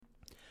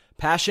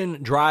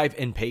Passion, drive,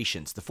 and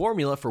patience. The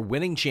formula for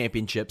winning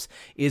championships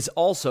is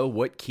also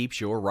what keeps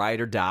your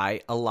ride or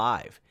die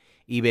alive.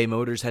 eBay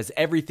Motors has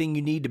everything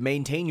you need to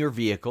maintain your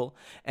vehicle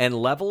and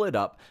level it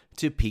up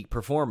to peak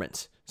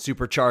performance.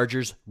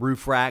 Superchargers,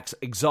 roof racks,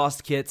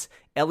 exhaust kits,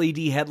 LED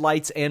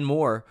headlights, and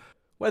more.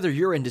 Whether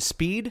you're into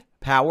speed,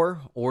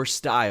 power, or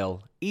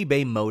style,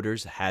 eBay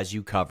Motors has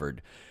you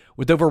covered.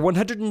 With over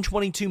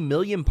 122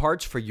 million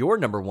parts for your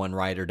number one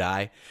ride or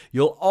die,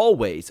 you'll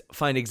always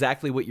find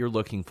exactly what you're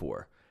looking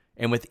for.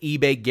 And with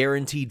eBay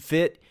Guaranteed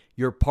Fit,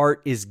 your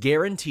part is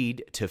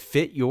guaranteed to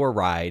fit your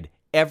ride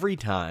every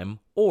time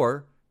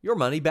or your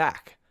money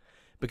back.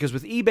 Because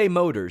with eBay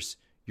Motors,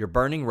 you're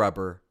burning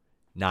rubber,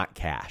 not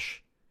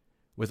cash.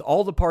 With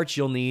all the parts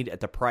you'll need at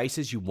the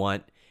prices you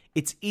want,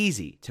 it's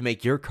easy to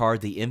make your car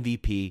the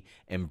MVP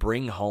and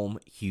bring home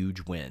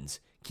huge wins.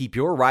 Keep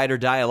your ride or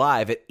die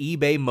alive at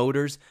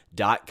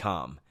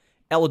ebaymotors.com.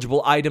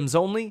 Eligible items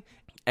only.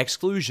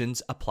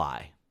 Exclusions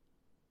apply.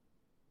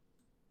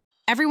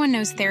 Everyone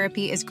knows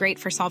therapy is great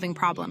for solving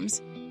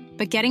problems,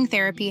 but getting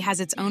therapy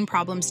has its own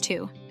problems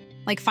too,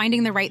 like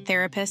finding the right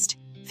therapist,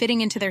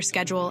 fitting into their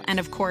schedule, and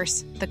of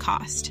course, the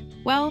cost.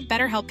 Well,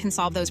 BetterHelp can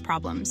solve those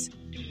problems.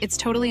 It's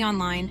totally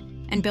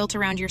online and built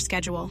around your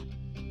schedule.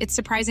 It's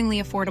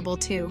surprisingly affordable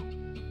too.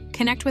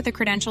 Connect with a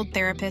credentialed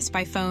therapist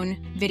by phone,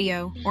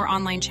 video, or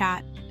online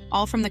chat,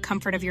 all from the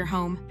comfort of your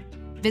home.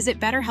 Visit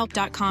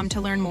BetterHelp.com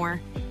to learn more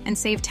and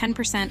save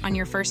 10% on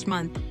your first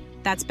month.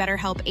 That's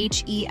BetterHelp,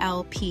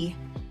 H-E-L-P.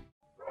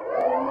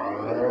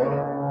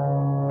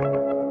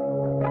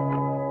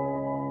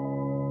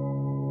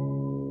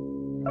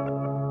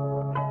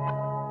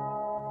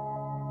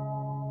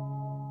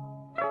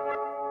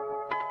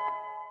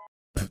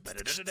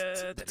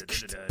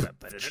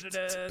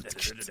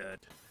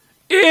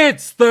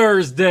 It's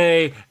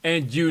Thursday,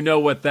 and you know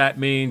what that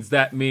means.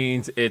 That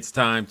means it's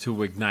time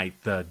to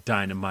ignite the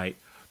dynamite.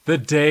 The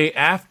day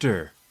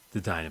after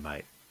the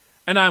dynamite.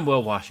 And I'm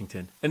Will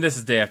Washington, and this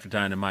is Day After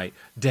Dynamite.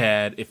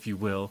 Dad, if you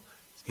will,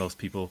 as most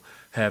people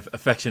have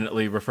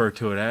affectionately referred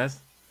to it as.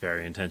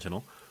 Very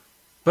intentional.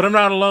 But I'm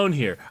not alone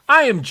here.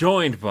 I am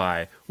joined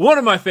by one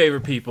of my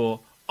favorite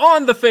people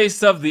on the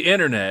face of the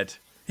internet.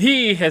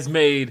 He has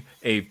made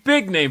a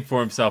big name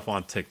for himself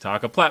on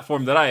TikTok, a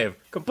platform that I have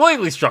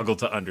completely struggled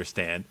to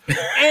understand.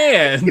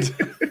 And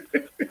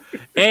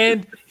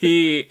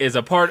he is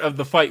a part of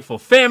the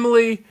Fightful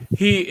family.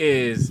 He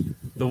is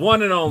the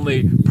one and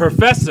only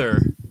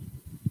Professor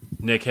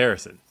Nick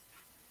Harrison.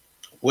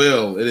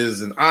 Will, it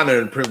is an honor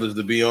and privilege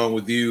to be on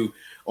with you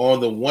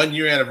on the 1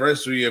 year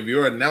anniversary of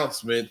your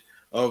announcement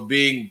of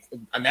being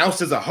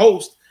announced as a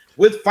host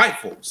with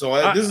Fightful. So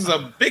this is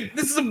a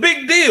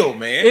big deal,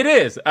 man. It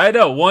is. I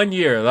know. 1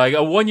 year. Like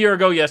 1 year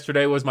ago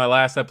yesterday was my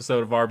last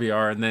episode of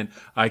RBR, and then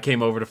I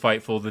came over to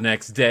Fightful the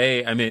next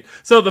day. I mean,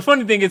 so the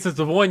funny thing is it's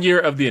the 1 year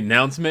of the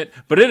announcement,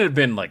 but it had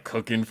been like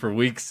cooking for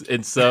weeks.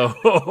 And so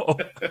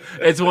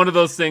it's one of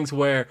those things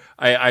where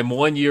I'm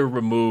 1 year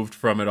removed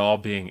from it all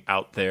being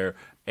out there,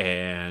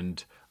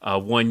 and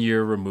 1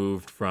 year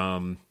removed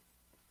from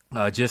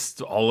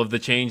just all of the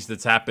change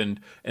that's happened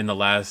in the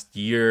last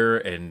year,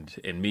 and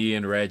me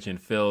and Reg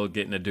and Phil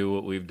getting to do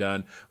what we've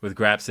done with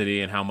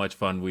Grapsity and how much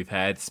fun we've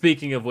had.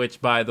 Speaking of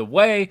which, by the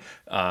way,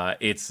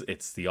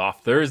 it's the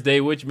off Thursday,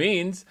 which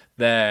means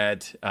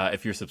that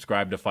if you're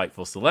subscribed to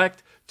Fightful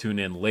Select, tune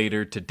in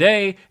later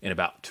today in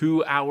about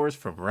 2 hours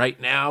from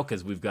right now,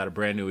 because we've got a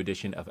brand new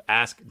edition of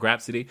Ask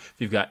Grapsity. If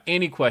you've got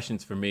any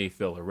questions for me,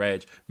 Phil, or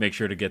Reg, make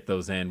sure to get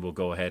those in. We'll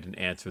go ahead and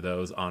answer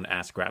those on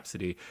Ask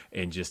Grapsity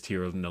in just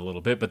here in a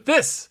little bit. But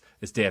this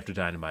is Day After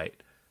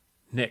Dynamite.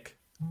 Nick,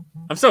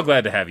 I'm so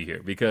glad to have you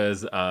here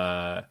because,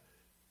 I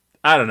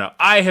don't know,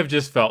 I have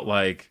just felt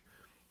like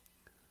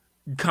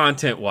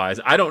content-wise,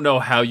 I don't know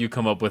how you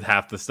come up with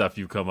half the stuff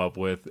you come up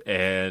with,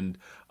 and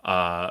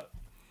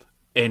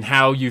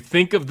how you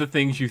think of the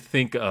things you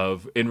think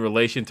of in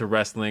relation to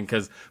wrestling.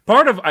 Because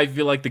part of, I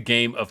feel like, the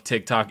game of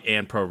TikTok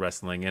and pro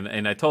wrestling,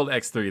 and I told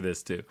X3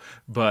 this too,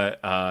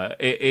 but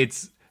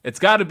it's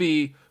got to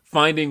be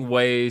finding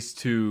ways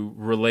to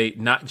relate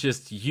not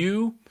just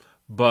you,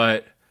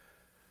 but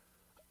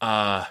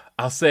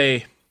I'll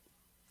say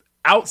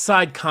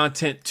outside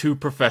content to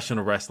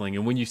professional wrestling.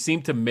 And when you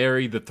seem to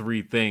marry the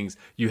three things,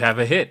 you have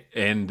a hit.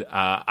 And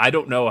I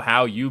don't know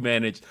how you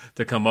managed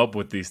to come up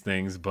with these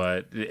things,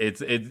 but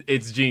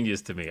it's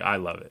genius to me. I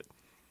love it.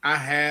 I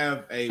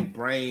have a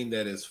brain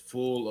that is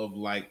full of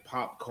like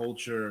pop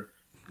culture,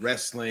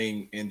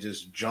 wrestling, and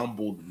just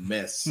jumbled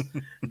mess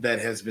that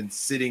has been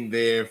sitting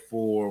there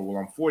for, well,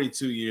 I'm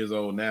 42 years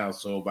old now,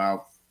 so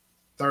about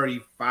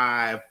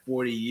 35,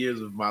 40 years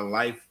of my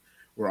life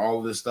where all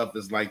of this stuff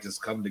is like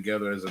just come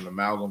together as an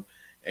amalgam.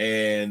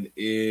 And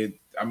I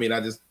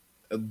just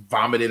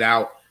vomit it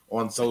out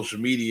on social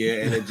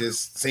media, and it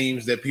just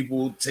seems that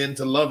people tend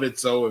to love it.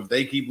 So if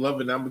they keep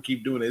loving it, I'm gonna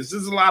keep doing it. It's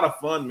just a lot of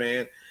fun,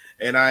 man,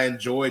 and I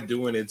enjoy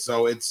doing it.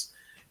 So I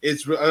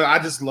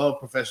just love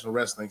professional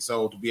wrestling.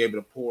 So to be able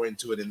to pour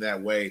into it in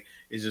that way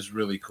is just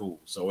really cool.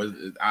 So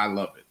I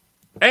love it.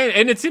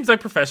 And it seems like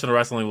professional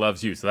wrestling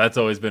loves you, so that's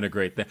always been a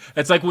great thing.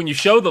 It's like when you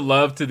show the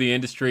love to the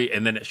industry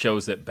and then it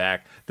shows it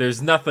back.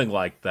 There's nothing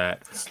like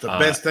that. It's the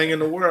best thing in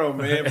the world,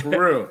 man, for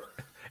real.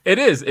 It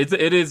is. It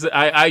is.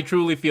 I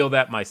truly feel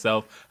that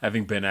myself,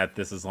 having been at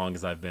this as long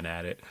as I've been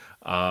at it.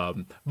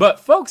 But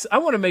folks, I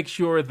want to make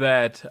sure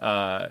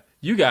that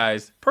you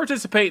guys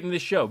participate in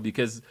this show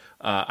because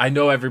I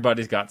know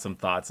everybody's got some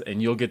thoughts,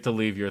 and you'll get to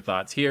leave your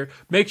thoughts here.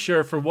 Make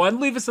sure, for one,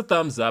 leave us a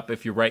thumbs up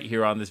if you're right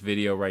here on this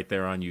video, right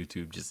there on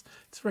YouTube.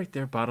 It's right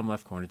there, bottom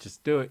left corner.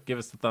 Just do it. Give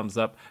us the thumbs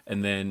up,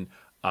 and then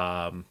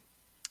that's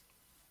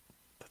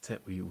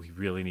it. We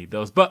really need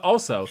those. But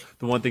also,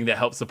 the one thing that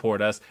helps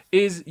support us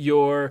is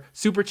your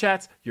super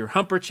chats, your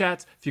humper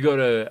chats. If you go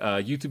to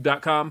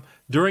youtube.com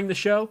during the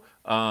show,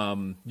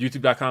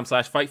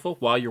 youtube.com/Fightful,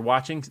 while you're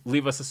watching,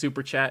 leave us a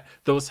super chat.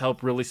 Those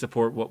help really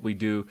support what we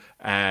do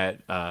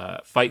at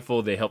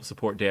Fightful. They help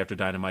support Day After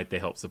Dynamite. They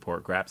help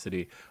support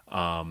Grapsody.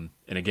 And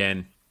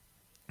again,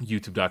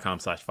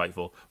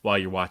 youtube.com/Fightful while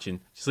you're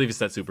watching. Just leave us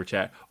that super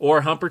chat or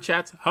humper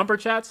chats. Humper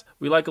chats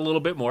we like a little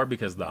bit more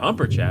because the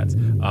humper chats,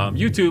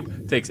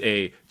 YouTube takes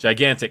a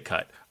gigantic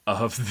cut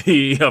of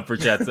the humper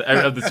chats,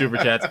 of the super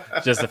chats.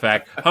 Just a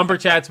fact. Humper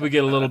chats, we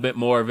get a little bit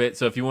more of it.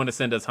 So if you want to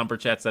send us humper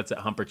chats, that's at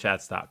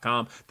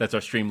humperchats.com. That's our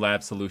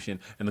Streamlabs solution.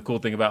 And the cool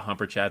thing about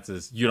humper chats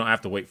is you don't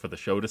have to wait for the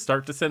show to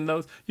start to send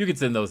those. You can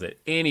send those at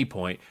any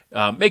point.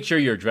 Make sure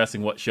you're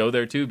addressing what show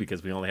they're to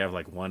because we only have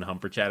like one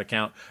humper chat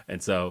account.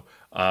 And so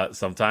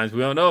sometimes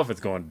we don't know if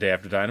it's going to Day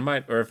After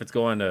Dynamite or if it's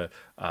going to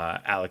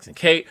Alex and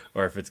Kate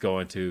or if it's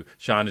going to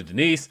Sean and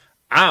Denise.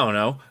 I don't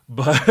know,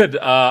 but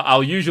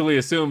I'll usually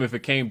assume if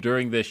it came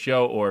during this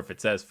show or if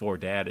it says for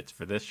Dad, it's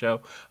for this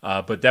show.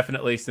 But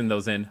definitely send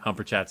those in,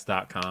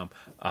 humperchats.com,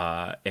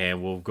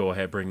 and we'll go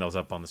ahead and bring those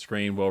up on the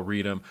screen. We'll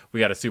read them. We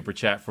got a super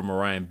chat from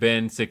Orion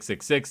Ben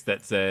 666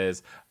 that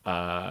says,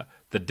 the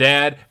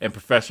Dad and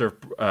Professor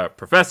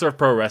of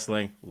Pro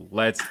Wrestling,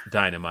 let's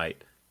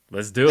Dynamite.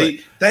 Let's do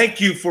it.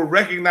 Thank you for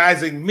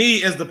recognizing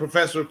me as the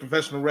professor of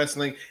professional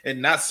wrestling and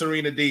not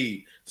Serena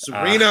Deeb.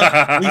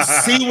 Serena, we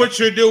see what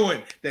you're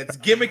doing. That's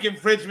gimmick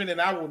infringement,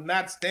 and I will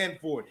not stand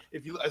for it.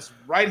 It's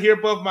right here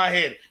above my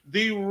head.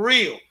 The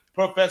real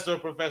professor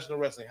of professional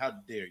wrestling. How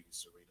dare you,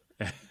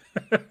 Serena?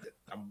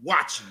 I'm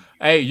watching you.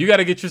 Hey, you got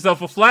to get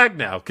yourself a flag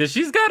now because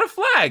she's got a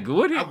flag.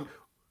 What do you...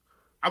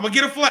 I'm going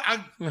to get a flag.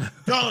 I'm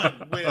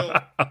done, Will.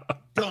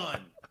 Done.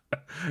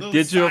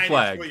 Get you a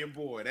flag. For your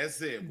boy. That's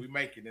it. We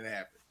making it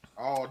happen.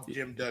 All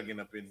Jim Duggan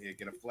up in here.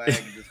 Get a flag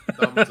and just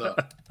thumbs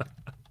up.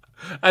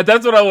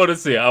 That's what I want to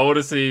see. I want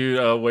to see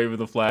you wave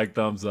the flag,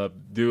 thumbs up.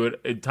 Do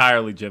it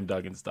entirely Jim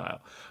Duggan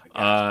style.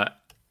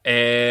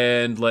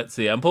 And let's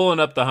see. I'm pulling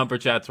up the humper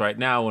chats right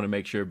now. I want to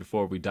make sure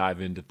before we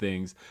dive into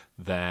things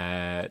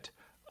that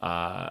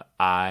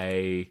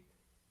I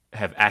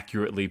have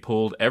accurately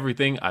pulled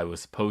everything I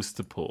was supposed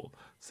to pull.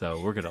 So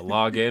we're going to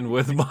log in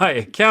with my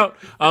account.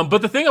 But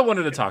the thing I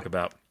wanted to talk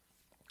about,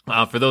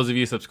 for those of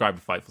you subscribed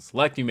to Fightful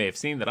Select, you may have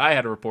seen that I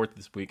had a report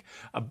this week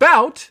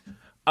about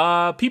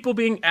people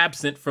being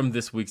absent from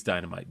this week's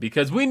Dynamite.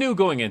 Because we knew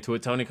going into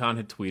it, Tony Khan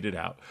had tweeted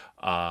out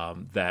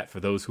that for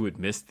those who had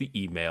missed the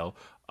email,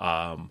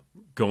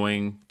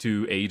 going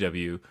to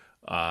AEW,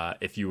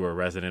 if you were a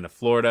resident of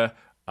Florida,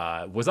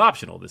 was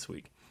optional this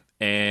week.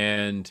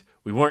 And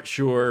we weren't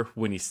sure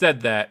when he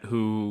said that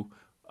who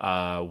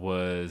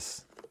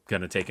was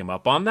going to take him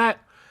up on that.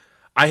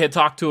 I had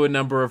talked to a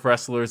number of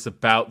wrestlers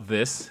about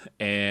this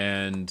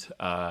and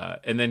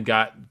then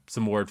got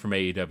some word from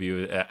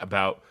AEW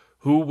about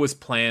who was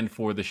planned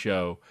for the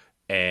show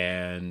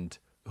and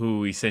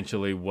who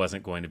essentially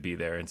wasn't going to be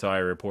there. And so I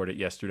reported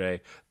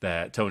yesterday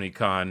that Tony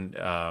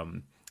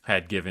Khan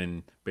had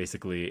given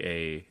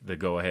basically the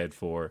go-ahead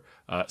for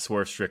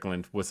Swerve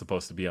Strickland was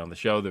supposed to be on the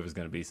show. There was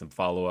going to be some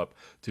follow-up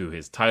to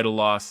his title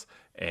loss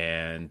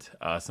and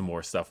some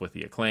more stuff with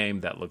the Acclaim.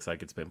 That looks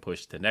like it's been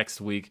pushed to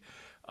next week.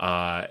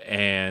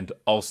 And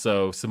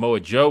also Samoa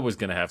Joe was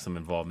going to have some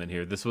involvement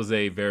here. This was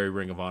a very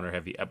Ring of Honor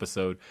heavy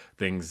episode.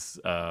 Things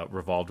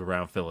revolved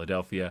around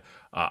Philadelphia.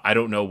 I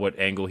don't know what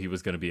angle he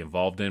was going to be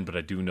involved in, but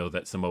I do know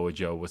that Samoa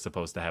Joe was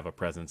supposed to have a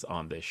presence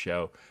on this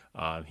show.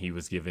 He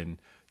was given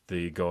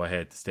the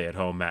go-ahead to stay at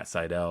home. Matt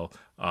Sydal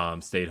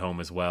stayed home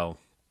as well.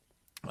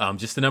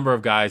 Just a number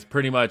of guys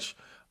pretty much.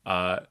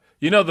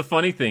 The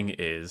funny thing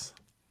is,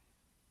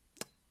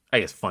 I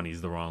guess funny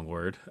is the wrong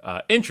word.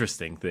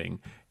 Interesting thing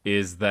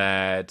is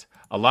that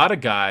a lot of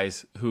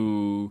guys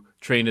who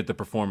trained at the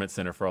Performance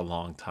Center for a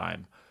long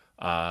time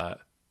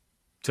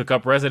took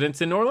up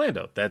residence in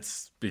Orlando.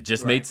 It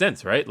just made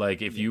sense, right?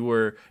 Like if you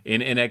were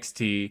in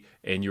NXT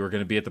and you were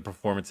going to be at the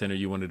Performance Center,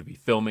 you wanted to be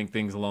filming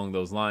things along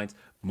those lines,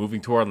 moving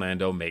to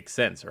Orlando makes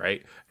sense,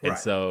 right? And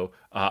so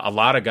a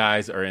lot of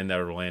guys are in that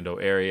Orlando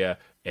area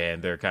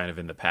and they're kind of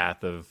in the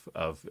path of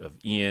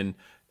Ian.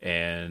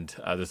 And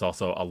there's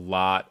also a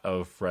lot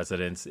of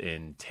residents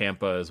in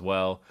Tampa as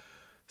well.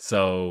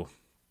 So,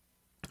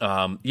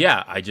 that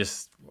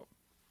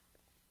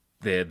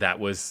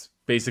was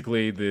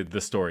basically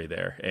the story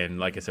there. And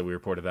like I said, we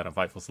reported that on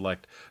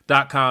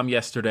FightfulSelect.com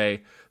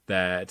yesterday,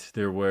 that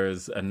there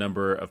was a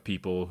number of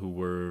people who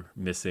were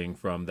missing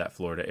from that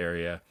Florida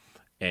area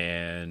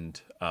and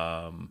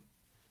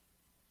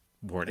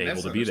weren't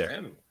able to be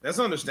there. That's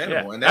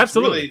understandable. Yeah, and that's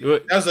absolutely.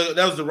 Really,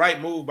 that was the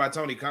right move by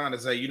Tony Khan to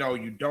say, you know,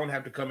 you don't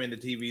have to come into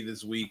TV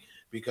this week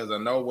because I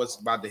know what's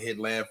about to hit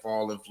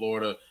landfall in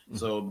Florida. Mm-hmm.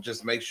 So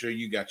just make sure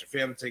you got your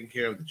family taken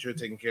care of, that you're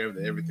taken care of,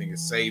 that everything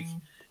is safe,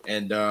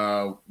 and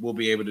we'll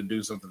be able to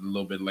do something a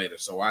little bit later.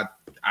 So I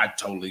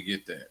totally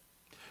get that.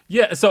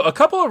 Yeah, so a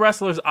couple of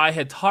wrestlers I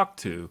had talked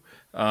to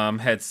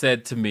had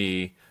said to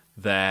me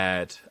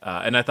that,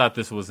 and I thought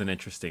this was an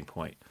interesting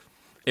point,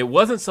 it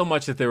wasn't so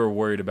much that they were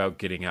worried about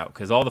getting out,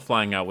 because all the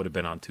flying out would have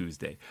been on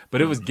Tuesday,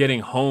 but it was getting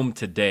home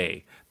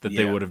today that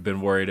they would have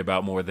been worried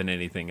about more than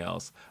anything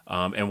else,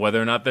 and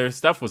whether or not their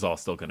stuff was all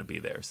still going to be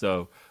there.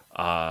 So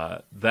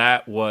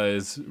that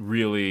was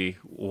really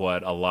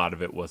what a lot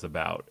of it was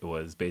about. It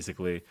was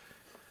basically,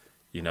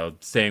 you know,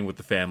 staying with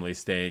the family,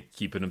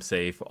 keeping them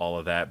safe, all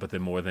of that. But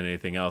then more than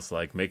anything else,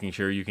 like making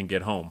sure you can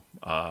get home.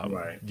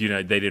 Right. You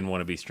know, they didn't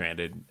want to be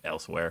stranded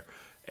elsewhere.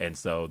 And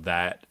so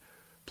that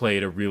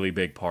played a really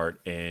big part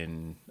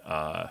in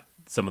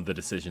some of the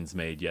decisions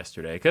made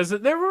yesterday. Because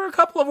there were a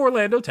couple of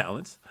Orlando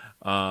talents.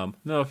 No,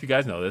 if you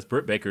guys know this,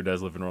 Britt Baker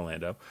does live in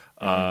Orlando.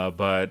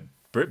 But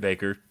Britt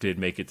Baker did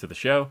make it to the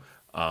show.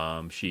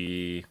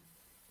 She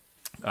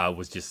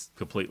was just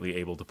completely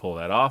able to pull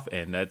that off.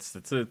 And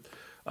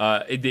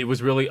it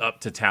was really up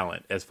to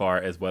talent as far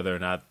as whether or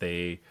not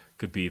they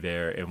could be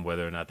there and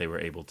whether or not they were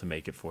able to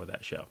make it for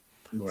that show.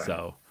 Right.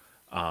 So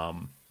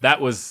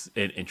that was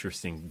an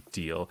interesting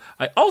deal.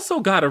 I also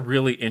got a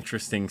really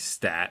interesting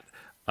stat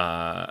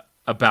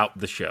about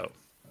the show.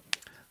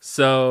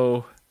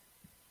 So,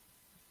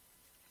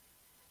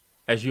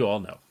 as you all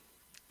know,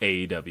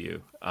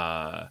 AEW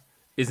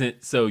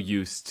isn't so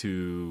used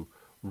to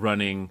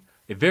running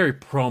a very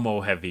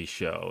promo-heavy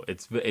show.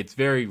 It's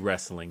very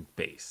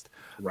wrestling-based.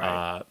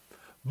 Right.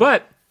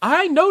 But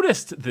I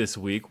noticed this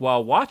week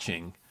while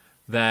watching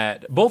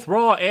that both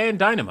Raw and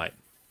Dynamite,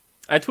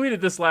 I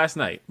tweeted this last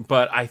night,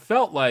 but I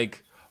felt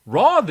like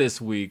Raw this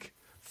week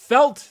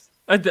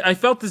I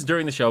felt this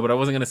during the show, but I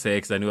wasn't going to say it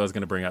because I knew I was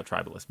going to bring out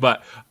Tribalist.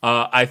 But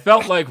I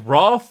felt like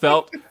Raw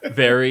felt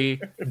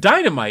very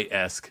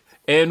Dynamite-esque.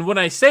 And when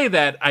I say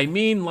that, I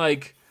mean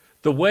like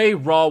the way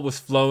Raw was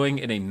flowing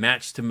in a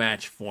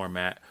match-to-match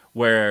format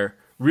where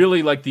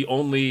really like the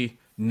only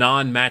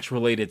non-match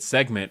related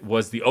segment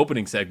was the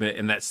opening segment,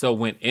 and that still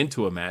went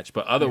into a match.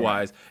 But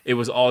otherwise, it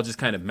was all just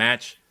kind of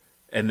match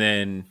and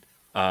then,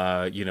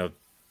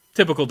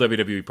 typical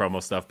WWE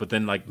promo stuff, but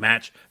then like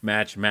match.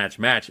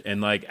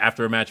 And like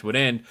after a match would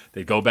end,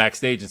 they'd go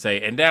backstage and say,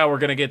 and now we're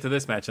going to get to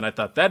this match. And I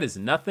thought that is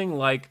nothing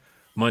like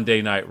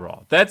Monday Night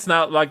Raw. That's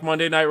not like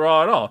Monday Night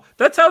Raw at all.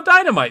 That's how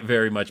Dynamite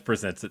very much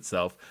presents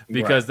itself,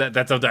 because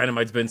that's how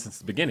Dynamite's been since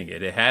the beginning.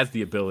 It has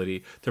the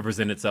ability to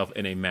present itself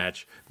in a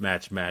match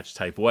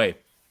type way.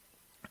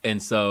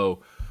 And so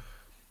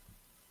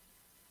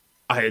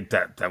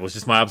that was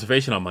just my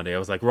observation on Monday. I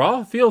was like,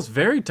 Raw feels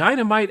very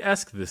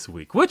Dynamite-esque this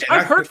week, which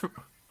I've heard from...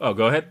 Oh,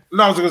 go ahead.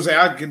 No, I was going to say,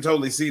 I can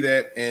totally see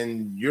that,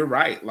 and you're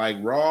right. Like,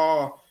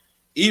 Raw,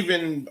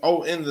 even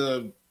in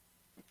the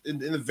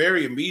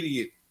very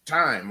immediate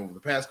time over the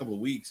past couple of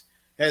weeks,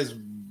 has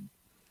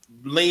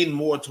leaned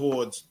more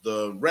towards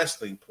the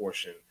wrestling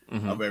portion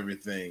of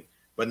everything.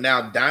 But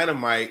now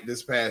Dynamite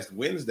this past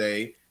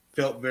Wednesday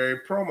felt very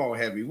promo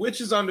heavy, which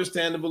is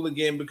understandable,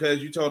 again,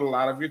 because you told a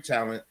lot of your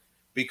talent,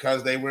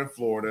 because they were in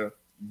Florida,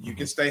 you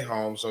can stay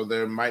home. So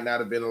there might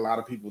not have been a lot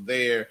of people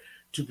there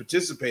to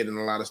participate in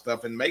a lot of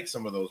stuff and make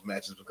some of those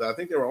matches, because I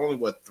think there were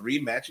only 3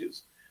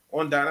 matches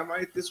on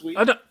Dynamite this week.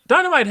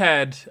 Dynamite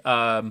had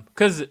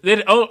because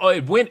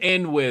it went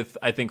in with,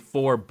 I think,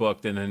 4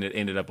 booked, and then it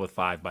ended up with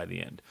 5 by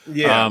the end.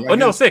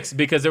 Yeah, 6,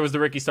 because there was the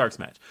Ricky Starks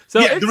match. So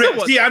yeah, I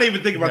didn't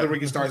even think about the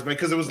Ricky Starks match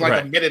because it was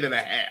like a minute and a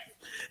half.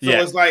 So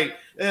it's like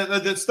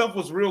the stuff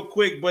was real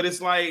quick, but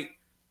it's like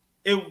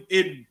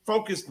it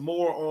focused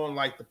more on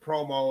like the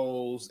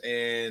promos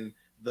and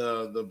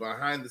the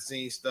behind the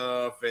scenes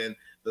stuff and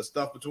the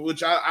stuff between,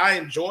 which I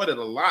enjoyed it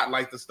a lot.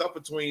 Like the stuff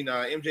between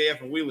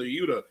MJF and Wheeler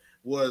Yuta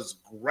was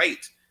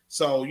great.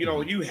 So,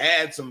 you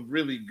had some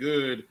really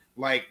good,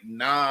 like,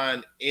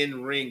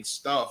 non-in-ring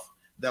stuff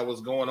that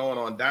was going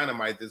on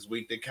Dynamite this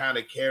week that kind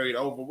of carried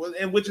over,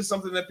 and which is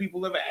something that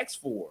people have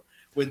asked for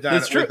with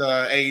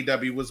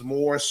AEW, was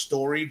more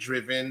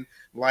story-driven,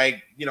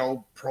 like,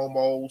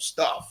 promo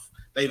stuff.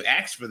 They've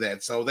asked for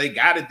that. So they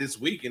got it this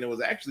week, and it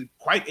was actually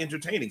quite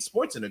entertaining,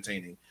 sports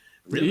entertaining.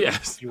 Really.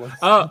 Yes.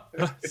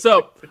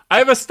 So I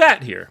have a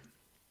stat here.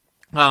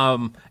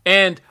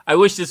 And I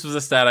wish this was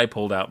a stat I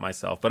pulled out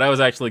myself, but I was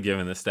actually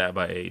given this stat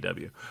by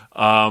AEW.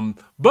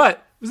 But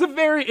it was a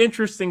very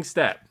interesting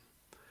stat.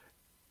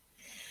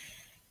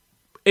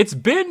 It's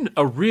been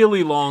a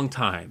really long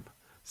time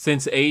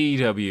since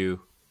AEW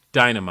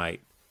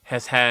Dynamite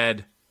has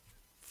had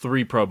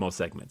 3 promo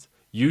segments.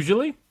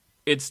 Usually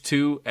it's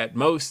 2 at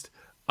most.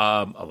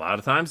 A lot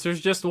of times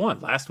there's just one.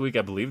 Last week,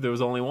 I believe there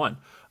was only one.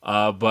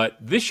 But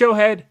this show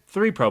had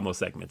 3 promo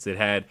segments. It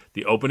had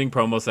the opening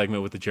promo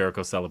segment with the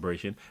Jericho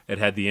celebration. It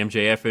had the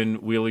MJF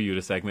and Wheeler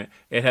Yuta segment.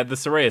 It had the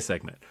Saraya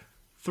segment.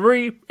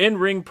 3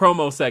 in-ring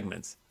promo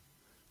segments.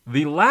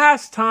 The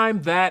last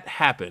time that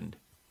happened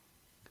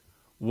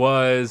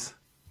was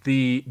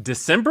the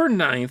December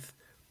 9th,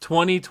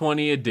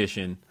 2020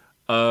 edition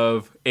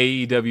of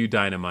AEW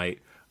Dynamite.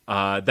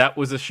 That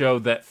was a show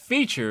that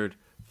featured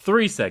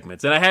 3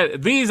 segments. And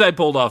I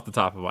pulled off the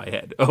top of my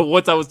head.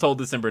 Once I was told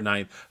December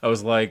 9th, I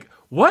was like,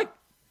 what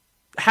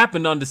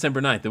happened on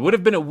December 9th? It would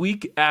have been a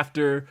week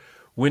after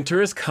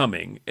Winter is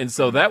Coming. And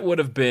so that would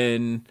have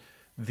been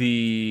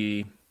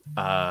the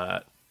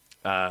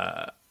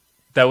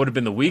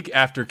week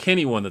after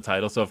Kenny won the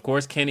title. So, of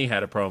course, Kenny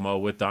had a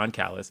promo with Don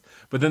Callis.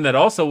 But then that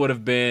also would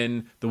have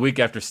been the week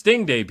after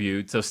Sting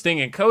debuted. So Sting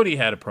and Cody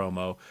had a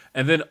promo.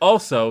 And then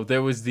also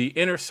there was the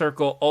Inner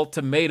Circle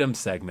Ultimatum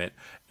segment.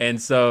 And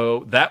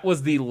so that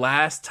was the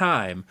last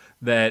time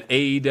that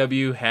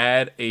AEW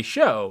had a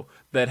show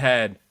that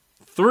had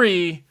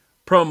 3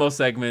 promo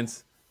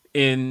segments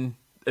in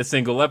a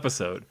single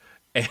episode.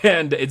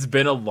 And it's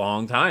been a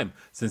long time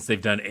since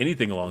they've done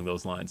anything along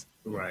those lines.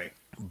 Right.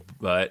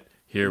 But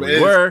here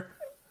we were.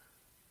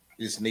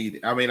 It's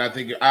needed. I mean, I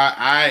think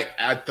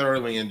I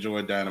thoroughly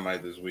enjoyed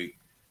Dynamite this week.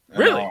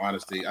 Really? In all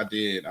honesty, I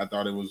did. I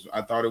thought it was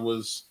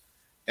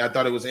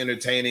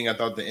entertaining. I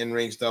thought the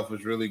in-ring stuff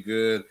was really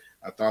good.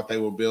 I thought they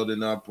were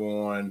building up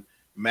on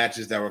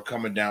matches that were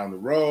coming down the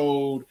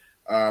road,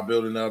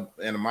 building up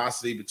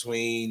animosity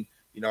between,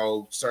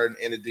 certain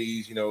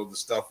entities. The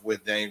stuff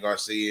with Daniel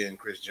Garcia and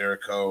Chris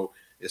Jericho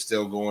is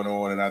still going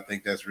on, and I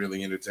think that's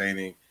really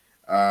entertaining.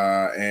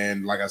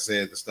 And like I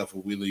said, the stuff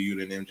with Wheeler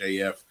Yuta and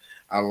MJF,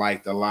 I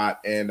liked a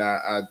lot, and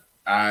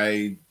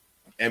I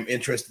am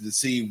interested to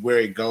see where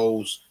it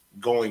goes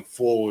going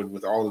forward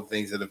with all the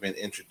things that have been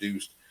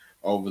introduced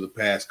over the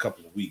past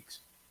couple of weeks.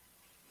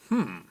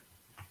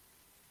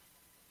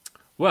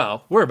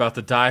 Well, we're about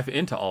to dive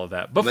into all of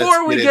that.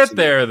 Before we get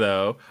there,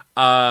 though,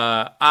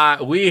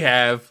 we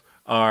have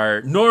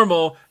our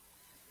normal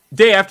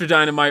Day After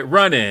Dynamite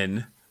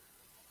run-in.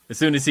 As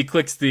soon as he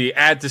clicks the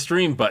Add to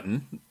Stream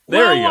button,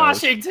 there he goes.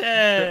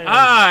 Washington!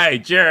 Hi,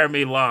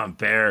 Jeremy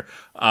Lambert.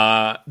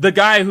 The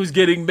guy who's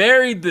getting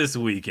married this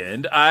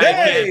weekend. I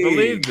can't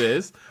believe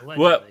this.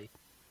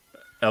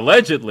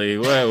 Allegedly.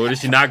 What, is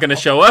she not going to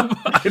show up?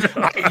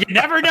 You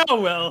never know,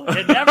 Will.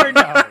 You never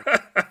know.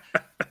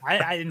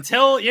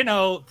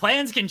 Until,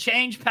 plans can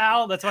change,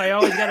 pal. That's why I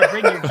always got to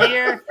bring your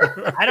gear.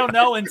 I don't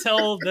know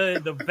until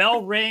the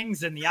bell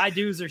rings and the I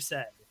do's are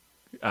said.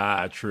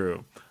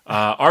 True.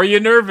 Are you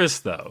nervous,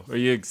 though? Are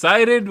you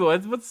excited?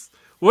 What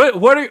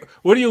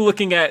are you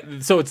looking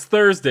at? So it's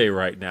Thursday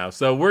right now.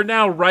 So we're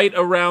now right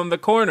around the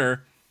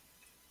corner.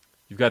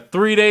 You've got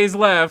 3 days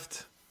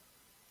left.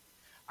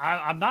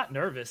 I'm not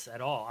nervous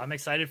at all. I'm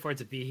excited for it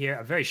to be here.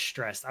 I'm very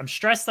stressed. I'm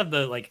stressed of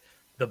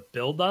the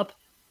build up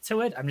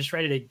to it. I'm just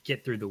ready to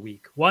get through the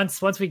week. Once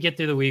we get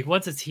through the week,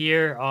 once it's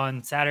here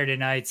on Saturday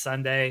night,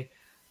 Sunday,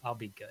 I'll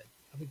be good.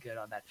 I'll be good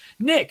on that.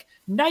 Nick,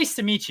 nice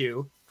to meet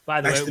you. By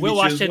the way, Will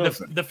Washington,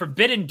 the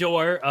forbidden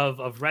door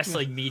of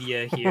wrestling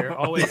media here,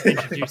 always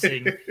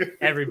introducing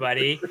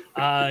everybody.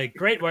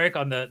 Great work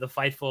on the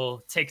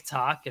Fightful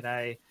TikTok,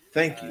 and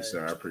thank you,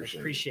 sir. I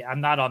appreciate it.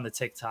 I'm not on the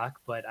TikTok,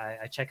 but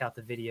I check out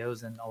the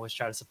videos and always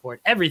try to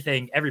support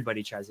everything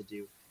everybody tries to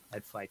do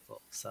at Fightful.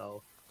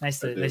 So nice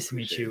to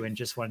meet you, and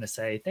just wanted to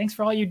say thanks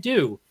for all you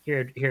do here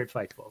at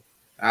Fightful.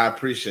 I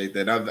appreciate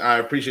that. I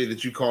appreciate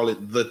that you call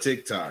it the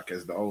TikTok,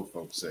 as the old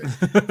folks say.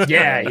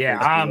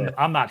 Yeah.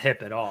 I'm not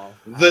hip at all.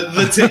 The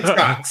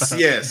TikToks,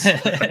 yes.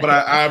 But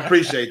I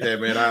appreciate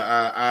that, man.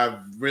 I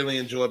really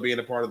enjoy being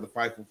a part of the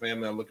Fightful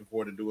family. I'm looking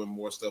forward to doing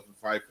more stuff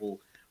with Fightful.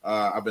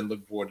 I've been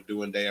looking forward to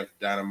doing Day After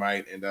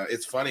Dynamite, and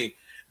it's funny.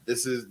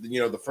 This is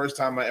the first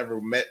time I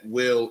ever met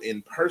Will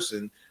in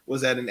person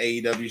was at an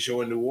AEW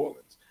show in New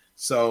Orleans.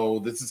 So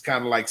this is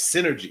kind of like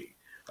synergy.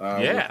 With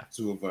the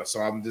 2 of us. So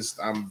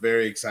I'm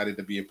very excited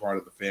to be a part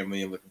of the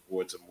family and looking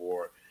forward to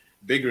more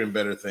bigger and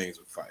better things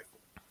with Fightful.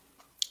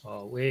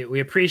 Well, we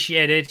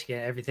appreciate it. Yeah,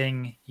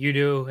 everything you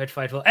do at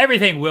Fightful,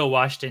 everything Will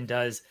Washington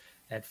does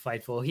at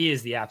Fightful, he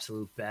is the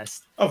absolute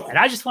best. And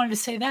I just wanted to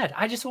say that.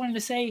 I just wanted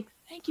to say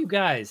thank you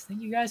guys.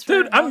 Thank you guys.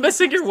 Dude, I'm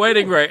missing your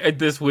wedding right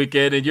this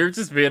weekend, and you're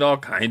just being all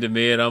kind to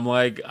me, and I'm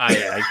like,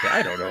 I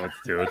don't know what to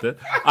do with it.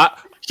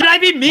 Should I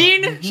be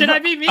mean? Should I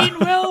be mean,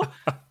 Will?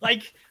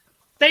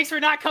 Thanks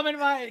for not coming.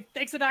 I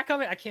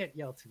can't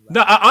yell too loud.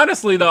 No,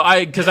 honestly though,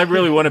 because I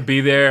really want to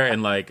be there,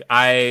 and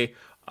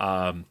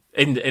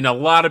and a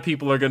lot of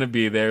people are going to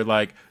be there.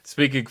 Like,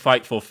 speaking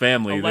Fightful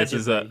family,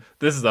 Allegedly.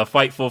 this is a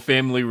Fightful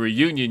family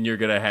reunion you're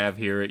going to have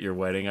here at your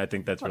wedding. I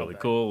think that's really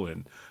cool,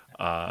 and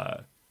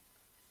I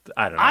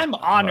don't know. I'm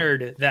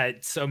honored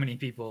that so many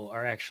people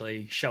are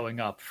actually showing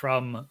up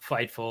from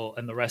Fightful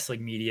and the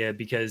wrestling media,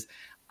 because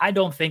I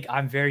don't think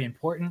I'm very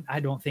important. I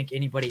don't think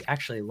anybody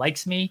actually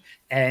likes me.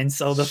 And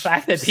so the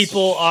fact that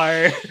people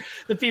are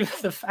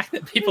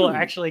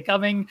actually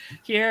coming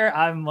here,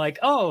 I'm like,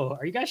 oh,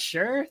 are you guys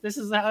sure this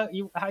is how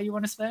you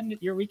want to spend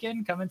your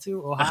weekend, coming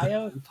to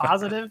Ohio? You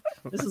positive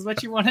this is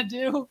what you want to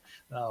do?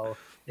 So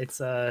it's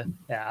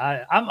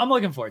I'm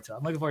looking forward to it.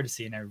 I'm looking forward to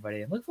seeing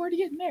everybody and looking forward to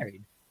getting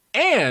married.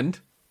 And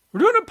we're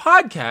doing a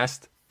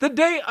podcast the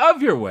day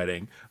of your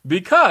wedding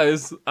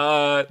because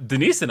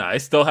Denise and I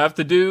still have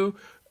to do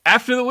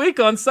After the Week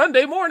on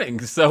Sunday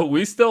morning. So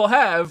we still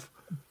have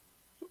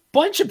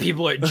bunch of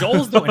people.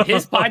 Joel's doing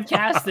his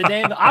podcast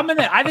today.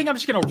 I think I'm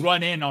just gonna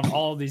run in on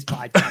all of these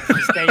podcasts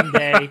the same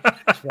day.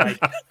 It's like,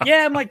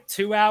 yeah, I'm like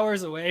 2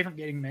 hours away from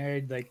getting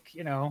married. Like,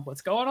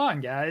 what's going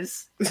on,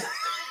 guys?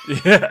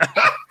 Yeah.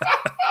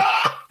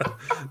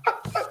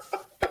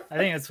 I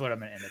think that's what I'm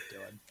gonna end up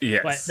doing.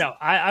 Yes. But no,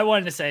 I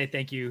wanted to say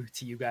thank you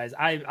to you guys.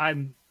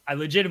 I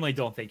legitimately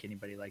don't think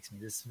anybody likes me.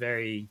 This is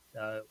very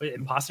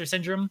imposter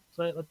syndrome. Is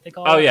what they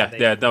call it. Oh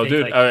yeah, no,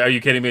 dude. Like, are you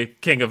kidding me?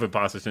 King of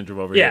imposter syndrome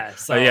over yeah,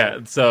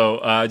 here.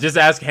 So just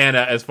ask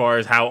Hannah as far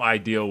as how I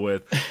deal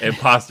with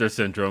imposter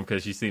syndrome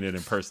because she's seen it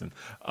in person.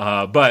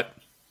 But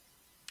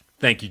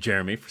thank you,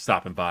 Jeremy, for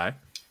stopping by.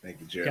 Thank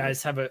you, Jeremy.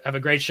 Guys, have a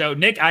great show.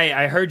 Nick,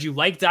 I heard you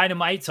like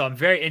Dynamite, so I'm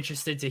very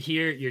interested to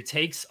hear your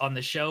takes on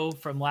the show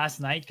from last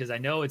night because I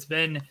know it's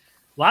been a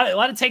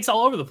lot of takes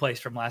all over the place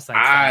from last night.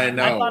 I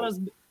know. I thought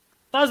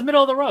it was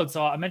middle of the road,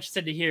 so I'm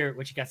interested to hear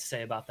what you got to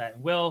say about that.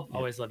 And Will,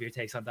 always love your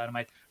takes on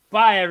Dynamite.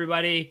 Bye,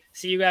 everybody.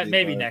 See you guys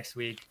maybe next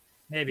week.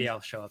 Maybe I'll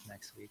show up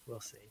next week.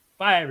 We'll see.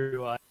 Bye,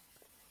 everyone.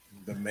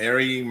 The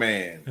marrying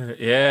man.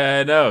 Yeah,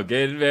 I know.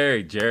 Getting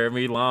married.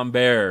 Jeremy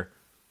Lambert.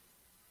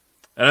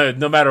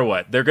 No matter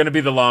what, they're going to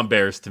be the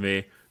Lamberts to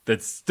me.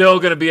 That's still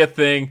going to be a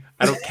thing.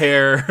 I don't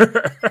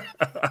care.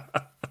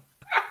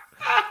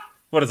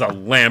 What is a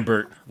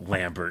Lambert?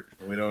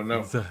 We don't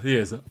know. He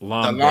is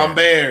Lambert. The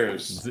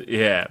Lamberts.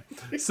 Yeah.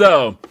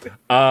 So,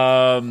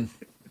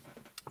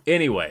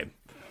 anyway,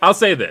 I'll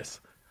say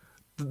this.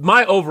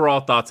 My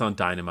overall thoughts on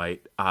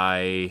Dynamite.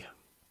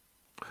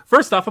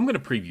 First off, I'm going to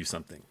preview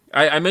something.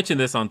 I mentioned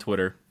this on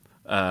Twitter,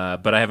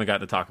 but I haven't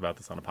gotten to talk about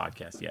this on a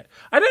podcast yet.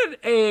 I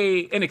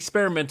did an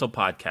experimental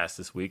podcast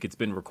this week. It's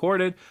been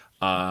recorded.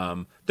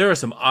 There are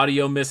some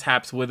audio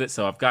mishaps with it,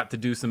 so I've got to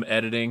do some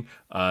editing.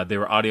 There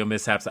were audio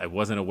mishaps I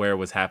wasn't aware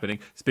was happening.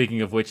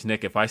 Speaking of which,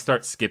 Nick, if I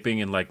start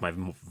skipping and like my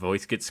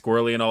voice gets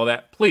squirrely and all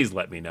that, please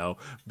let me know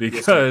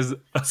because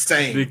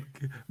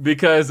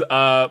because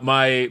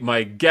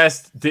my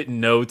guest didn't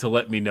know to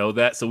let me know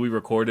that, so we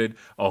recorded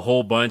a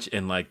whole bunch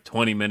and like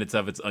 20 minutes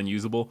of it's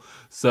unusable.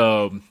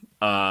 So,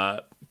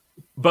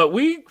 but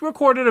we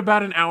recorded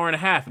about an hour and a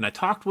half, and I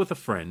talked with a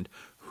friend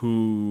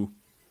who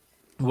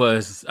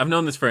I've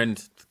known this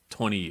friend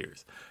 20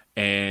 years,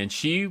 and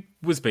she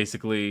was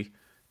basically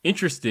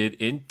interested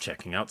in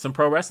checking out some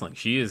pro wrestling.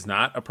 She is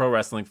not a pro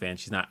wrestling fan.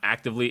 She's not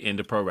actively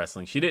into pro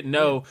wrestling. She didn't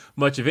know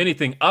much of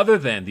anything other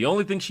than the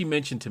only thing she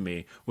mentioned to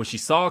me was she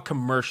saw a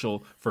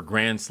commercial for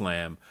Grand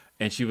Slam,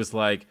 and she was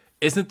like,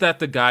 isn't that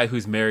the guy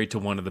who's married to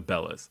one of the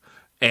Bellas?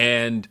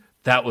 And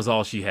that was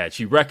all she had.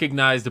 She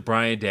recognized the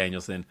Bryan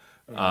Danielson,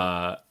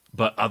 but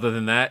other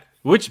than that,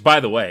 which, by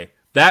the way,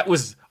 that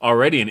was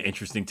already an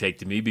interesting take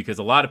to me because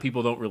a lot of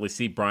people don't really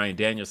see Bryan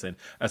Danielson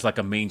as like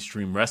a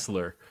mainstream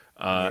wrestler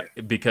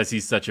because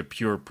he's such a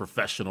pure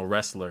professional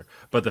wrestler.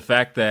 But the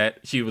fact that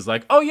she was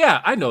like, oh, yeah,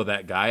 I know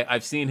that guy.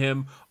 I've seen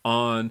him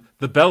on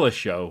the Bella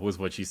Show was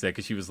what she said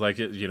because she was like,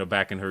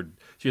 back in her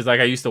 – she was like,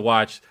 I used to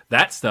watch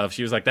that stuff.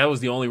 She was like, that was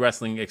the only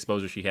wrestling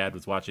exposure she had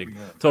was watching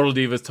Total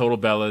Divas, Total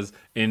Bellas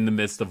in the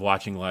midst of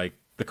watching like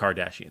the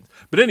Kardashians.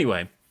 But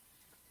anyway –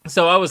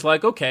 so I was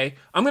like, okay,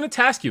 I'm going to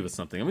task you with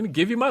something. I'm going to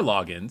give you my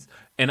logins,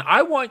 and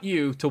I want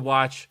you to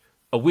watch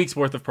a week's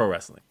worth of pro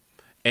wrestling.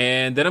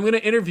 And then I'm going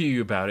to interview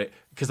you about it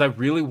because I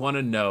really want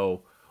to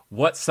know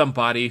what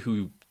somebody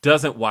who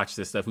doesn't watch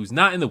this stuff, who's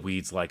not in the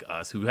weeds like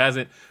us, who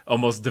hasn't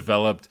almost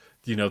developed,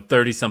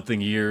 30-something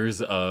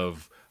years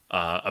of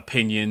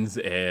opinions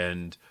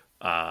and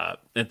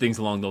things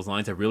along those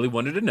lines. I really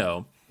wanted to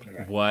know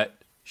what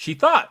she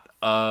thought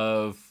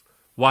of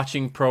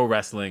watching pro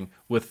wrestling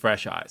with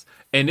fresh eyes.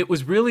 And it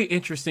was really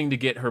interesting to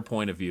get her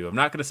point of view. I'm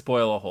not going to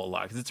spoil a whole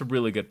lot because it's a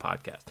really good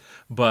podcast.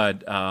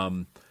 But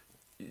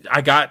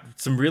I got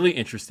some really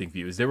interesting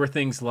views. There were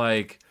things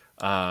like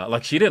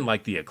she didn't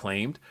like The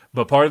Acclaimed.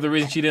 But part of the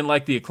reason she didn't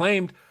like The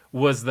Acclaimed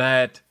was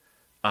that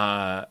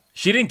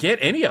she didn't get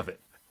any of it.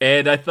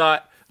 And I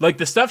thought, like,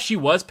 the stuff she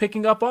was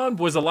picking up on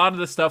was a lot of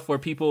the stuff where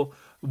people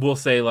will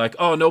say, like,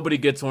 oh, nobody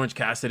gets Orange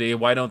Cassidy.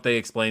 Why don't they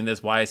explain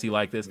this? Why is he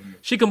like this?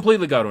 She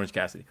completely got Orange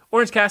Cassidy.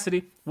 Orange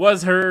Cassidy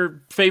was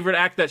her favorite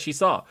act that she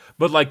saw.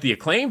 But, like, The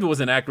Acclaimed was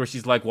an act where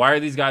she's like, why are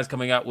these guys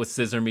coming out with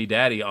Scissor Me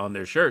Daddy on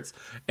their shirts?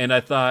 And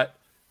I thought,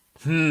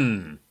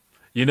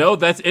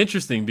 that's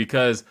interesting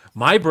because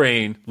my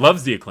brain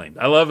loves The Acclaimed.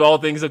 I love all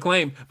things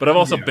Acclaimed, but I've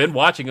also been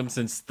watching them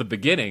since the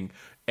beginning.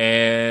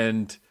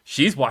 And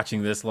she's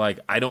watching this like,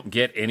 I don't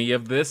get any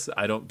of this.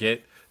 I don't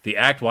get the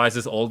act. Why is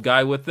this old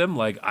guy with them?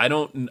 Like, I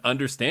don't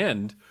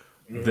understand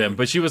them.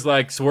 But she was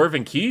like, Swerve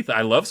and Keith,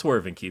 I love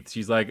Swerve and Keith.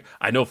 She's like,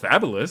 I know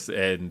Fabulous,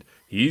 and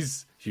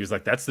she was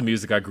like, that's the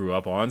music I grew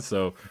up on,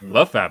 so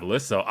love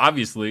Fabulous. So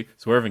obviously,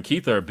 Swerve and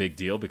Keith are a big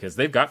deal because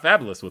they've got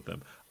Fabulous with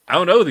them. I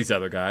don't know these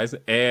other guys,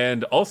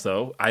 and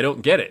also, I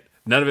don't get it.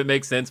 None of it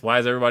makes sense. Why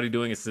is everybody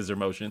doing a scissor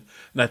motion?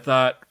 And I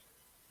thought,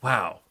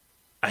 wow,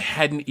 I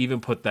hadn't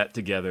even put that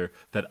together,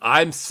 that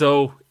I'm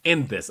so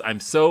in this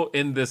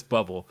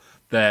bubble,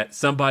 that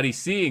somebody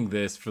seeing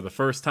this for the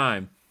first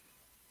time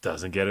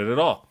doesn't get it at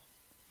all.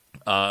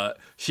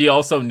 She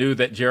also knew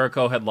that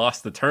Jericho had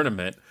lost the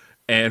tournament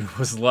and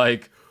was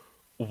like,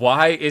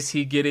 why is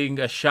he getting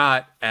a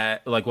shot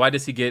at, like, why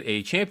does he get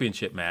a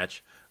championship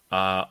match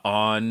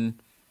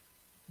on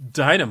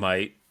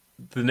Dynamite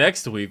the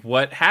next week?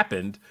 What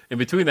happened in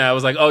between that? I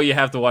was like, oh, you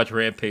have to watch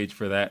Rampage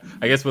for that.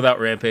 I guess without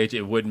Rampage,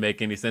 it wouldn't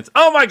make any sense.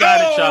 Oh my God,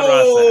 it's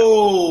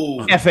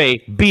Sean Ross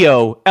Sapp.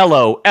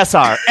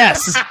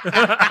 FABOLOSRS.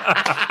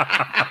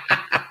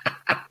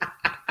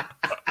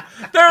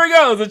 There he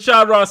goes. It's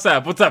Sean Ross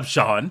Sapp. What's up,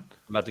 Sean?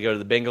 I'm about to go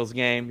to the Bengals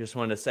game. Just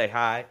wanted to say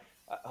hi.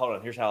 Hold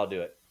on. Here's how I'll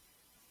do it.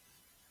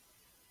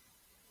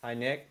 Hi,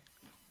 Nick.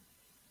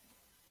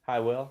 Hi,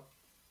 Will.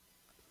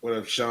 What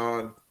up,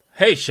 Sean?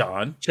 Hey,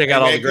 Sean. Check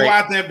out all the great. Go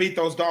out there and beat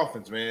those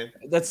Dolphins, man.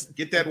 Let's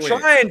get that win.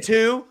 Trying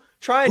to.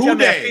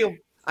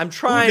 I'm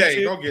trying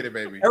to. Go get it,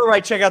 baby.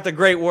 Everybody check out the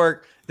great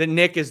work that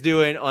Nick is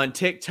doing on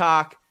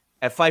TikTok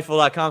at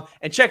Fightful.com.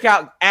 And check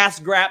out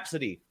Ask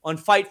Grapsody on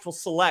Fightful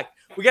Select.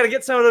 We got to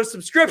get some of those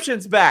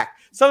subscriptions back.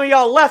 Some of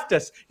y'all left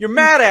us. You're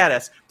mad at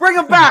us. Bring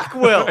them back,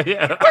 Will.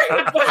 Yeah. Bring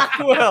them back,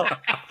 Will.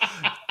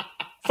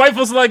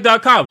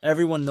 FightfulSelect.com.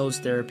 Everyone knows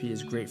therapy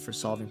is great for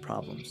solving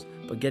problems,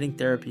 but getting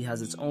therapy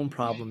has its own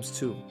problems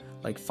too,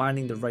 like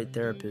finding the right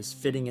therapist,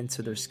 fitting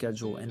into their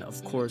schedule, and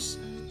of course,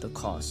 the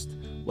cost.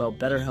 Well,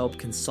 BetterHelp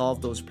can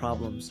solve those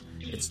problems.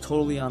 It's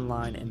totally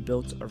online and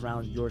built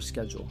around your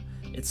schedule.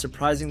 It's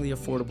surprisingly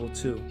affordable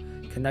too.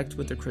 Connect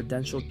with a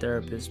credentialed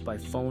therapist by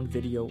phone,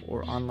 video,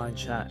 or online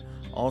chat,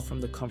 all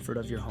from the comfort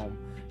of your home.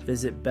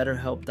 Visit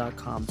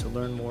BetterHelp.com to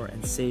learn more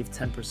and save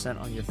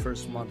 10% on your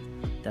first month.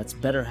 That's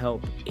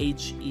BetterHelp,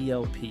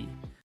 H-E-L-P.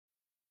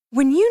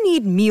 When you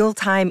need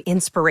mealtime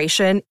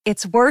inspiration,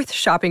 it's worth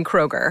shopping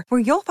Kroger, where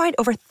you'll find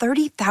over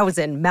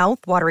 30,000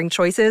 mouth-watering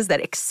choices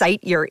that excite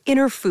your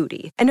inner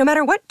foodie. And no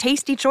matter what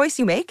tasty choice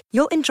you make,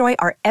 you'll enjoy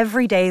our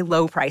everyday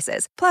low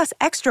prices, plus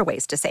extra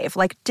ways to save,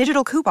 like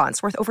digital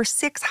coupons worth over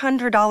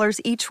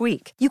 $600 each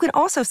week. You can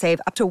also save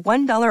up to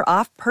 $1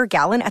 off per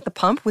gallon at the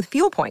pump with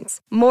fuel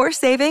points. More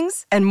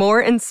savings and more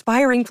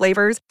inspiring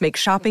flavors make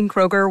shopping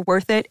Kroger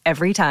worth it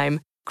every time.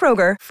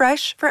 Kroger,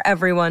 fresh for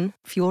everyone.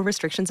 Fuel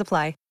restrictions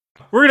apply.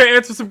 We're going to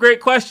answer some great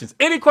questions.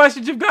 Any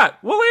questions you've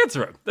got, we'll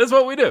answer them. That's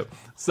what we do.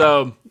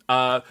 So,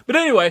 but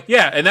anyway,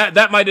 yeah, and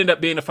that might end up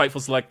being a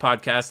Fightful Select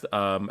podcast.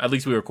 At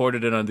least we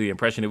recorded it under the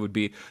impression it would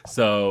be.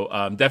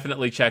 So,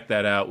 definitely check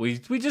that out. We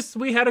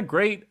had a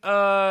great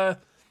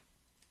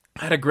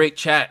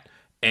chat,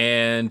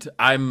 and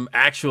I'm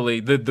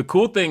actually the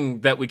cool thing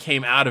that we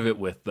came out of it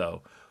with,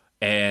 though,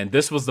 and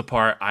this was the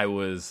part I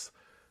was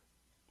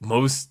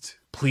most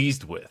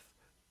pleased with,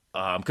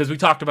 because we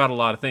talked about a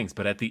lot of things,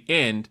 but at the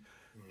end,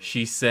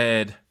 she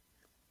said,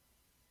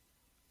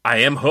 I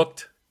am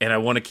hooked and I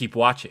want to keep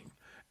watching.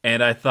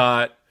 And I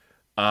thought,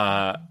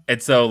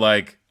 and so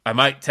like, I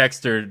might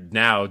text her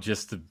now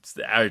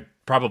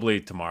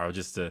probably tomorrow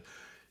just to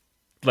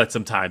let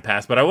some time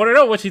pass. But I want to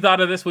know what she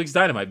thought of this week's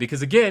Dynamite.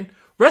 Because again,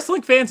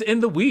 wrestling fans in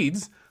the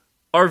weeds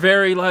are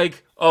very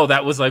like, oh,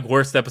 that was like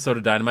worst episode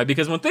of Dynamite.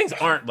 Because when things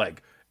aren't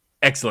like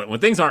excellent, when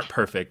things aren't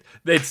perfect,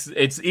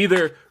 it's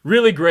either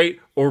really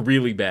great or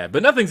really bad,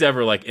 but nothing's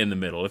ever like in the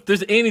middle. If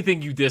there's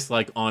anything you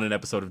dislike on an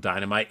episode of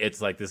Dynamite, it's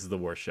like this is the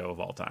worst show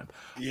of all time.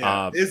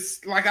 Yeah,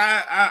 it's like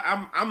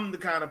I'm the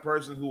kind of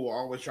person who will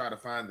always try to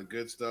find the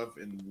good stuff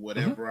in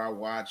whatever I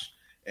watch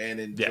and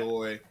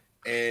enjoy.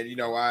 Yeah. And you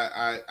know,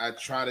 I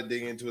try to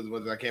dig into it as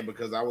much as I can,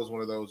 because I was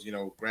one of those, you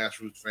know,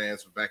 grassroots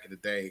fans from back in the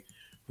day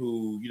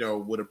who, you know,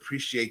 would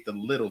appreciate the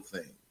little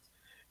things.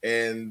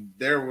 And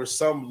there were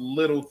some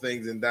little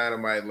things in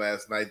Dynamite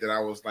last night that I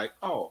was like,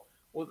 oh,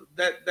 well,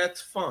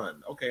 that's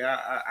fun. Okay,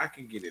 I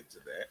can get into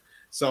that.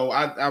 So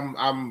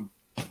I'm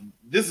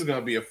this is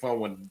gonna be a fun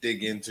one to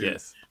dig into.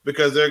 Yes.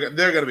 Because there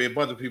are gonna be a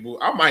bunch of people.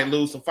 I might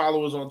lose some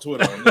followers on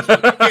Twitter on this one.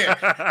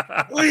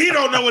 Yeah. Well, he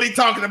don't know what he's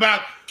talking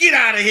about. Get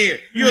out of here.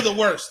 You're the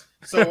worst.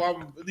 So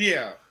I'm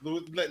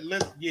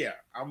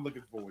I'm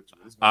looking forward to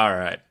it. All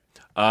right.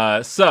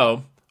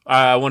 So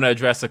I want to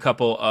address a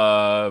couple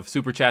of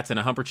super chats and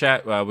a humper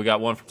chat. We got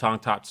one from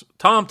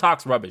Tom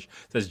Talks Rubbish.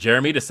 It says,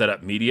 Jeremy to set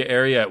up media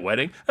area at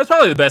wedding. That's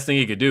probably the best thing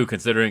he could do,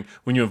 considering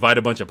when you invite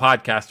a bunch of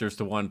podcasters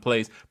to one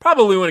place,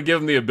 probably want to give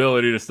them the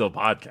ability to still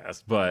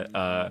podcast. But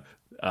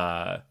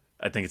I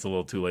think it's a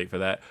little too late for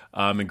that.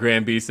 And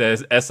Graham B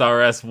says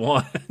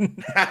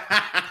SRS1.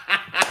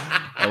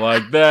 I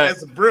like that.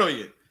 That's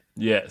brilliant.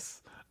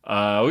 Yes. We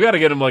got to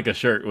get him like a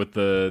shirt with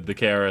the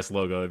KRS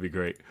logo. That'd be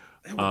great.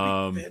 That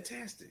would be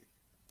fantastic.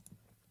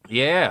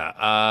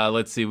 Yeah,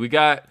 let's see. We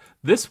got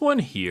this one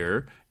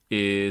here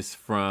is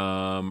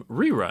from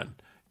Rerun.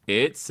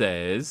 it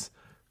says,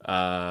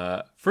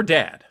 for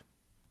Dad.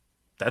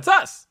 That's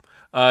us.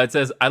 It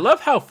says, I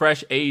love how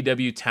fresh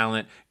AEW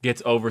talent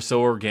gets over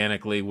so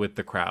organically with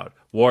the crowd.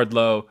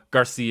 Wardlow,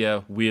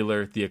 Garcia,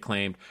 Wheeler, The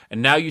Acclaimed,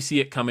 and now you see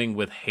it coming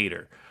with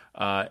Hayter.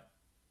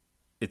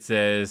 It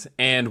says,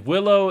 and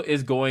Willow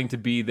is going to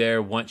be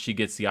there once she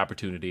gets the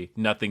opportunity.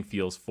 Nothing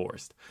feels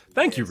forced.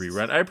 Thank you,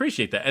 Rerun. I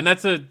appreciate that. And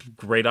that's a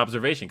great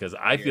observation because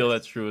I feel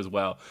that's true as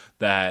well.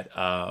 That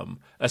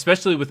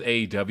especially with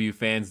AEW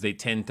fans, they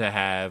tend to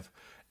have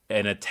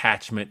an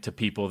attachment to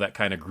people that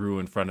kind of grew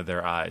in front of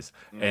their eyes.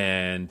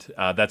 And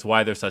that's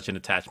why there's such an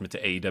attachment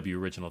to AEW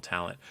original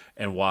talent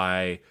and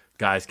why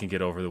guys can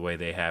get over the way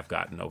they have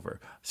gotten over.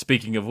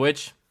 Speaking of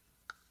which,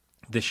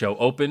 this show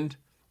opened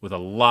with a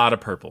lot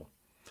of purple.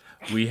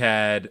 We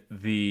had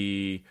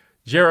the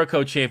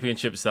Jericho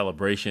Championship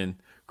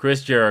celebration.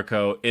 Chris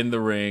Jericho in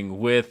the ring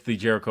with the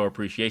Jericho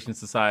Appreciation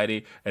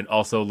Society and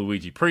also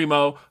Luigi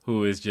Primo,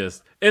 who is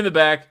just in the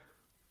back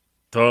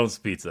throwing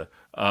some pizza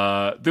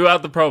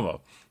throughout the promo.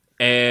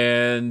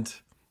 And,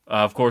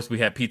 of course, we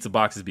had pizza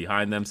boxes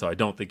behind them, so I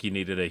don't think you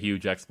needed a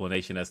huge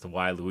explanation as to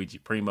why Luigi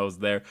Primo's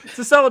there. It's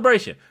a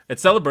celebration. At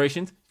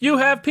celebrations, you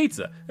have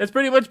pizza. It's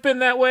pretty much been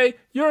that way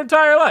your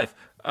entire life.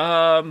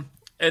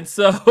 And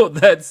so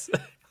that's...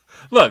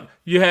 Look,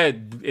 you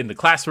had in the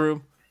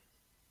classroom,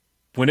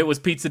 when it was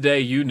pizza day,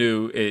 you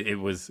knew it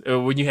was,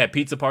 when you had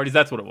pizza parties,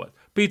 that's what it was.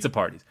 Pizza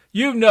parties.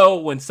 You know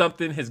when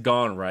something has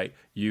gone right,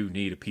 you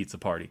need a pizza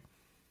party.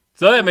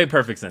 So that made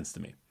perfect sense to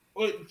me.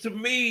 Well, to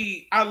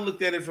me, I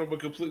looked at it from a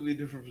completely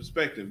different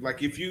perspective.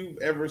 Like if you've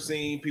ever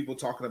seen people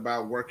talking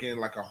about working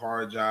like a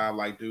hard job,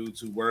 like dudes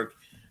who work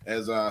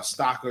as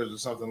stockers or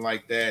something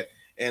like that,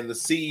 and the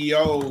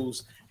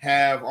CEOs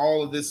have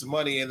all of this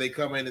money and they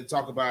come in and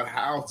talk about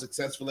how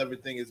successful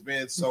everything has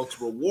been. So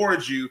to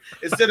reward you,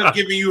 instead of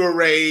giving you a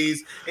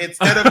raise,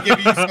 instead of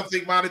giving you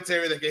something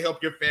monetary that can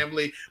help your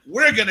family,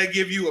 we're going to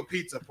give you a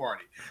pizza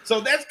party.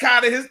 So that's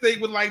kind of his thing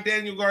with like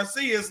Daniel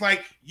Garcia. It's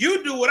like,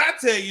 you do what I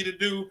tell you to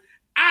do.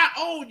 I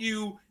own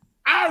you.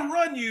 I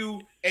run you,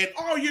 and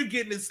all you're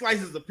getting is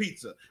slices of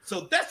pizza.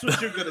 So that's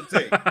what you're going to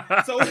take.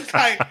 So it's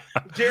like,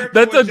 Jericho,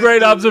 that's a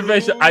great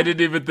observation. I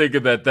didn't even think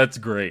of that. That's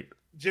great.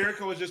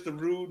 Jericho is just a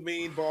rude,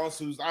 mean boss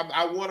who's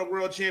I won a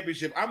world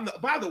championship.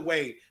 By the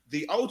way,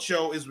 the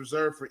Ocho is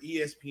reserved for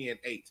ESPN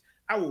 8.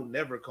 I will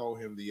never call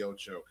him the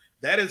Ocho.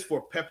 That is for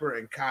Pepper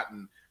and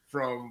Cotton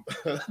from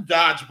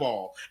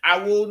Dodgeball.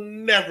 I will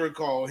never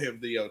call him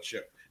the Ocho.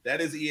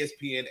 That is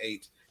ESPN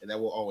 8, and that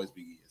will always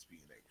be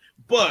ESPN 8.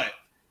 But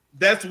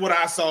that's what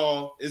I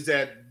saw, is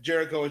that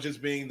Jericho is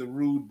just being the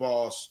rude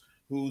boss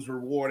who's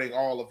rewarding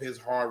all of his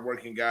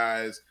hardworking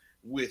guys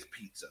with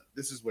pizza.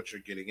 This is what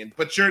you're getting,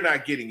 but you're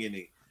not getting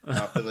any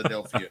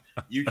Philadelphia.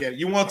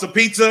 You want some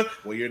pizza?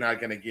 Well, you're not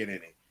going to get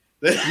any.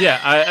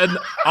 And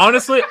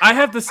honestly, I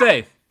have to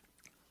say,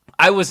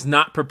 I was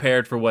not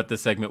prepared for what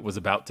this segment was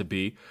about to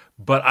be,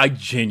 but I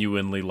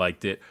genuinely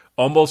liked it,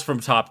 almost from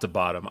top to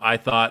bottom. I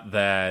thought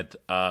that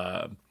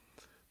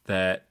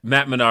that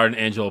Matt Menard and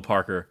Angelo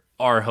Parker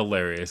are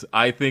hilarious.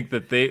 I think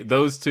that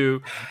those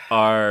two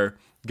are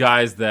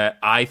guys that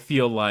I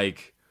feel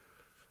like,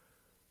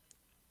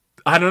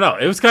 I don't know.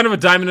 It was kind of a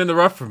diamond in the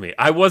rough for me.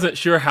 I wasn't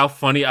sure how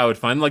funny I would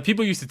find them. Like,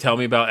 people used to tell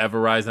me about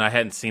Everrise, and I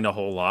hadn't seen a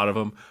whole lot of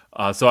them,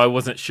 so I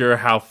wasn't sure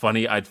how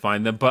funny I'd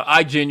find them. But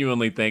I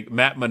genuinely think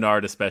Matt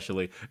Menard,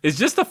 especially, is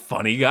just a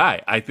funny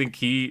guy. I think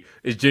he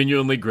is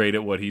genuinely great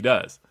at what he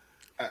does.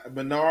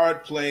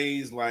 Menard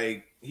plays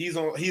like he's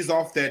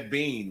off that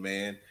bean,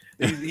 man.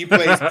 He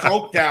plays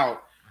coked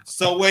out.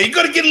 So well, you're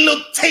gonna get a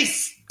little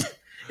taste.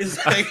 It's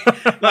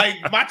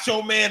like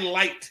Macho Man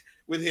Light.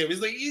 With him,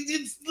 he's like,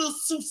 it's a little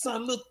Susan, a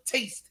little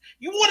taste.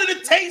 You wanted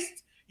a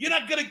taste, you're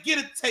not gonna get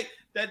a taste.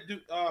 That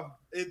dude,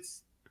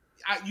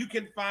 you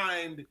can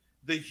find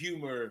the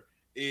humor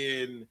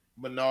in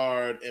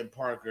Menard and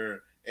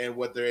Parker and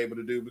what they're able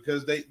to do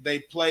because they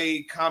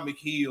play comic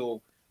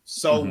heel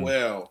so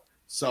well.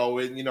 So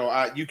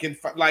you can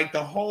like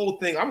the whole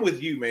thing. I'm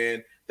with you,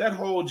 man. That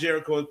whole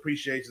Jericho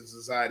Appreciation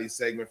Society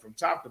segment from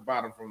top to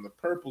bottom, from the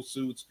purple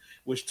suits,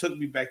 which took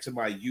me back to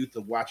my youth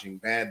of watching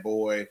Bad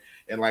Boy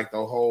and like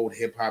the whole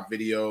hip hop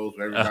videos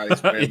where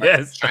everybody's wearing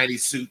like shiny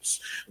suits.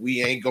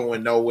 We ain't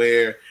going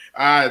nowhere.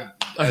 I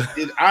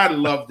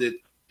loved it.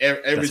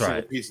 Every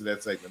single piece of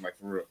that segment, like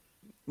for real.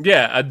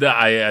 Yeah,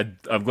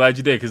 I'm glad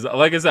you did because,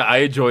 like I said, I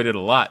enjoyed it a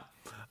lot.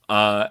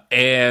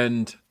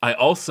 And I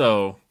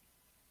also,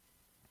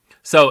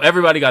 so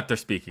everybody got their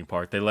speaking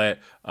part. They let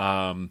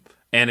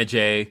Anna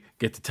Jay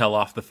get to tell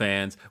off the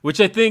fans,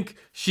 which I think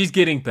she's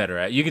getting better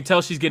at. You can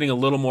tell she's getting a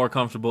little more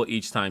comfortable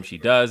each time she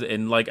does.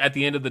 And like at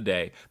the end of the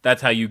day,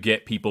 that's how you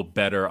get people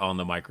better on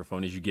the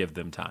microphone, is you give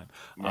them time.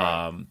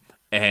 Right.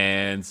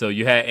 And so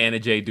you had Anna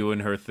Jay doing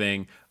her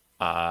thing.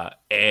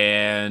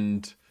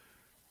 And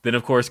then,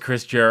 of course,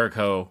 Chris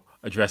Jericho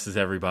addresses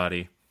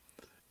everybody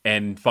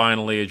and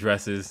finally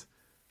addresses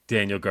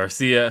Daniel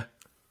Garcia.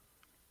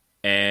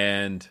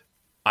 And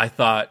I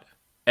thought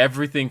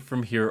everything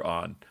from here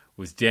on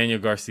was Daniel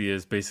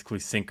Garcia's basically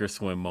sink or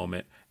swim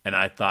moment, and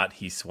I thought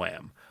he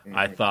swam.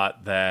 I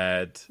thought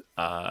that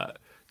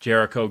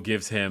Jericho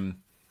gives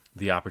him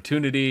the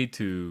opportunity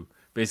to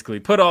basically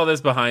put all this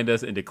behind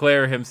us and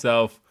declare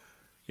himself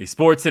a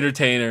sports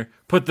entertainer,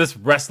 put this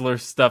wrestler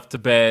stuff to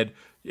bed,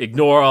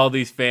 ignore all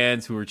these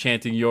fans who are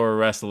chanting "You're a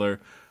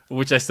wrestler,"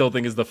 which I still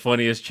think is the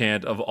funniest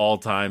chant of all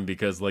time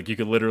because like you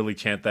could literally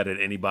chant that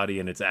at anybody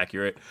and it's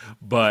accurate.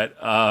 But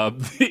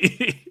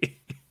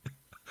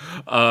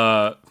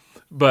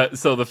but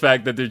so the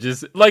fact that they're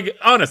just like,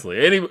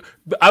 honestly,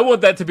 I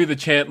want that to be the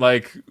chant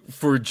like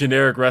for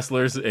generic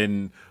wrestlers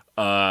in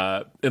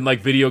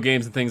like video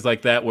games and things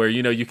like that, where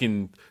you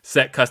can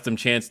set custom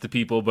chants to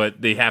people,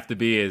 but they have to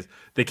be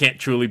they can't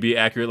truly be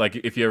accurate. Like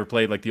if you ever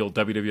played like the old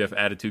WWF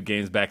Attitude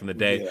games back in the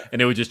day, and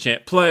they would just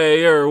chant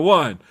player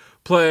one.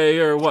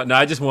 No,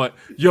 I just want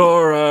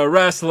 "You're a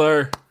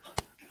wrestler.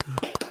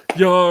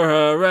 You're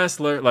a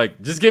wrestler."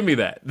 Like, just give me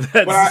that.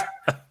 But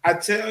I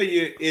tell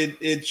you,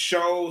 it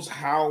shows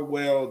how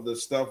well the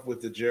stuff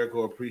with the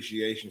Jericho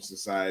Appreciation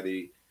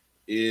Society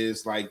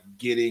is like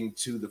getting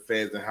to the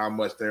fans and how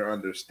much they're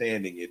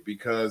understanding it,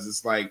 because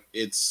it's like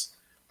it's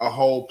a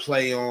whole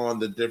play on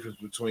the difference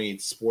between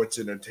sports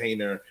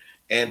entertainer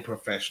and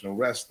professional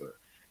wrestler.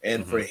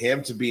 And for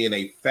him to be in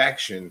a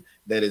faction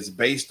that is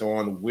based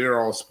on we're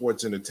all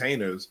sports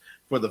entertainers,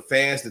 for the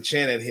fans to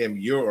chant at him,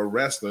 "You're a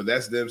wrestler,"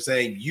 that's them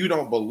saying you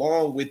don't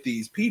belong with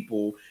these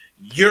people.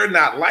 You're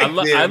not like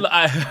them.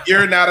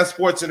 You're not a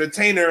sports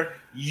entertainer.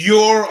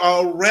 You're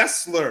a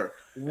wrestler.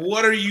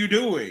 What are you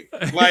doing?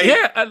 Like,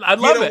 yeah, I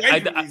love it.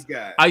 These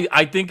guys.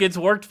 I think it's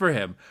worked for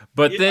him.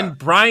 But then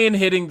Brian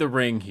hitting the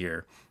ring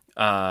here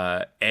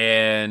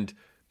and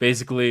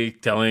basically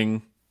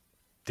telling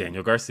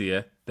Daniel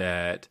Garcia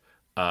that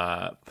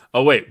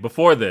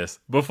before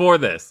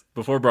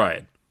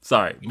Brian,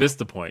 sorry, missed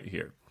the point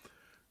here.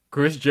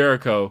 Chris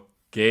Jericho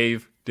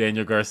gave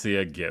Daniel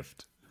Garcia a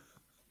gift.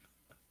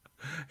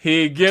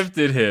 He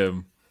gifted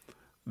him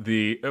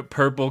the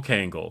purple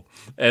Kangol.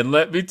 And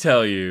let me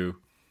tell you,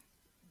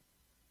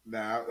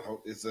 now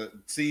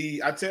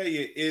I tell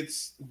you,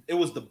 it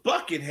was the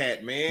bucket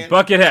hat, man.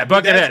 Bucket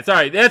hat.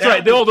 Sorry, that's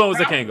right. The old one was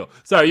a Kangol.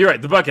 Sorry, you're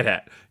right. The bucket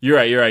hat. You're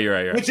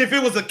right. Which, if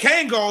it was a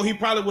Kangol, he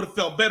probably would have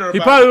felt better. He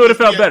probably would have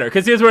felt better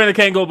because he was wearing a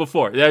Kangol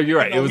before. Yeah, you're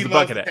right. It was the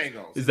bucket hat.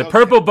 It's the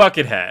purple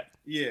bucket hat.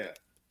 Yeah.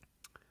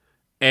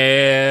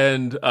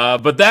 And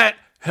but that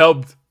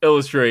helped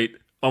illustrate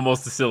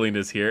almost the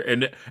silliness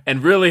here,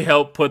 and really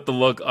helped put the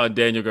look on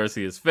Daniel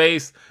Garcia's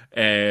face.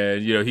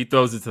 And he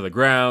throws it to the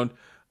ground.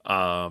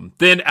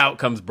 Then out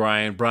comes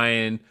Brian.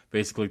 Brian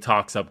basically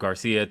talks up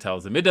Garcia,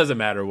 tells him it doesn't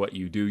matter what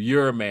you do.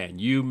 You're a man.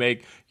 You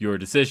make your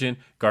decision.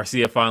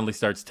 Garcia finally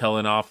starts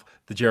telling off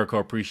the Jericho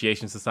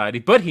Appreciation Society,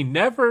 but he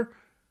never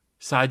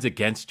sides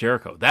against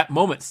Jericho. That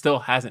moment still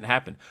hasn't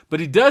happened, but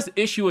he does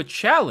issue a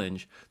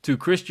challenge to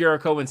Chris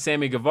Jericho and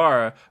Sammy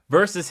Guevara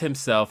versus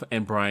himself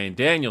and Bryan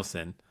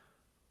Danielson.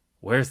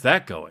 Where's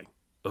that going?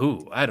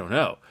 Ooh, I don't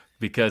know,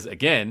 because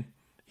again,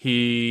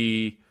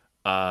 he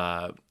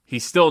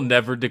still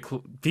never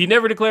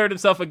declared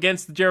himself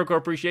against the Jericho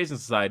Appreciation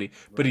Society,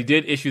 but he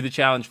did issue the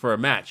challenge for a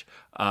match.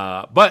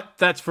 But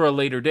that's for a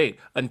later date.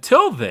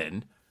 Until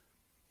then,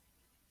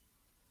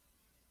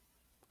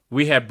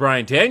 we had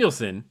Bryan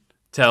Danielson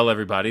tell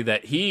everybody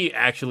that he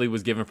actually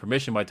was given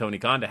permission by Tony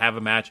Khan to have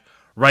a match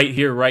right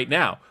here, right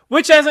now,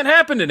 which hasn't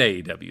happened in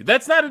AEW.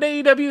 That's not an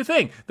AEW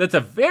thing. That's a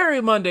very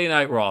Monday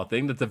Night Raw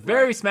thing. That's a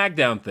very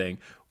SmackDown thing.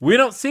 We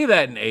don't see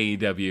that in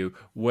AEW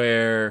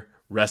where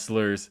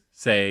wrestlers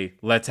say,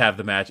 let's have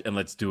the match and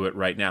let's do it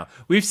right now.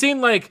 We've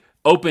seen like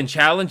open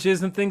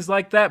challenges and things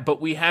like that, but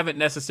we haven't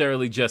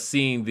necessarily just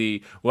seen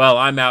the, well,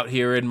 I'm out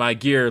here in my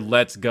gear,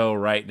 let's go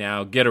right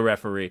now, get a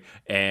referee.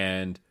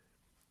 And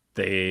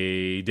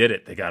they did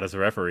it. They got us a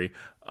referee.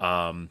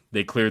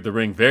 They cleared the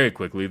ring very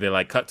quickly. They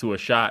like cut to a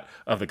shot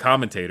of the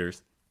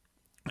commentators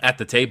at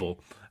the table.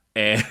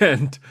 And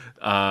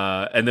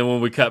then when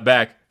we cut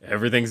back,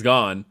 everything's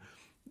gone.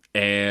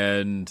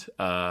 And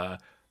can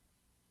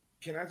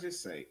I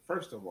just say,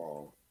 first of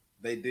all,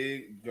 they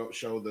did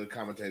show the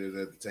commentators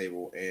at the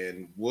table,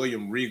 and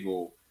William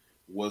Regal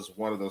was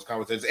one of those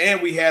commentators.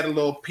 And we had a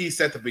little piece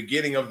at the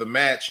beginning of the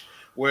match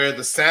where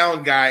the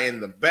sound guy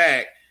in the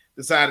back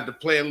decided to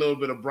play a little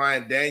bit of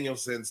Bryan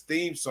Danielson's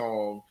theme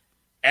song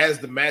as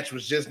the match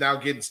was just now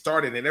getting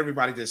started, and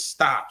everybody just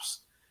stops.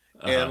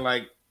 And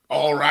like,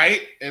 all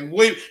right. And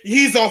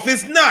he's off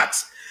his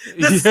nuts.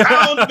 The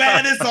sound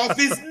man is off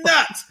his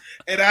nuts.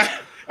 And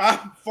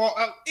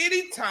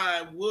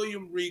anytime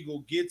William Regal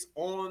gets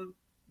on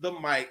the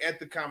mic at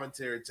the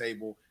commentary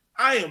table,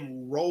 I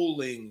am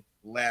rolling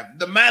laughing.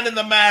 The man in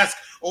the mask,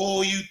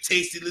 oh, you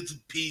tasty little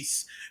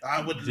piece.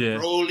 I would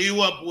roll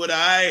you up, would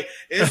I?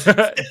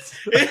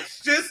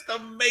 It's just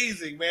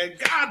amazing, man.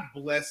 God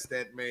bless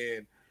that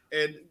man.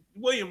 And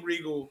William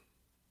Regal,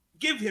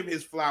 give him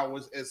his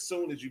flowers as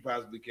soon as you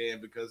possibly can,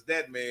 because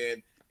that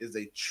man is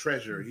a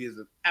treasure. He is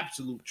an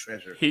absolute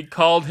treasure. He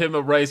called him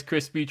a Rice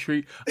Krispie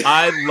treat.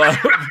 I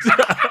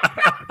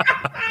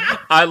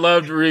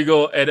loved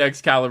Regal and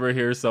Excalibur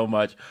here so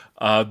much.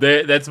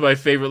 That's my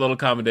favorite little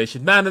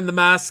combination. Man in the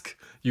mask,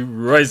 You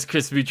Rice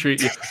Krispie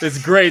treat. It's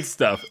great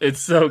stuff. It's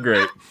so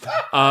great.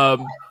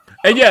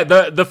 And yeah,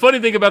 the funny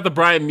thing about the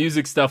Bryan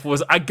music stuff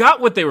was I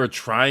got what they were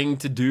trying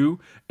to do,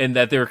 and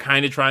that they were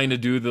kind of trying to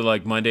do the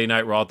like Monday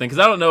Night Raw thing. Because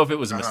I don't know if it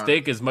was a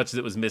mistake as much as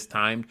it was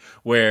mistimed,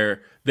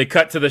 where they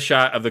cut to the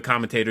shot of the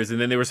commentators, and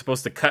then they were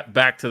supposed to cut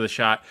back to the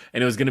shot,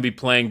 and it was going to be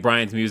playing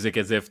Bryan's music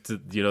as if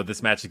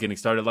this match is getting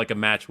started like a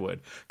match would.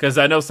 Because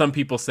I know some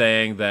people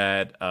saying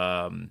that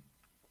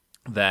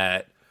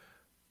that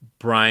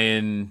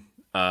Bryan.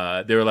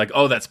 They were like,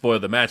 oh, that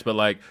spoiled the match, but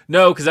like,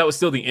 no, because that was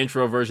still the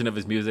intro version of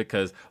his music.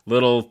 Because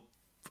little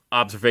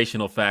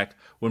observational fact,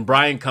 when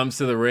Bryan comes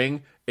to the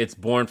ring, it's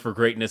Born for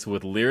Greatness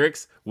with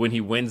lyrics. When he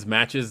wins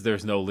matches,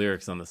 there's no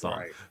lyrics on the song.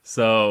 Right.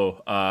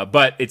 So,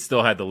 but it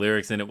still had the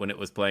lyrics in it when it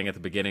was playing at the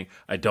beginning.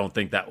 I don't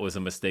think that was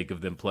a mistake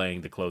of them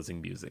playing the closing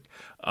music.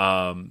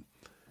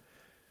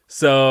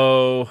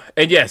 So,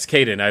 and yes,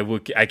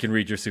 Caden, I can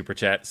read your super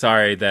chat.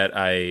 Sorry that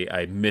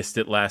I missed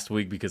it last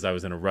week because I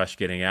was in a rush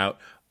getting out.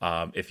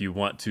 If you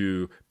want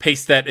to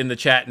paste that in the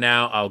chat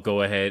now, I'll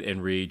go ahead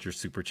and read your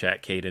super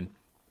chat, Caden.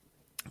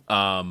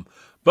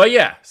 But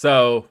yeah,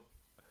 so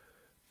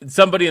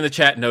somebody in the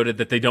chat noted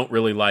that they don't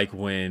really like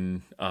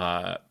when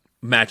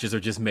matches are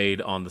just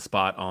made on the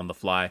spot, on the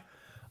fly.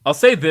 I'll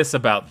say this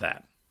about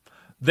that.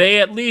 They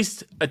at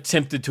least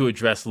attempted to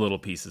address little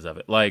pieces of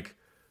it. Like,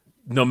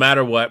 no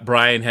matter what,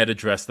 Bryan had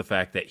addressed the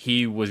fact that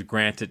he was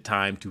granted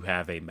time to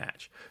have a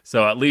match.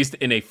 So at least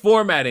in a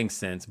formatting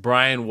sense,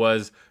 Bryan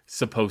was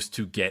supposed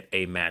to get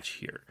a match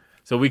here.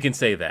 So we can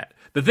say that.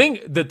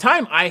 The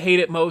time I hate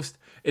it most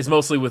is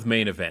mostly with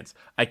main events.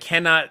 I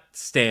cannot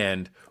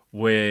stand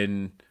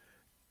when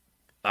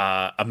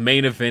a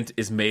main event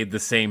is made the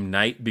same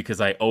night, because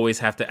I always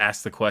have to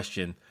ask the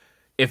question,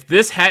 if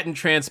this hadn't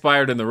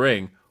transpired in the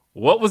ring,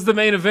 what was the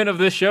main event of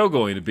this show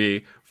going to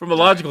be from a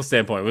logical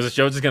standpoint? Was the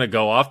show just going to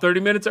go off 30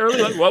 minutes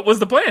early? Like, what was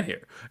the plan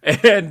here?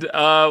 And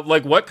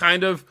like, what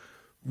kind of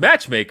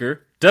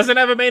matchmaker doesn't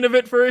have a main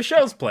event for his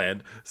shows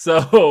planned? So,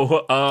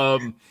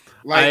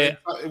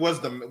 was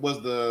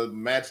the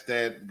match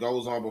that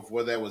goes on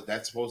before that, was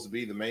that supposed to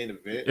be the main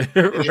event?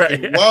 Right.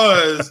 If it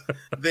was,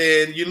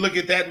 then you look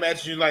at that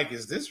match and you're like,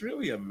 is this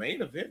really a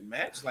main event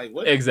match? Like,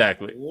 what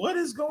exactly? What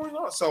is going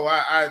on? So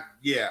I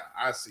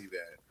see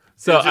that.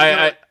 So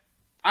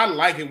I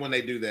like it when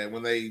they do that.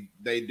 When they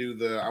do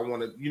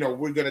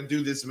we're gonna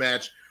do this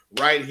match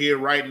right here,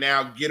 right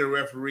now. Get a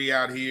referee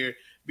out here,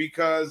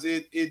 because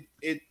it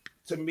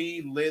to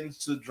me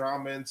lends to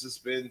drama and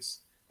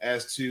suspense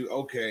as to,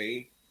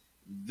 okay,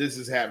 this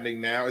is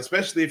happening now,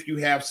 especially if you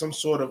have some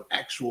sort of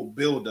actual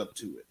build up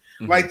to it.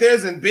 Mm-hmm. Like, there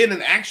hasn't been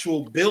an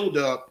actual build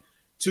up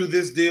to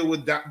this deal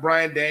with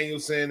Bryan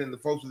Danielson and the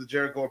folks with the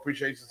Jericho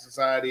Appreciation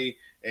Society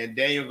and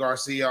Daniel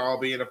Garcia all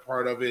being a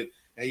part of it.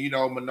 And,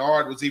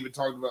 Menard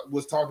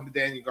was talking to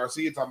Daniel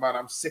Garcia, talking about,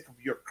 I'm sick of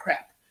your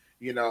crap,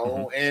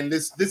 mm-hmm. And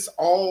this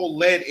all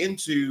led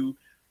into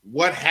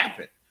what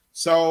happened.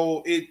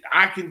 So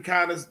I can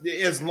kind of,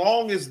 as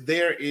long as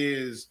there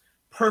is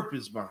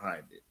purpose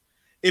behind it,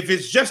 if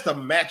it's just a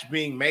match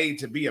being made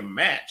to be a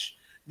match,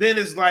 then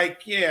it's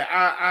like, yeah,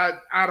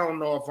 I don't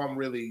know if I'm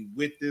really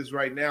with this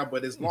right now,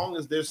 but as long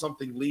as there's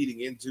something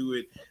leading into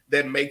it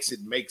that make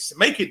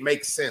it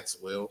make sense,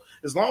 Will,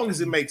 as long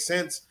as it makes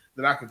sense,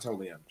 then I can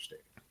totally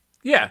understand.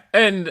 Yeah,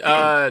 and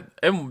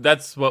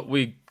that's what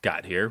we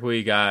got here.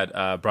 We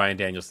got Bryan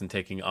Danielson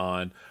taking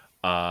on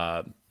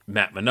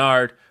Matt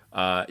Menard.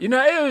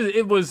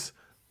 It was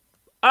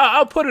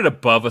I'll put it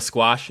above a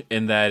squash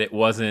in that it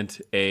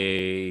wasn't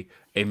a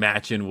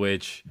match in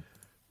which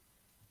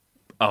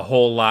a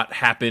whole lot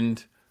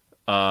happened.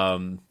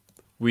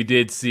 We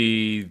did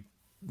see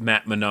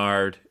Matt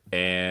Menard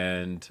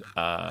and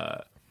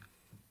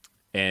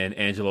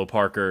Angelo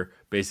Parker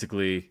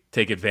basically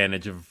take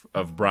advantage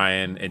of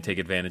Bryan and take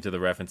advantage of the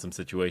ref in some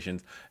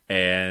situations.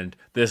 And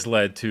this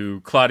led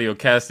to Claudio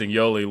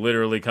Castagnoli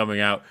literally coming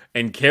out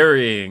and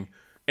carrying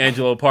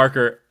Angelo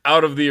Parker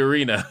out of the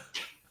arena.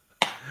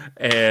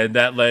 And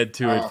that led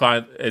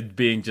to it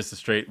being just a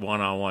straight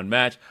one-on-one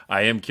match.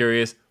 I am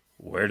curious,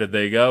 where did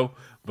they go?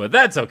 But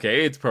that's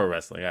okay. It's pro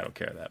wrestling. I don't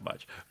care that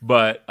much.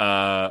 But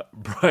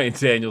Bryan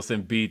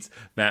Danielson beats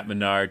Matt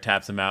Menard,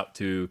 taps him out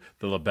to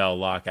the LaBelle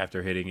lock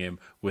after hitting him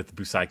with the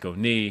Busaiku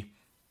knee.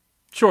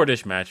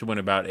 Shortish match. It went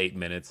about 8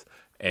 minutes.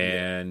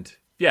 And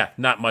yeah,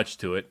 not much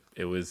to it.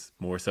 It was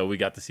more so we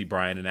got to see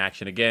Bryan in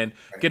action again.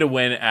 Get a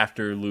win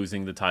after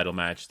losing the title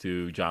match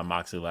to Jon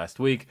Moxley last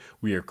week.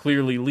 We are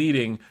clearly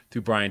leading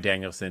to Bryan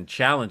Danielson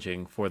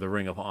challenging for the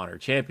Ring of Honor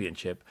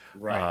Championship.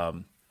 Right.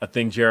 A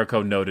thing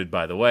Jericho noted,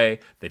 by the way,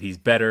 that he's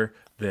better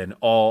than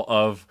all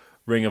of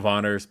Ring of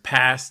Honor's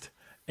past,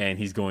 and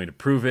he's going to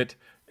prove it.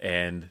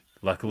 And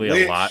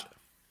luckily, a lot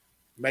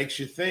makes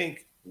you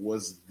think,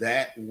 was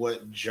that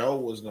what Joe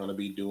was going to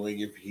be doing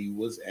if he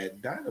was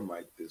at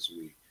Dynamite this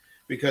week?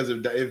 Because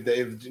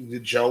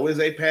if Joe is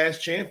a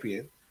past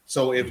champion,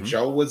 so if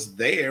Joe was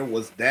there,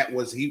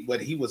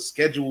 what he was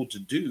scheduled to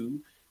do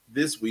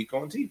this week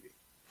on TV?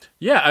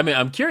 Yeah, I mean,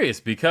 I'm curious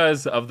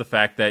because of the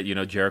fact that,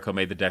 Jericho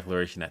made the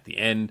declaration at the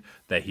end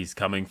that he's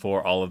coming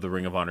for all of the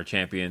Ring of Honor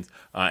champions.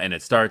 And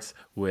it starts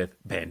with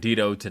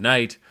Bandito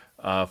tonight,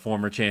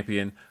 former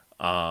champion.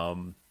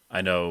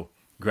 I know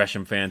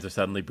Gresham fans are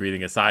suddenly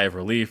breathing a sigh of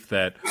relief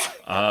that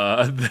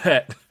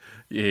that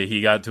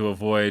he got to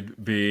avoid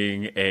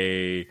being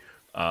a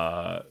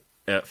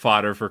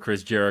fodder for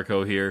Chris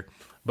Jericho here.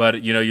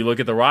 But, you look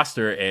at the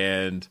roster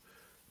and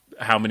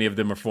how many of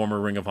them are former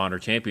Ring of Honor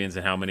champions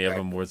and how many of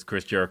them was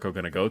Chris Jericho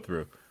going to go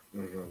through.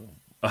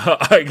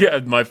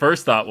 My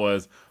first thought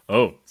was,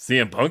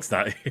 CM Punk's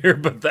not here,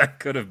 but that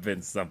could have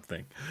been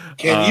something.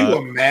 Can you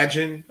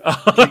imagine?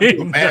 Can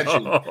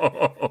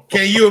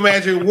you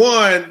imagine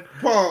 1,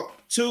 Punk,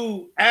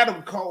 2,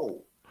 Adam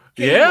Cole?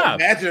 Can you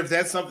imagine if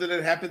that's something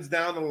that happens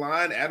down the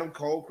line? Adam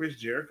Cole, Chris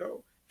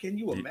Jericho? Can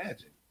you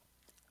imagine?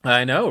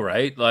 I know,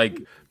 right?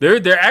 Like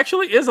there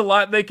actually is a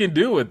lot they can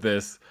do with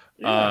this.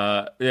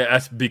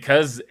 That's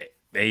because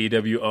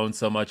AEW owns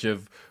so much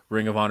of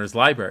Ring of Honor's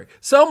library.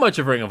 So much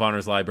of Ring of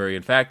Honor's library,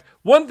 in fact.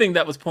 One thing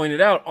that was pointed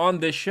out on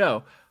this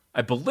show,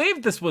 I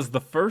believe this was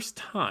the first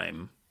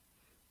time,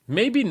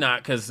 maybe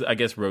not because I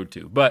guess Road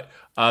to, but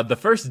the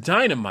first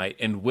Dynamite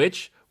in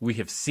which we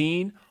have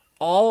seen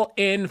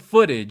all-in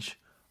footage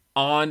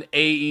on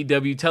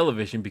AEW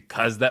television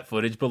because that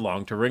footage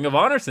belonged to Ring of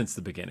Honor since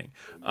the beginning.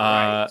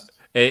 Right.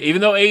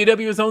 Even though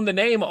AEW has owned the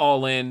name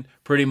All In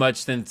pretty much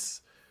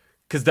since,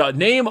 because the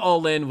name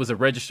All In was a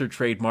registered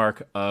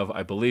trademark of,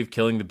 I believe,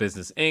 Killing the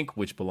Business Inc.,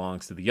 which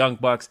belongs to the Young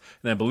Bucks.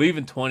 And I believe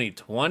in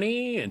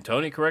 2020, and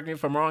Tony, correct me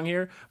if I'm wrong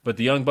here, but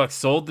the Young Bucks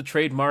sold the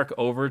trademark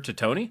over to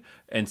Tony.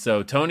 And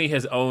so Tony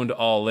has owned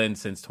All In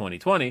since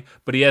 2020,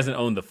 but he hasn't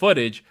owned the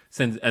footage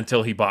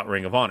until he bought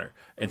Ring of Honor.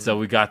 And so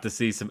we got to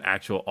see some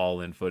actual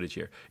All In footage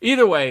here.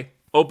 Either way,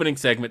 opening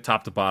segment,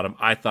 top to bottom,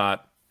 I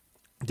thought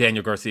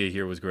Daniel Garcia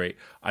here was great.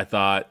 I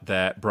thought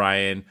that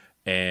Brian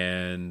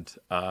and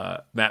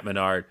Matt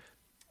Menard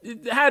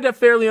had a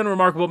fairly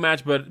unremarkable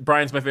match, but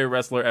Brian's my favorite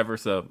wrestler ever,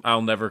 so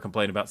I'll never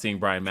complain about seeing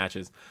Brian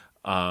matches.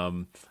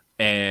 And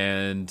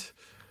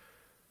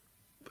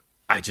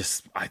I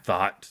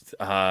thought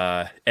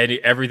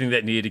everything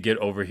that needed to get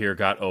over here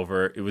got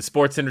over. It was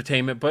sports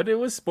entertainment, but it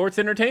was sports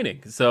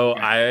entertaining, so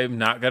I'm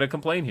not going to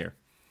complain here.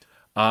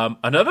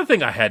 Another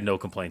thing I had no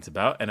complaints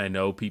about, and I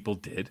know people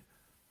did,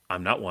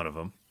 I'm not one of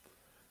them.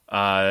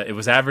 It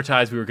was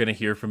advertised we were going to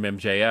hear from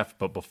MJF,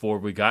 but before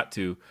we got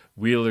to,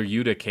 Wheeler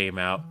Yuta came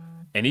out,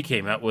 and he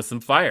came out with some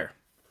fire.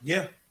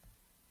 Yeah.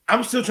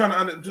 I'm still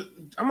trying to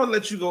I'm going to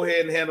let you go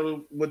ahead and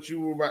handle what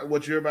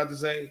you're about to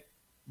say,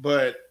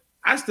 but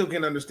I still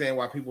can understand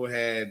why people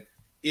had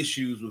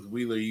issues with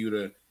Wheeler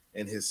Yuta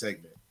and his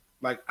segment.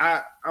 Like,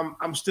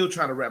 I'm still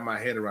trying to wrap my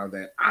head around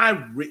that.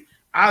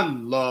 I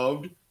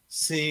loved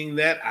seeing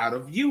that out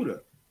of Yuta.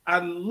 I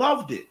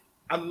loved it.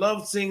 I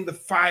loved seeing the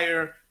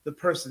fire, the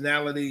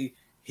personality,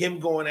 him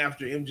going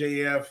after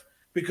MJF,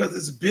 because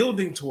it's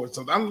building towards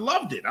something. I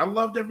loved it. I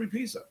loved every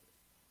piece of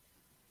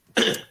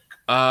it.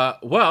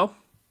 Well,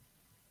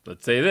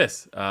 let's say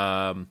this.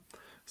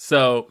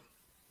 So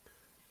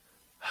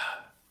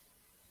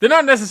they're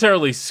not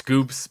necessarily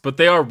scoops, but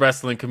they are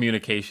wrestling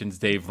communications,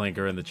 Dave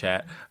Linker in the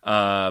chat.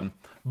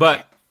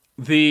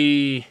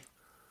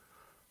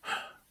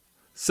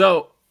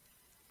 So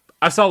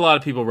I saw a lot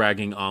of people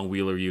ragging on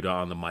Wheeler Yuta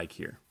on the mic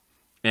here,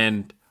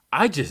 and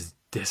I just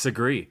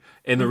disagree.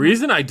 And the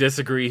reason I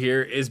disagree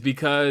here is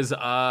because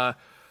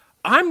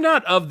I'm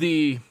not of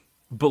the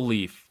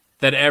belief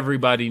that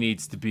everybody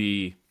needs to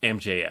be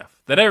MJF,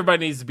 that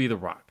everybody needs to be The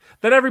Rock,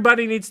 that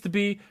everybody needs to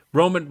be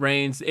Roman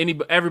Reigns,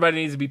 everybody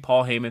needs to be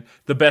Paul Heyman,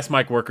 the best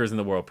mic workers in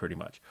the world, pretty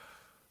much.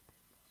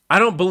 I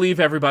don't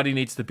believe everybody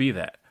needs to be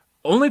that.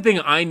 Only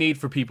thing I need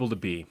for people to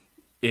be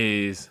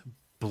is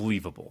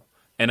believable.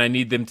 And I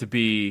need them to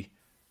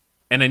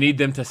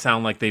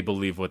sound like they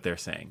believe what they're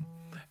saying.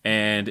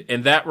 And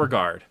in that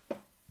regard,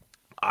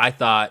 I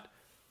thought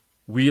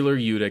Wheeler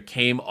Yuta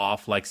came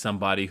off like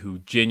somebody who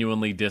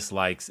genuinely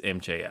dislikes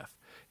MJF.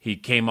 He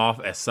came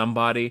off as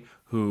somebody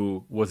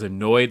who was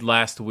annoyed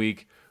last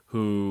week,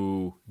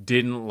 who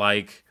didn't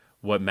like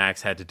what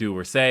Max had to do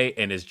or say,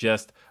 and is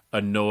just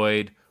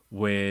annoyed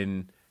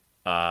and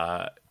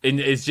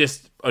is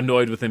just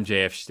annoyed with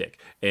MJF's shtick.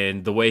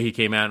 And the way he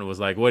came out and was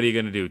like, what are you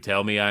going to do?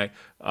 Tell me I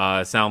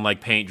sound like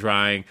paint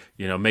drying,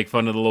 make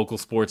fun of the local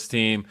sports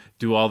team,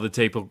 do all the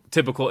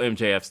typical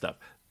MJF stuff.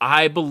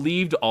 I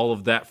believed all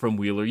of that from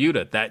Wheeler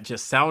Yuta. That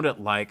just sounded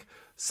like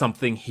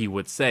something he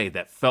would say.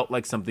 That felt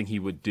like something he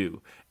would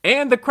do.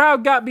 And the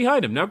crowd got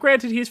behind him. Now,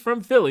 granted, he's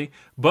from Philly,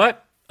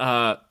 but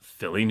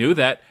Philly knew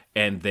that,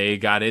 and they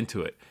got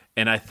into it.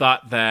 And I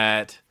thought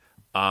that,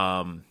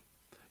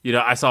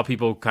 I saw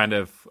people kind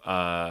of,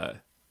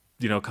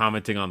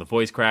 commenting on the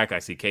voice crack. I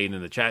see Caden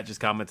in the chat just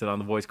commented on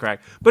the voice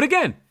crack. But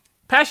again,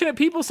 passionate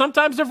people,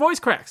 sometimes their voice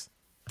cracks.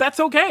 That's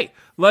okay.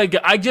 Like,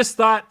 I just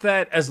thought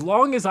that as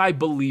long as I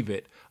believe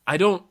it, I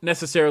don't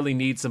necessarily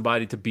need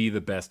somebody to be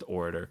the best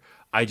orator.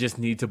 I just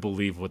need to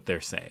believe what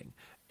they're saying.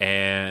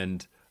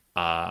 And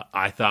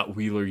I thought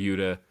Wheeler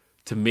Yuta,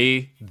 to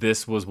me,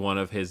 this was one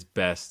of his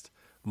best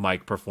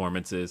mic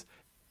performances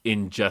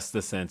in just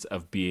the sense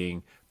of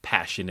being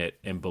passionate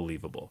and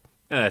believable.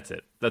 And that's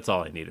it. That's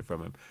all I needed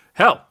from him.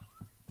 Hell,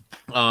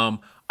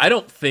 I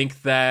don't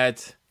think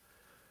that,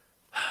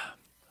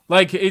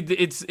 like,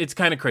 it's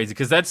kind of crazy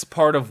because that's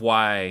part of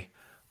why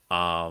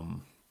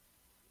I've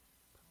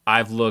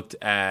looked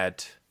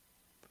at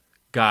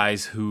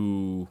guys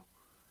who,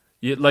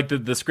 like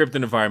the script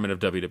and environment of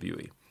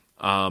WWE.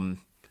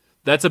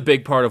 That's a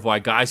big part of why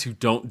guys who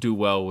don't do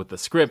well with the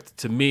script,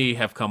 to me,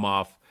 have come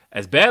off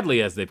as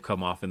badly as they've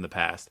come off in the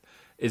past,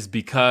 is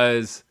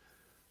because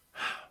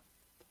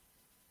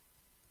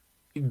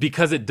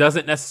it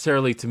doesn't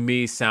necessarily, to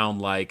me, sound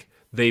like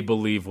they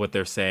believe what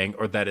they're saying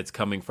or that it's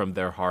coming from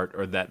their heart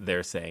or that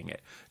they're saying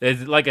it.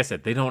 Like I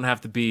said, they don't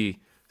have to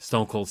be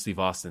Stone Cold Steve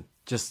Austin.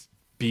 Just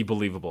be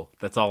believable.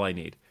 That's all I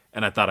need.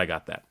 And I thought I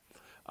got that.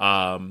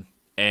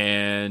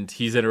 And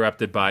he's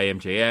interrupted by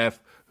MJF,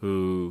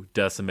 who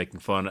does some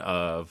making fun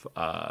of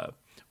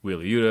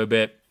Wheeler Yuta a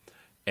bit,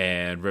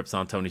 and rips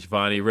on Tony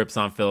Schiavone, rips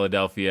on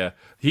Philadelphia.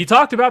 He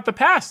talked about the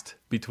past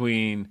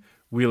between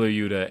Wheeler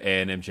Yuta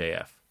and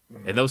MJF.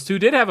 And those two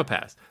did have a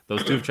past.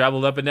 Those two have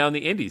traveled up and down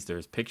the indies.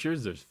 There's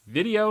pictures, there's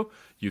video,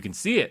 you can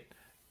see it.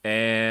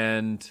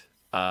 And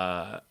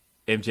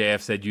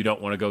MJF said, "You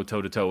don't want to go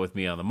toe-to-toe with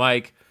me on the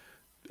mic."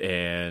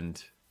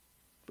 And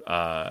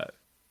Yuta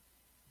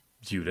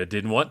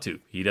didn't want to.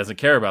 He doesn't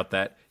care about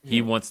that.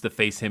 He wants to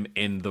face him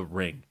in the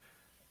ring.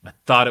 I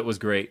thought it was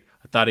great.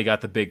 I thought he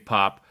got the big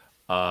pop.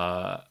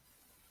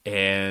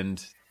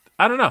 And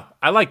I don't know.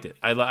 I liked it.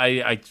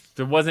 I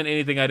there wasn't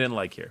anything I didn't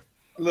like here.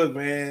 Look,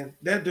 man,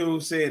 that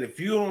dude said, if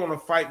you don't want to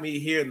fight me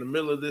here in the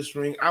middle of this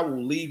ring, I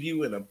will leave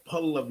you in a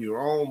puddle of your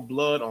own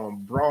blood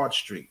on Broad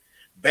Street.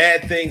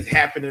 Bad things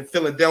happen in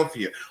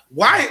Philadelphia.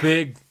 Why?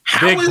 Big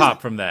pop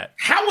from that.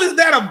 How is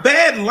that a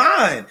bad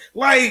line?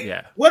 Like,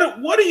 yeah.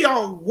 What do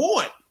y'all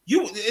want?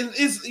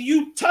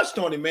 You touched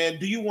on it, man.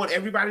 Do you want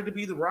everybody to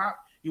be The Rock?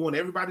 You want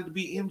everybody to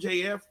be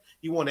MJF?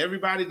 You want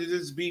everybody to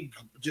just be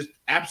just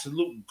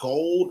absolute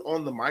gold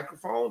on the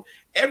microphone?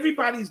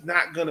 Everybody's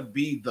not going to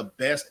be the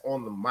best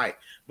on the mic.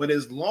 But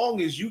as long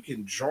as you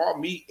can draw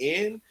me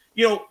in,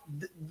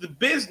 the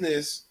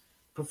business,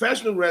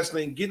 professional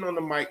wrestling, getting on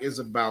the mic is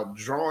about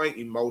drawing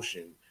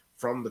emotion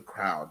from the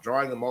crowd,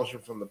 drawing emotion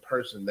from the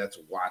person that's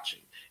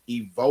watching,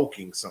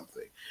 evoking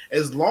something.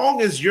 As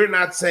long as you're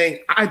not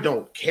saying, I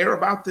don't care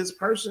about this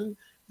person,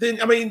 then,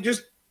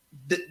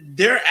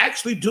 they're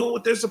actually doing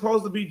what they're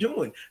supposed to be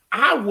doing.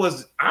 I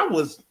was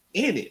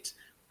in it.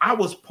 I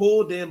was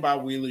pulled in by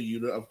Wheeler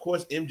Yuta. Of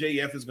course,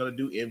 MJF is going to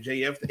do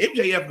MJF.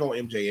 MJF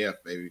going MJF,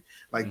 baby.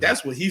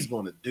 That's what he's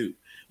going to do.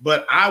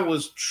 But I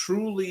was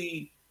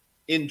truly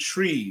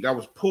intrigued. I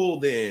was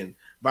pulled in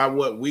by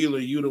what Wheeler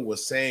Yuta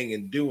was saying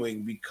and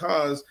doing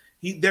because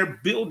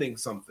they're building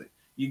something.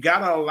 You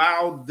got to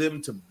allow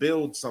them to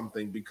build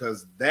something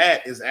because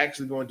that is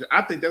actually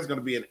I think that's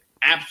going to be an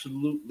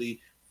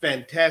absolutely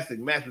fantastic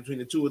match between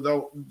the two of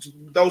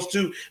those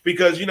two,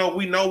 because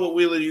we know what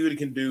Wheeler Yuta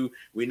can do.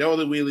 We know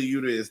that Wheeler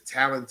Yuta is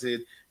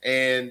talented,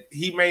 and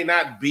he may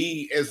not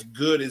be as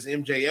good as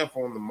MJF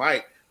on the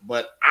mic,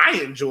 but I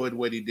enjoyed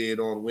what he did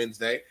on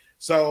Wednesday.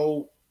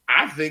 So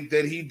I think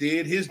that he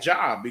did his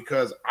job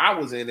because I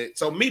was in it.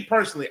 So me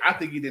personally, I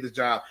think he did his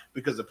job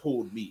because it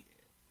pulled me in.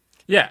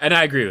 Yeah, and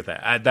I agree with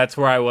that. That's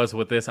where I was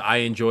with this. I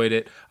enjoyed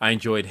it. I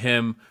enjoyed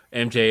him.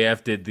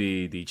 MJF did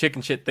the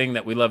chicken shit thing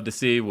that we love to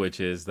see, which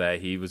is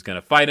that he was going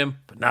to fight him,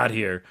 but not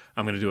here.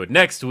 I'm going to do it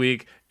next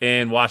week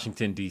in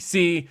Washington,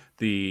 D.C.,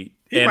 the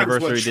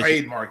anniversary edition.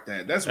 Trademark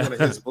that. That's one of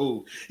his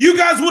moves. You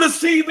guys want to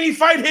see me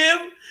fight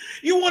him?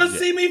 You want to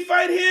see me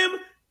fight him?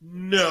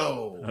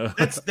 No.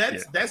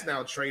 That's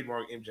now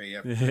trademark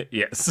MJF.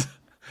 Yes.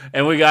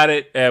 And we got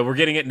it. We're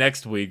getting it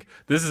next week.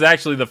 This is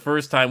actually the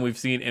first time we've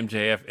seen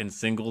MJF in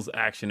singles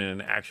action in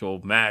an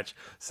actual match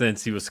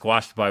since he was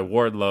squashed by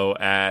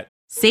Wardlow at...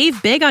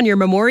 Save big on your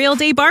Memorial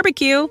Day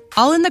barbecue,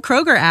 all in the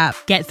Kroger app.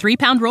 Get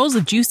 3-pound rolls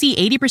of juicy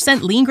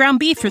 80% lean ground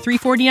beef for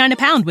 $3.49 a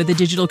pound with a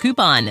digital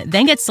coupon.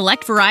 Then get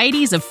select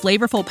varieties of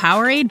flavorful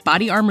Powerade,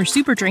 Body Armor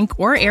Super Drink,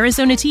 or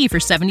Arizona tea for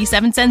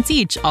 77 cents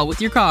each, all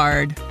with your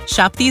card.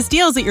 Shop these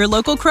deals at your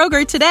local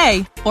Kroger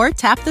today, or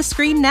tap the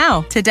screen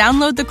now to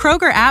download the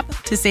Kroger app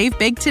to save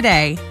big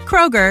today.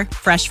 Kroger,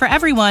 fresh for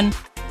everyone.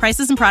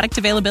 Prices and product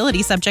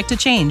availability subject to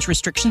change.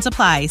 Restrictions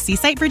apply. See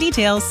site for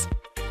details.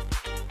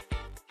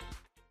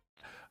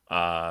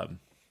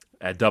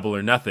 At Double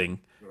or Nothing.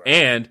 Right.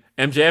 And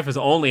MJF has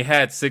only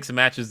had 6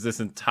 matches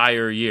this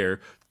entire year.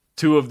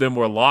 2 of them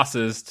were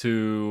losses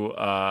to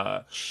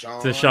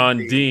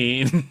Sean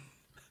Dean.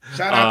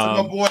 Shout out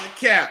to my boy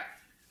Cap.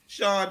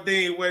 Sean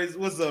Dean, what's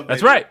up, baby?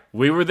 That's right.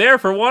 We were there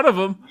for one of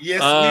them.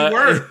 Yes, we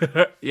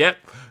were. Yep.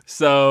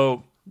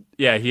 So,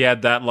 yeah, he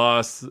had that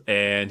loss,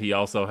 and he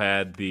also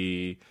had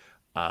the,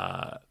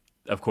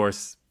 of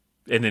course,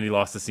 and then he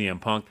lost to CM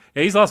Punk.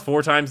 Yeah, he's lost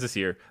 4 times this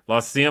year.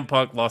 Lost to CM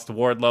Punk, lost to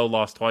Wardlow,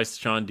 lost twice to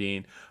Sean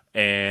Dean.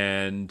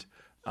 And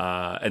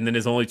And then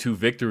his only 2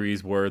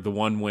 victories were the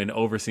 1 win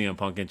over CM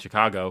Punk in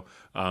Chicago.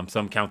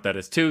 Some count that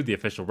as 2. The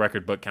official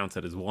record book counts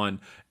that as 1.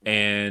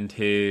 And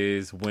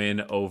his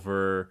win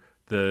over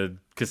the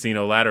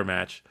Casino ladder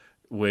match,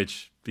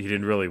 which he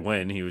didn't really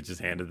win. He was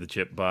just handed the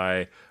chip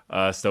by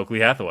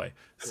Stokely Hathaway.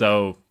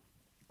 So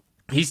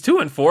he's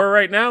 2-4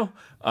 right now.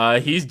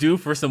 He's due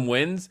for some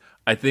wins.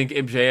 I think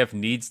MJF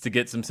needs to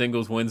get some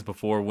singles wins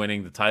before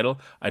winning the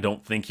title. I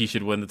don't think he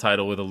should win the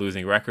title with a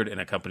losing record in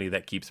a company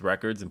that keeps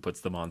records and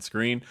puts them on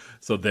screen.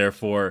 So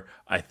therefore,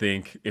 I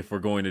think if we're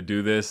going to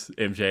do this,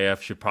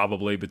 MJF should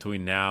probably,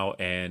 between now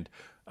and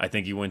I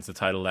think he wins the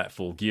title at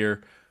Full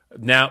Gear.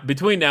 Now,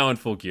 between now and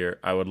Full Gear,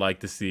 I would like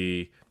to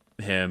see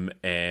him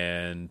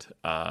and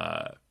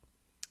I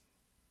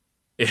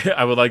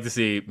would like to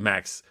see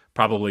Max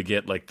probably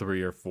get like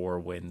 3 or 4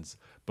 wins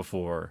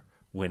before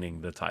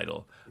winning the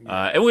title.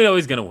 And we know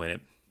he's going to win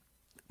it.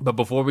 But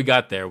before we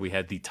got there, we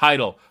had the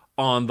title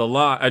on the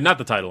line. Not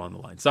the title on the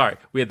line. Sorry.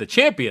 We had the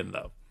champion,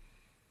 though,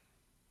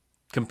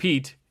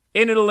 compete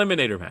in an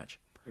eliminator match.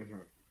 Mm-hmm.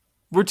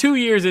 We're 2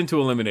 years into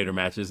eliminator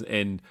matches,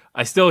 and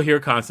I still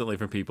hear constantly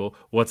from people,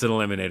 what's an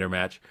eliminator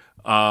match?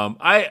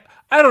 I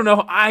don't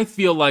know. I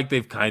feel like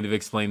they've kind of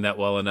explained that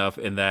well enough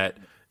in that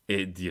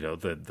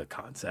the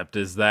concept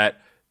is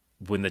that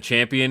when the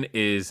champion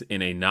is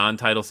in a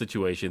non-title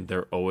situation,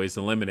 they're always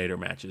eliminator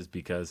matches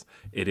because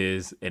it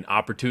is an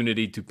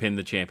opportunity to pin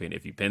the champion.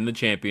 If you pin the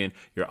champion,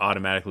 you're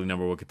automatically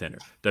number 1 contender.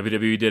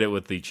 WWE did it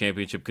with the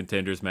championship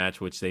contenders match,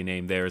 which they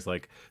named theirs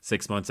like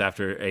 6 months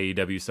after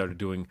AEW started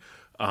doing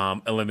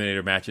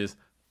eliminator matches.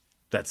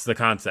 That's the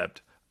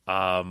concept.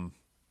 That's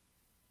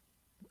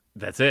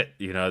it.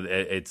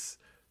 It's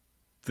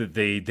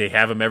they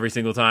have them every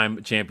single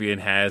time. Champion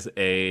has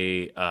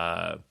a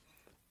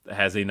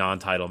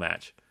non-title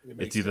match.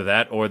 It's either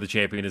that or the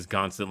champion is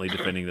constantly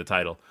defending the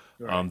title.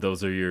 Right.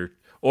 Those are your,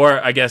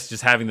 or I guess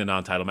just having the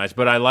non-title match.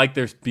 But I like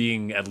there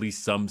being at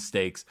least some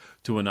stakes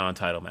to a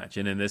non-title match.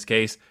 And in this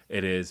case,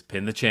 it is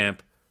pin the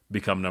champ,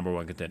 become number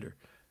 1 contender.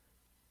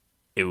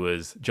 It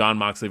was Jon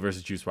Moxley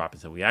versus Juice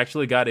Robinson. We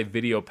actually got a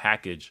video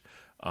package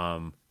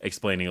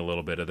explaining a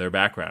little bit of their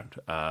background.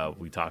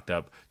 We talked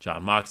up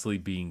Jon Moxley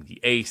being the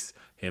ace,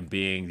 him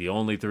being the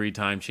only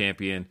 3-time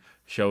champion,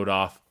 showed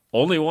off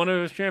only one of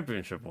his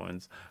championship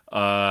wins.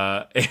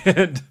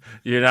 And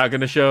you're not going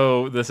to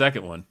show the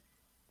second one.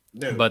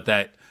 No. But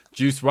that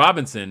Juice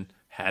Robinson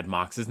had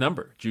Mox's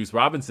number. Juice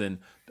Robinson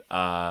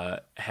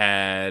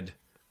had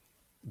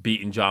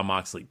beaten Jon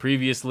Moxley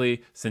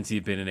previously. Since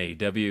he'd been in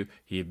AEW,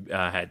 he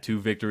had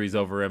 2 victories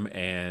over him.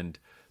 And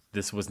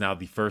this was now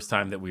the first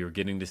time that we were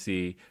getting to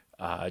see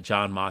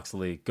Jon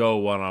Moxley go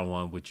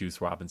one-on-one with Juice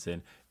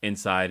Robinson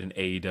inside an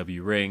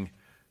AEW ring.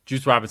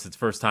 Juice Robinson's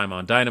first time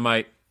on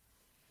Dynamite.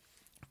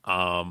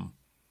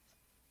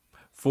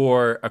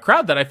 For a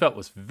crowd that I felt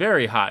was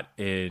very hot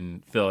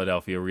in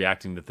Philadelphia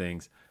reacting to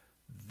things,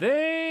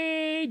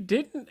 they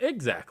didn't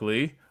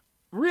exactly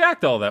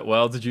react all that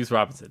well to Juice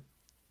Robinson.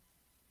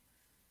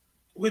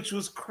 Which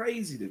was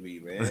crazy to me,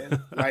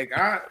 man. Like,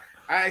 I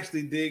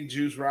actually dig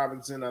Juice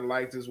Robinson. I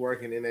liked his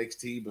work in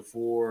NXT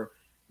before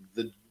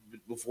he,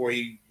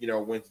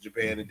 went to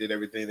Japan and did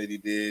everything that he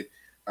did.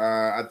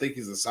 I think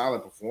he's a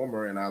solid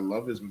performer, and I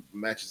love his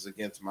matches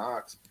against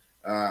Mox.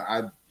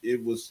 I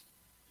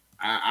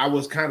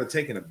was kind of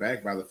taken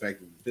aback by the fact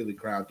that the Philly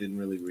crowd didn't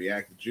really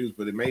react to Juice,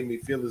 but it made me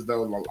feel as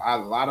though a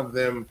lot of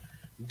them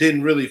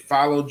didn't really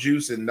follow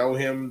Juice and know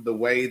him the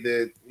way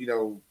that,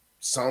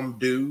 some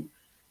do,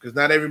 because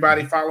not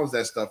everybody follows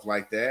that stuff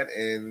like that.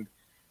 And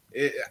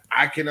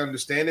I can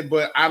understand it,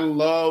 but I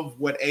love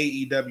what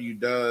AEW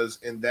does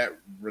in that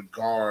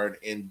regard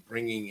in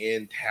bringing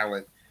in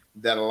talent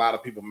that a lot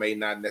of people may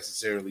not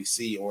necessarily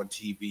see on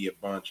TV a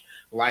bunch,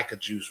 like a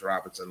Juice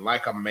Robinson,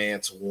 like a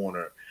Mance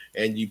Warner,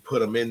 and you put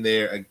them in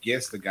there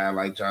against a guy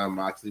like Jon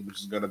Moxley, which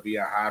is going to be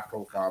a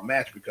high-profile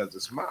match because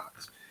it's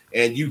Mox.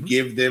 And you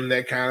give them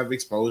that kind of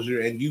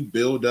exposure, and you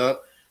build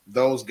up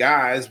those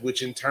guys,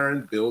 which in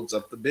turn builds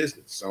up the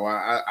business. So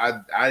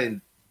I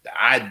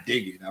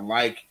dig it. I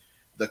like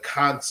the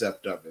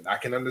concept of it. I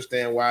can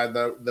understand why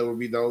there would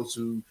be those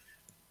who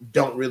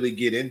don't really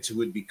get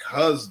into it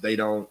because they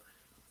don't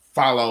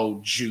follow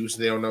Juice.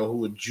 They don't know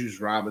who a Juice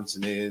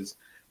Robinson is.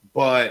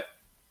 But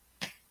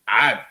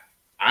I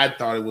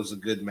thought it was a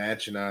good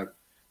match, and I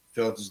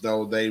felt as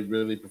though they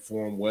really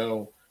performed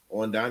well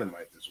on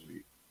Dynamite this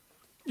week.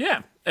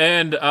 Yeah,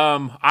 and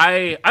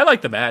I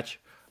like the match,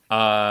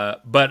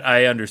 but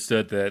I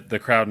understood that the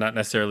crowd not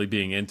necessarily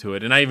being into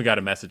it. And I even got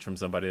a message from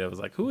somebody that was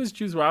like, who is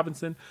Juice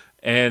Robinson?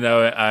 And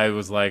I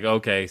was like,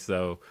 okay,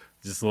 so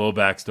just a little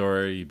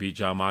backstory. He beat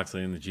Jon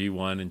Moxley in the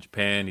G1 in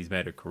Japan. He's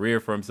made a career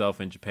for himself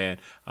in Japan.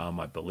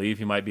 I believe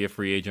he might be a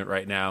free agent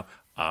right now.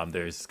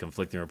 There's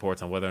conflicting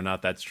reports on whether or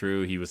not that's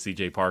true. He was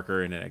CJ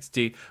Parker in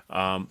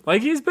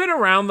NXT. He's been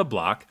around the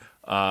block,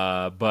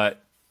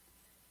 but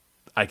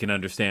I can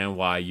understand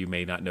why you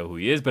may not know who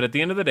he is. But at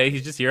the end of the day,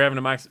 he's just here having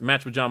a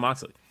match with Jon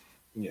Moxley.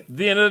 Yeah. At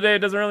the end of the day, it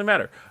doesn't really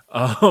matter.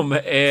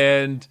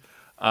 And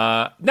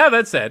now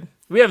that said,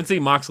 we haven't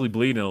seen Moxley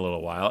bleed in a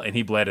little while, and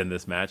he bled in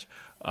this match.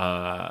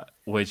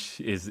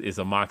 which is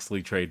a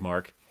Moxley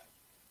trademark.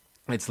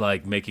 It's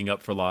like making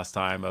up for lost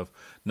time of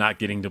not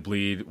getting to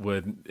bleed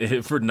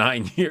for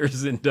 9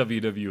 years in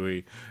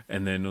WWE.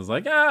 And then it was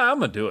like, I'm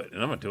going to do it.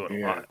 And I'm going to do it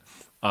a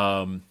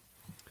lot.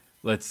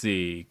 Let's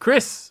see.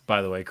 Chris,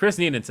 by the way, Chris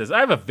Neenan says, I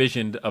have a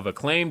vision of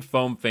acclaimed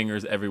foam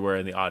fingers everywhere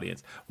in the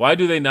audience. Why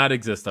do they not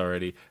exist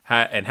already?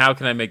 And how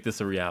can I make this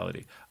a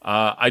reality?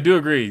 I do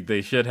agree.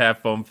 They should have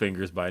foam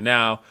fingers by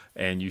now,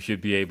 and you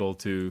should be able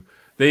to...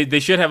 They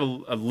should have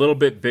a little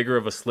bit bigger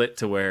of a slit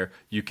to where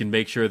you can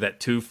make sure that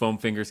 2 foam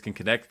fingers can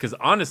connect. Because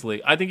honestly,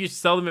 I think you should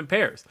sell them in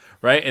pairs,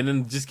 right? And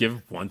then just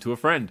give one to a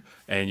friend,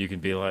 and you can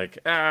be like,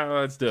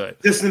 let's do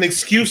it. Just an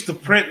excuse to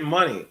print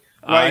money.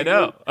 I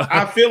know.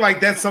 I feel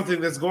like that's something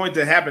that's going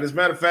to happen. As a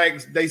matter of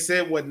fact, they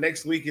said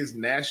next week is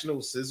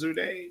National Scissor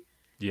Day.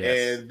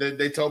 Yes. And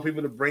they told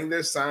people to bring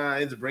their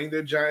signs, bring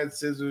their giant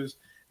scissors.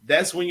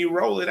 That's when you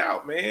roll it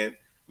out, man.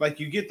 Like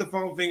you get the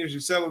foam fingers, you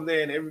sell them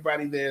there, and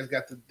everybody there's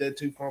got the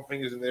 2 foam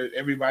fingers, and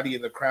everybody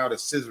in the crowd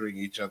is scissoring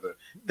each other.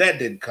 That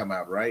didn't come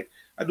out right.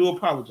 I do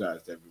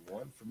apologize to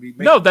everyone for me.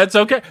 No, that's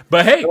okay.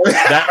 But hey,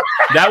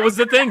 that was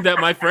the thing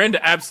that my friend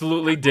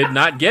absolutely did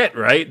not get,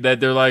 right? That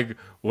they're like,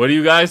 what are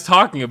you guys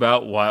talking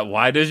about?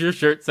 Why does your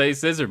shirt say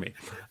scissor me?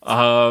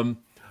 But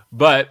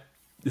and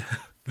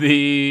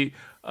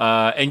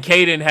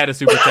Caden had a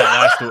super chat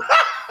last week.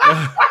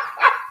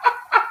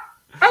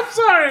 I'm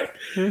sorry.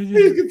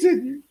 Please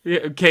continue.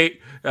 Yeah,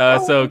 Kate.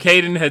 So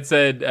Caden had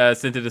sent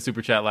it a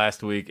super chat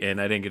last week, and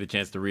I didn't get a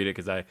chance to read it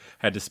because I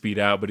had to speed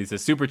out. But he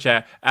says, super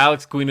chat,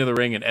 Alex, Queen of the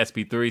Ring, and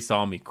SP3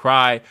 saw me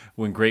cry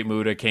when Great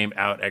Muta came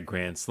out at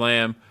Grand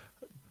Slam.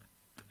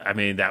 I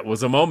mean, that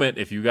was a moment.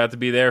 If you got to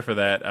be there for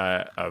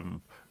that,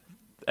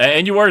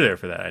 and you were there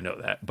for that, I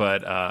know that.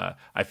 But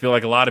I feel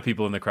like a lot of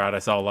people in the crowd, I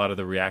saw a lot of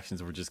the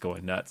reactions were just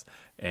going nuts,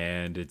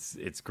 and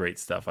it's great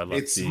stuff. I love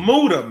it's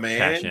Muta, man.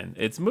 Passion.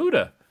 It's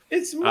Muta.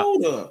 It's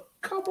Muta.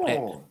 Come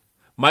on.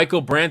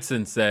 Michael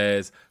Branson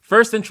says,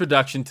 first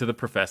introduction to the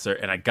professor,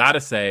 and I gotta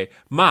say,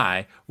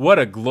 what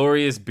a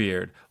glorious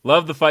beard.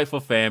 Love the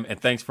Fightful fam, and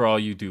thanks for all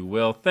you do,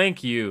 Will.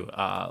 Thank you.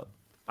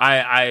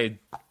 I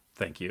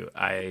thank you.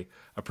 I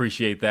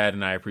appreciate that,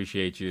 and I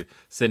appreciate you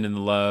sending the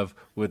love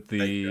with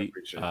the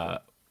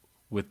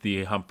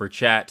Humper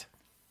chat.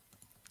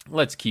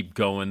 Let's keep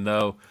going,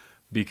 though,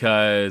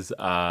 because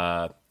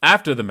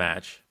after the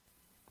match,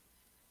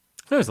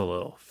 there's a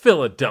little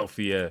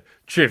Philadelphia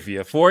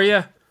trivia for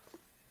you.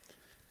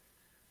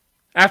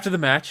 After the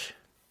match,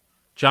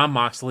 Jon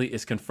Moxley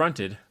is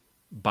confronted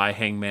by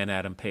Hangman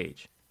Adam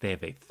Page. They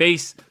have a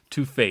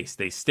face-to-face.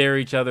 They stare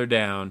each other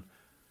down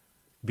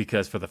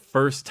because for the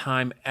first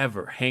time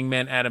ever,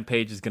 Hangman Adam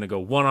Page is going to go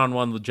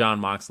one-on-one with Jon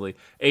Moxley.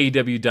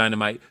 AEW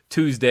Dynamite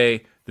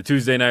Tuesday. The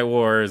Tuesday Night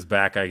War is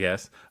back, I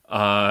guess.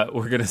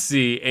 We're going to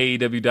see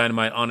AEW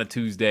Dynamite on a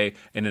Tuesday,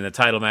 and in a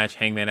title match,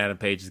 Hangman Adam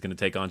Page is going to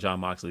take on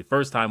Jon Moxley.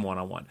 First time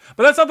one-on-one.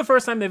 But that's not the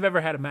first time they've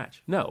ever had a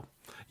match. No.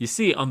 You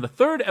see, on the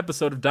 3rd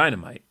episode of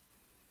Dynamite,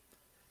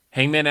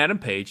 Hangman Adam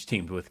Page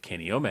teamed with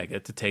Kenny Omega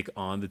to take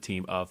on the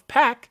team of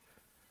Pac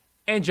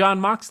and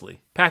Jon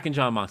Moxley. Pac and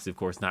Jon Moxley, of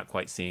course, not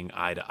quite seeing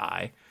eye to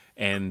eye.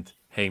 And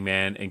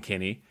Hangman and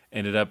Kenny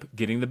ended up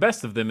getting the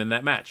best of them in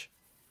that match.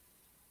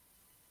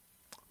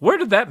 Where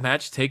did that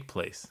match take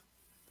place?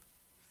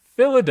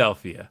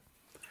 Philadelphia.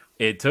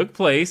 It took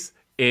place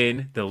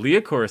in the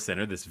Liacouras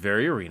Center, this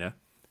very arena,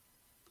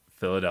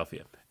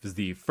 Philadelphia. It was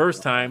the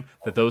first time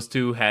that those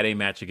two had a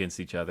match against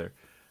each other.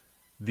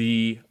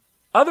 The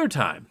other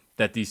time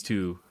that these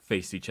two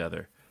faced each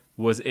other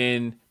was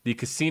in the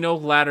Casino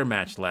Ladder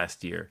match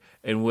last year,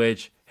 in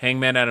which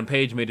Hangman Adam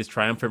Page made his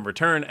triumphant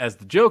return as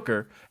the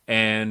Joker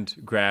and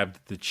grabbed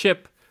the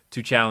chip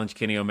to challenge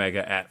Kenny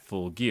Omega at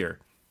Full Gear.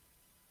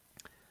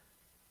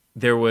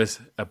 There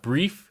was a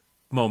brief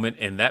moment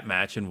in that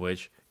match in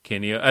which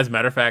Kenny, as a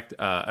matter of fact,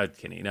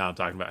 Kenny, now I'm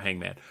talking about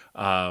Hangman.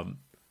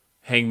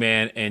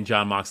 Hangman and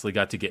Jon Moxley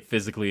got to get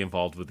physically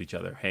involved with each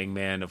other.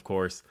 Hangman, of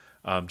course,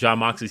 Jon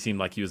Moxley seemed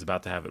like he was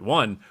about to have it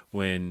won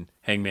when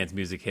Hangman's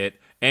music hit,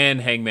 and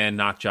Hangman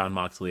knocked Jon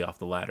Moxley off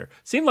the ladder.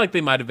 Seemed like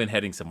they might have been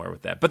heading somewhere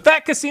with that. But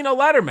that Casino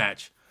Ladder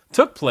match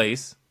took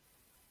place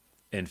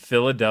in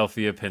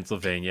Philadelphia,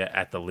 Pennsylvania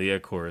at the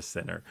Liacouras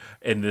Center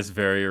in this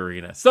very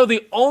arena. So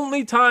the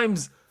only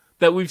times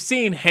that we've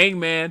seen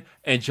Hangman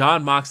and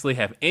Jon Moxley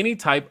have any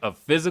type of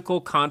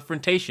physical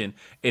confrontation,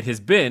 it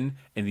has been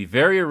in the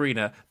very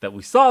arena that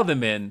we saw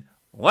them in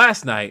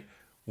last night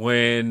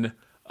when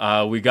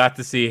we got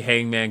to see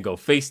Hangman go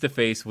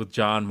face-to-face with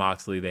Jon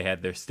Moxley. They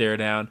had their stare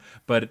down,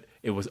 but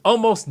it was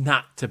almost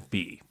not to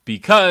be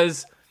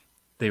because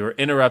they were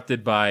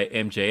interrupted by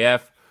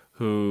MJF,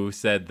 who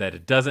said that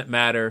it doesn't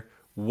matter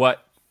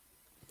what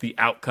the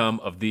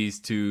outcome of these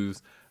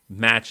two's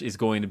match is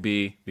going to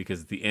be,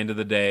 because at the end of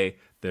the day,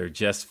 they're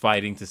just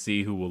fighting to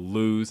see who will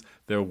lose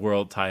their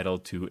world title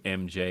to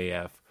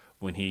MJF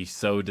when he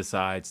so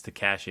decides to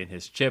cash in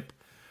his chip.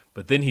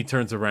 But then he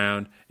turns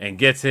around and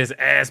gets his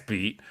ass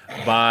beat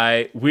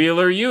by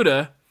Wheeler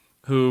Yuta,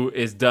 who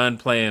is done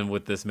playing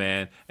with this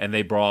man, and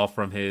they brawl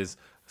from his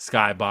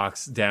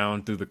skybox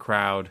down through the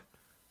crowd.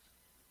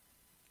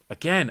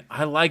 again,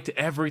 I liked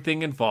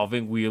everything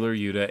involving Wheeler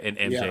Yuta and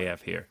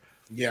MJF here.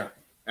 Yeah,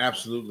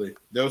 absolutely.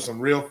 There was some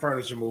real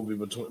furniture moving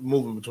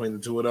between the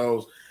two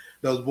of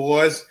those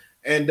boys.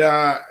 And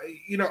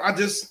you know,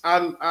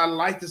 I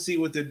like to see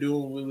what they're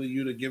doing with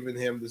Wheeler Yuta, giving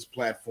him this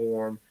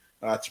platform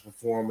to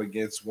perform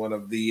against one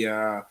of the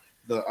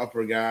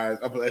upper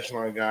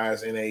echelon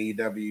guys in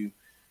AEW.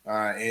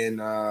 And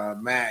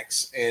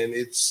Max, and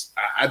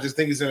I just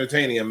think it's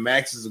entertaining. And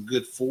Max is a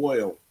good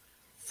foil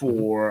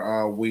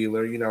for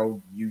Wheeler. You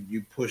know,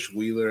 you push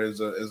Wheeler as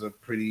a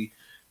pretty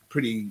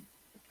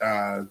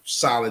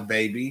solid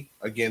baby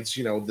against,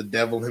 you know, the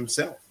devil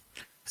himself.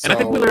 And I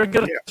think Wheeler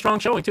got a strong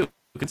showing too,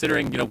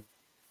 considering, you know,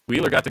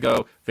 Wheeler got to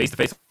go face to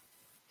face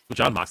with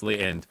Jon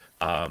Moxley and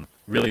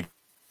really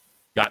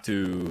got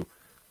to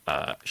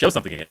show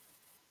something against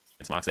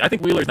Moxley. I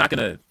think Wheeler's not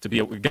going to be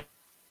a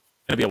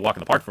walk in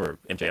the park for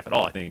MJF at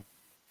all. I think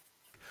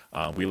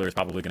Wheeler is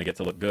probably going to get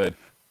to look good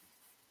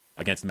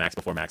against Max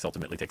before Max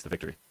ultimately takes the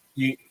victory.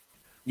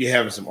 You're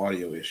having some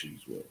audio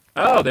issues, Will.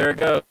 Oh, there it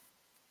goes.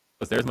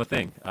 There's my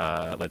thing.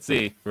 Let's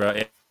see.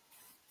 The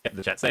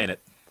chat saying it.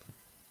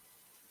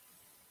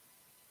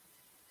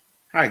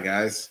 Hi,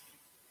 guys.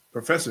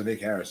 Professor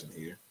Nick Harrison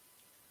here.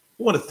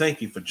 I want to thank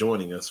you for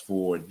joining us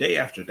for Day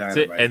After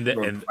Dynamite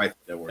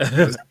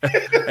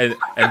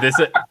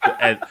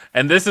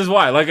and this is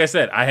why, like I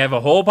said, I have a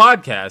whole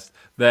podcast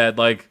that,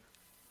 like,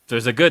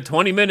 there's a good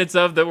 20 minutes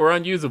of that were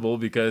unusable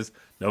because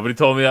nobody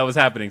told me that was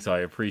happening, so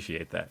I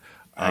appreciate that.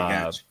 I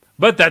got you.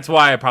 But that's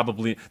why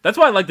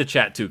I like the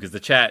chat too, because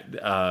the chat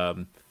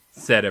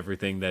said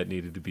everything that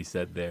needed to be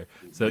said there.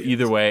 So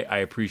either way, I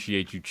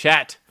appreciate you,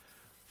 chat,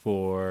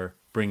 for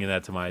bringing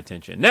that to my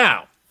attention.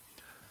 Now,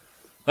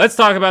 let's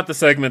talk about the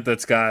segment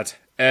that's got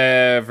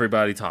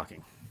everybody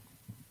talking.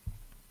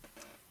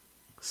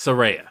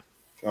 Saraya.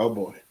 Oh,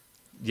 boy.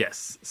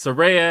 Yes.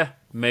 Saraya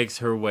makes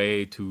her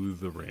way to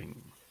the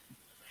ring.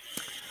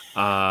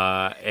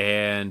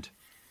 And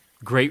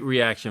great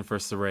reaction for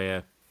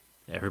Saraya.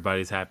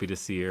 Everybody's happy to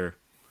see her.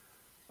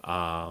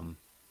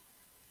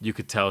 You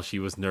could tell she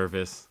was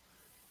nervous.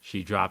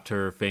 She dropped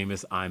her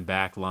famous "I'm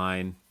back"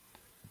 line.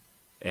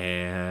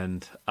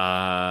 And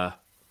I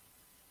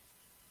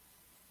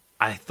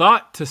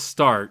thought to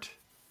start,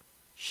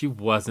 she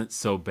wasn't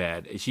so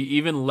bad. She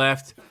even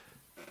left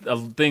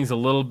things a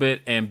little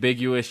bit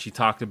ambiguous. She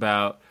talked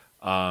about,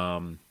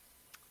 that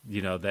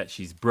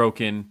she's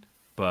broken,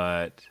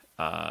 but,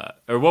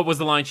 or what was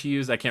the line she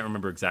used? I can't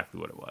remember exactly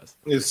what it was.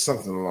 It's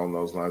something along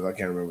those lines. I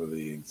can't remember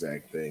the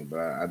exact thing, but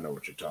I know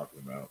what you're talking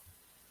about.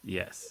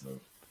 Yes.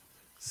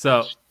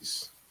 So,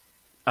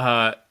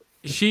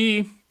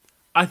 she,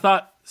 I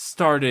thought,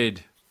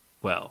 started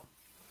well.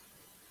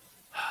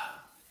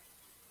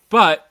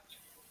 But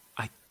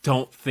I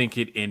don't think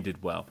it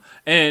ended well.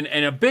 And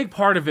a big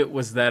part of it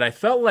was that I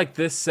felt like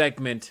this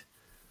segment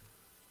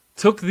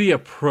took the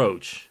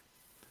approach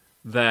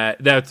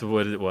that's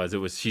what it was. It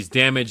was she's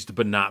damaged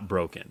but not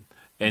broken.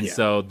 And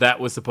so that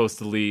was supposed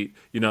to lead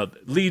a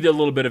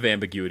little bit of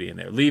ambiguity in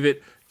there. Leave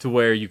it to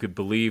where you could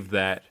believe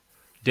that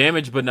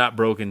damaged but not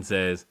broken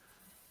says,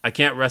 I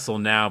can't wrestle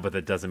now, but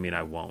that doesn't mean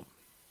I won't.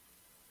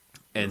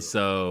 And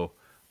so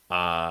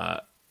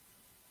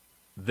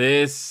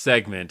this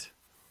segment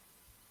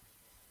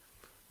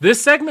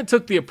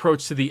took the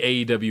approach to the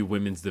AEW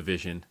women's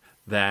division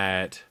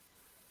that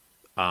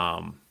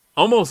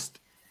almost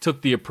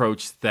took the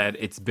approach that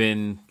it's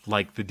been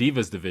like the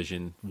Divas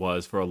division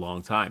was for a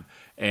long time.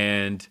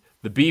 And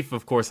the beef,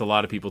 of course, a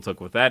lot of people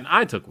took with that, and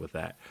I took with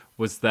that,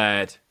 was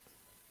that,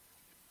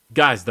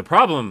 guys, the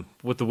problem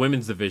with the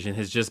women's division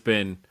has just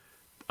been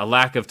a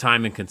lack of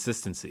time and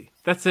consistency.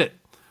 That's it.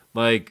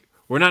 Like,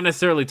 we're not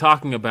necessarily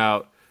talking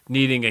about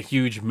needing a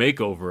huge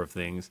makeover of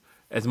things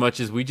as much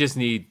as we just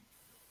need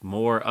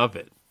more of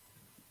it.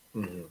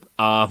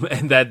 Mm-hmm.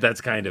 And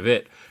that's kind of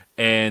it.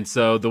 And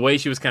so the way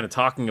she was kind of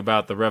talking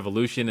about the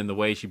Revolution and the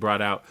way she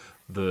brought out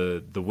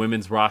the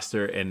women's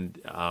roster, and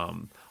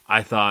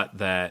I thought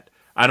that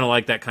I don't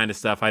like that kind of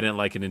stuff. I didn't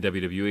like it in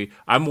WWE.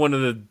 I'm one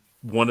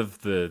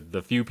of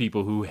the few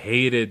people who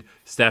hated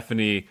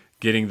Stephanie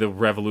getting the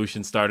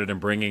Revolution started and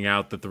bringing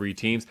out the three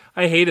teams.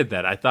 I hated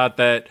that. I thought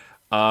that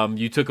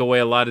you took away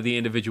a lot of the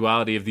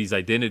individuality of these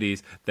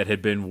identities that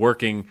had been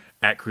working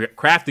at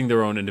crafting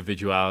their own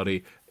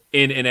individuality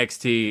in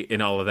NXT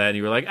and all of that. And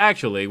you were like,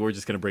 actually, we're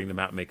just going to bring them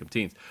out and make them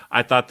teams.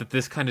 I thought that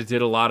this kind of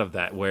did a lot of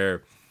that,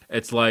 where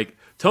it's like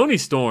Toni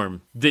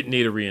Storm didn't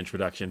need a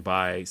reintroduction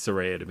by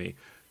Saraya to me.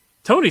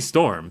 Toni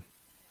Storm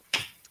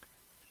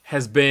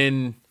has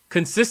been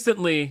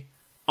consistently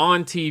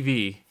on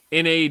TV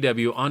in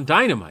AEW on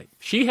Dynamite.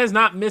 She has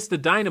not missed a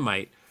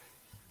Dynamite.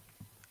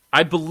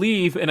 I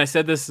believe, and I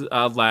said this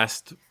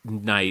last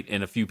night,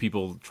 and a few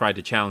people tried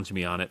to challenge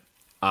me on it,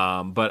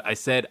 but I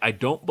said I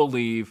don't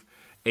believe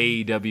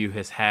AEW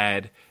has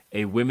had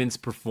a women's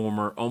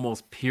performer,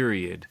 almost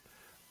period,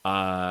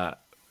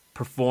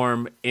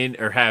 perform in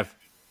or have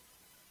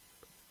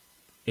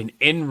an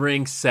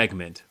in-ring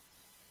segment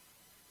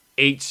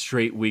 8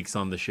 straight weeks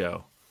on the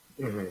show.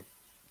 Mm-hmm.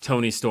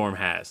 Toni Storm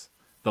has.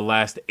 the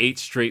last 8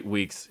 straight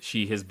weeks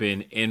she has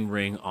been in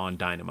ring on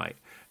Dynamite.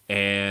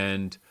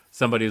 And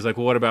somebody was like,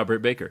 well, what about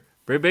Britt Baker?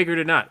 Britt Baker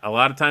did not. A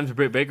lot of times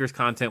Britt Baker's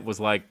content was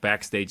like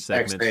backstage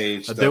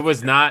segments. There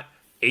was not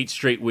 8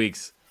 straight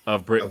weeks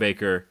of Britt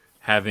Baker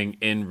having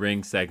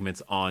in-ring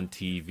segments on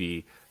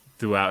TV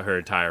throughout her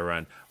entire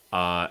run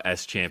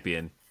as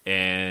champion.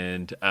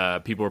 And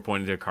people were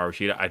pointing to Hikaru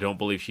Shida. I don't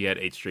believe she had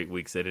 8 straight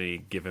weeks at any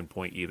given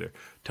point either.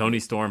 Toni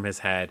Storm has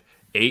had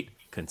 8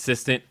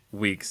 consistent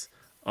weeks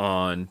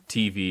on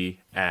TV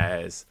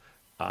as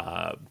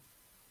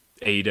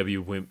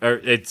AEW women. Or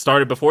it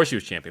started before she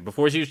was champion.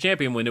 Before she was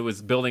champion, when it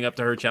was building up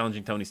to her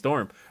challenging Toni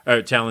Storm,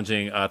 or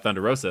challenging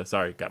Thunder Rosa.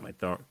 Sorry, got my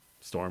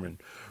Storm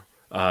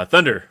and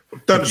Thunder.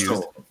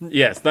 Thunderstorm.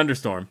 Yes,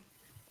 Thunderstorm.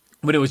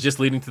 When it was just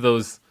leading to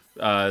those,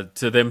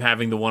 to them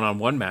having the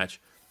one-on-one match,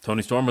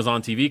 Toni Storm was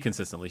on TV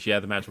consistently. She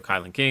had the match with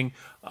Kylan King.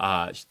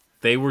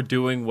 They were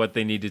doing what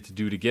they needed to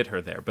do to get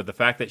her there. But the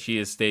fact that she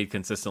has stayed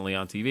consistently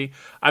on TV,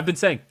 I've been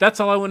saying,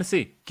 that's all I want to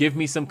see. Give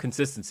me some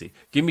consistency.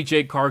 Give me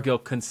Jade Cargill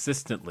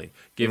consistently.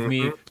 Give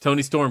me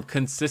Toni Storm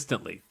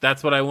consistently.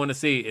 That's what I want to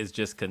see, is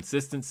just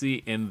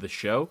consistency in the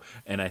show.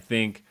 And I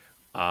think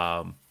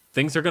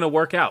things are going to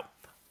work out.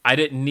 I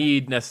didn't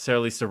need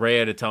necessarily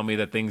Saraya to tell me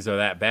that things are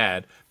that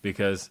bad,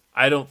 because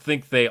I don't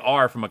think they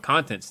are from a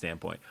content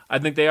standpoint. I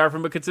think they are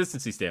from a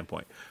consistency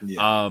standpoint.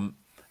 Yeah.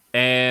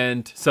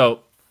 And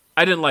so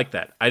I didn't like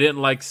that. I didn't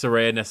like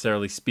Saraya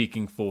necessarily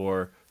speaking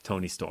for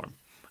Toni Storm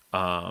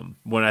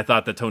when I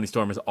thought that Toni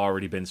Storm has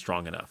already been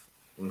strong enough.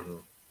 Mm-hmm.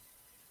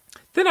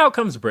 Then out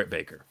comes Britt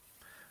Baker.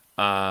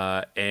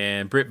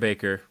 And Britt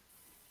Baker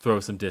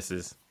throws some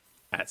disses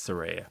at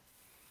Saraya.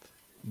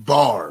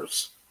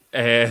 Bars.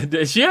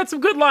 And she had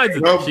some good lines.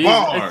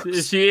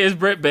 She is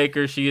Britt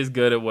Baker. She is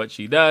good at what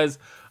she does.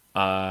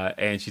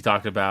 And she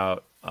talked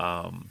about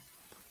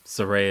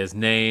Saraya's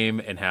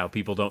name and how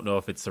people don't know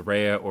if it's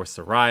Saraya or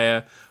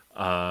Saraya.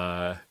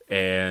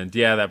 And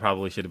yeah, that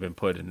probably should have been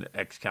put in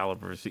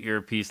Excalibur's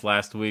earpiece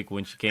last week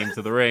when she came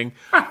to the ring.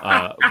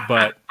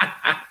 But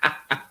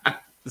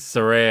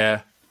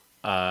Saraya,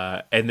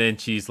 and then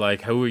she's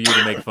like, who are you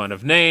to make fun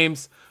of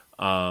names?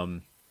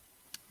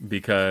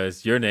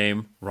 Because your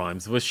name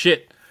rhymes with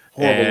shit.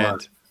 Horrible line.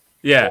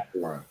 Yeah.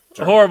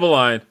 Horrible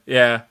line.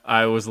 Yeah.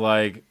 I was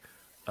like,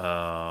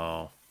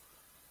 oh.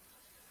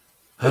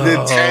 And then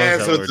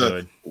Taz was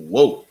like,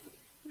 whoa.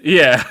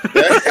 Yeah.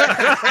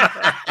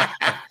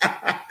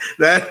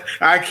 That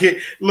I can't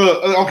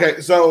look.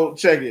 Okay, so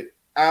check it.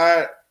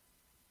 My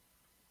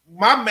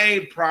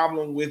main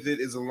problem with it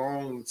is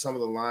along some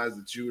of the lines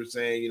that you were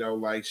saying. You know,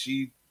 like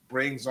she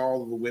brings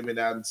all of the women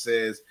out and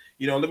says,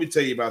 you know, let me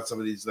tell you about some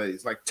of these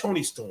ladies, like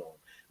Toni Storm.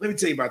 Let me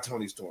tell you about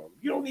Toni Storm.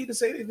 You don't need to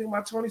say anything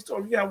about Toni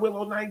Storm. You got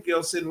Willow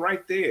Nightingale sitting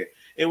right there.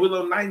 And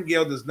Willow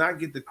Nightingale does not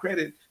get the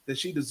credit that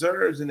she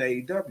deserves in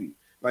AEW.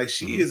 Like,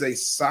 she is a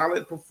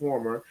solid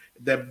performer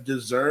that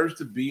deserves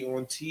to be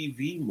on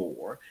TV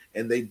more,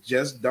 and they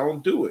just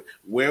don't do it.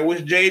 Where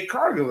was Jade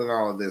Cargill in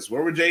all of this?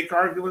 Where were Jade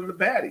Cargill and the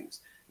baddies?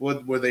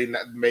 Were they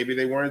not? Maybe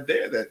they weren't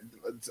there.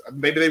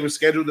 Maybe they were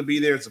scheduled to be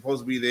there,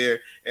 supposed to be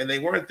there, and they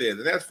weren't there.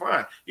 Then that's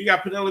fine. You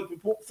got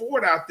Penelope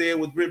Ford out there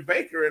with Britt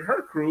Baker and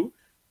her crew.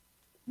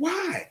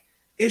 Why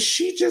is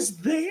she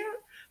just there?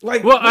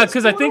 Like, well,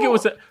 because I think it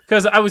was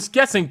because I was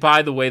guessing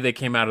by the way they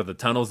came out of the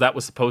tunnels, that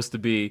was supposed to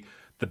be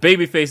the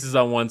baby faces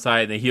on one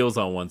side and the heels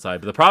on one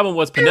side. But the problem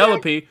was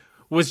Penelope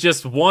was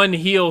just one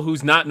heel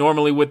who's not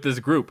normally with this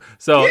group.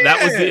 So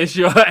that was the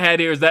issue I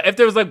had here, is that if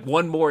there was like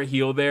one more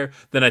heel there,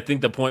 then I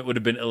think the point would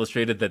have been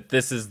illustrated that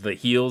this is the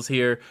heels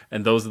here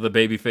and those are the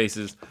baby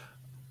faces.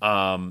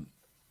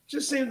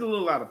 Just seemed a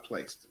little out of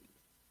place to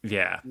me.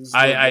 Yeah.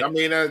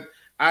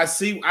 I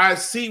see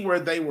where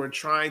they were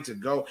trying to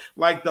go.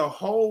 Like, the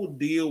whole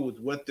deal with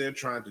what they're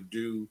trying to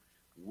do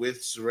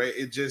with Saraya,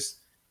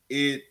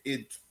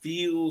 it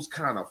feels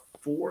kind of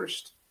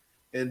forced.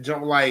 And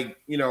don't, like,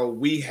 you know,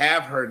 we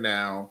have her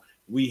now.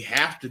 We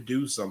have to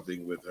do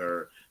something with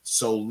her.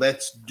 So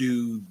let's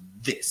do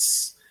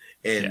this.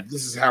 And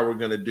this is how we're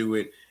going to do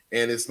it.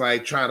 And it's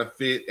like trying to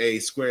fit a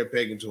square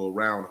peg into a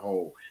round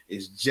hole.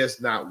 It's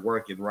just not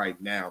working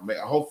right now.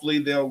 Hopefully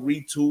they'll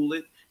retool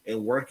it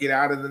and work it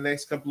out in the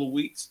next couple of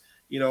weeks.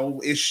 You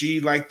know, is she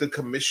like the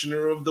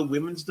commissioner of the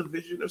women's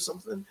division or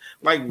something?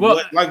 Like,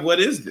 what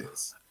is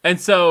this? And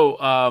so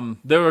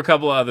there were a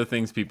couple of other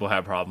things people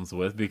had problems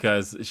with,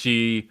 because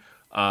she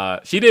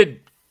did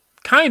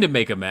kind of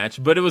make a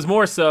match, but it was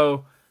more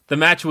so the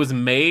match was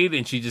made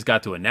and she just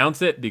got to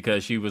announce it,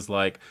 because she was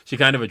like, she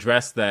kind of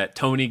addressed that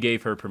Tony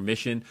gave her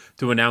permission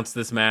to announce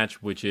this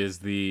match, which is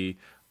the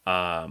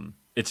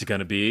it's going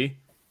to be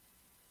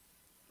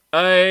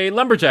a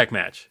lumberjack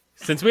match.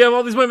 Since we have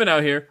all these women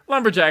out here,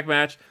 lumberjack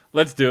match,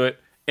 let's do it.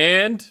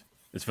 And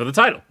it's for the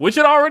title, which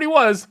it already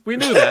was. We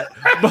knew that.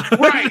 But,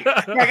 right.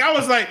 Like, I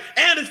was like,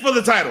 and it's for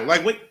the title.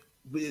 Like,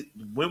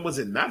 when was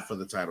it not for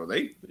the title?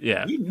 We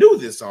knew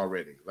this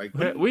already. Like,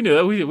 we knew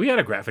that. We had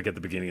a graphic at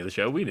the beginning of the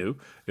show. We knew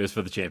it was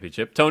for the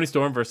championship. Toni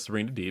Storm versus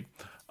Serena Deeb.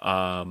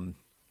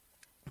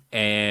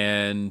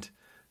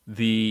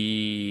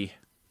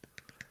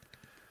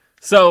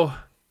 So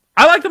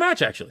I like the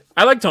match, actually.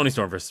 I like Toni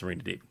Storm versus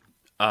Serena Deeb.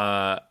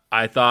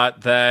 I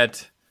thought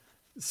that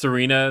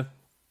Serena,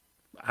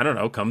 I don't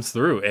know, comes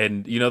through.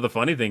 And, the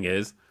funny thing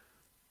is,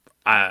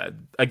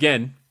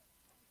 again,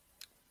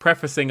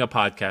 prefacing a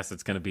podcast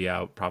that's going to be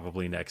out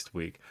probably next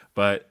week,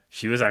 but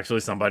she was actually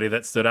somebody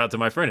that stood out to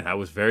my friend, and I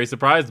was very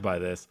surprised by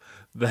this,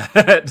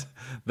 that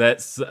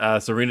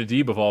Serena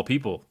Deeb, of all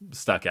people,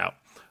 stuck out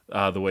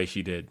the way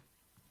she did.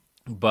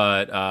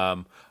 But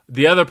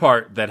the other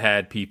part that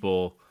had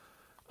people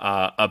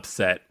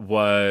upset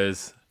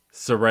was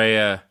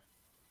Saraya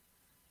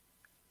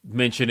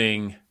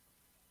mentioning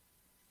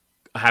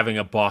having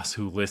a boss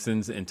who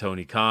listens in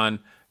Tony Khan,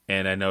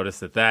 and I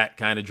noticed that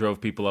kind of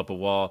drove people up a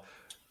wall.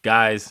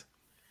 Guys,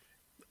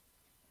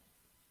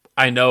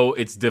 I know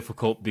it's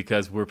difficult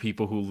because we're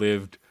people who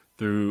lived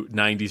through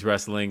 90s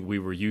wrestling. We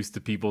were used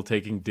to people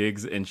taking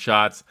digs and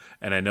shots,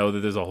 and I know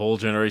that there's a whole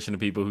generation of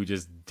people who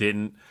just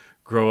didn't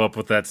grow up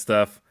with that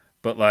stuff.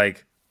 But,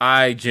 like,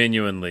 I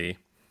genuinely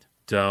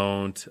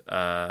don't...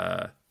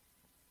 Hold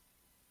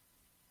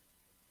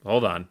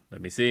on.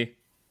 Let me see.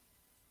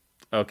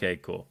 Okay,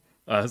 cool.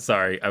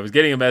 Sorry. I was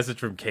getting a message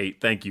from Kate.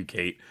 Thank you,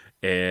 Kate.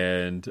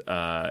 And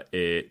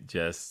it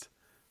just...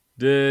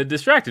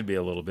 distracted me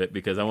a little bit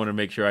because I want to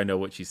make sure I know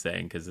what she's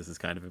saying because this is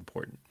kind of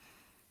important.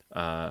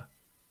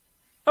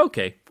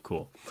 Okay,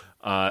 cool.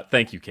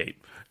 Thank you, Kate.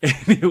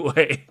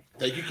 Anyway.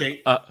 Thank you,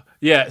 Kate.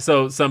 Yeah,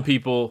 so some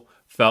people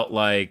felt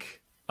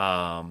like,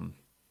 I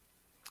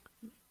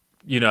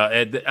don't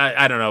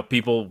know,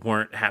 people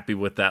weren't happy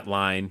with that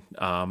line,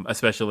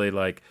 especially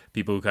like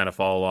people who kind of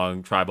fall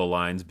along tribal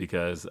lines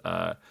because,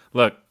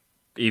 look,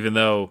 even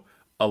though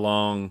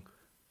along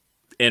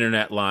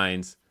internet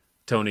lines,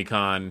 Tony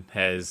Khan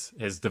has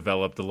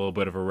developed a little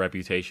bit of a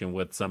reputation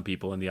with some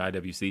people in the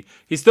IWC.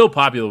 He's still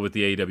popular with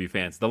the AEW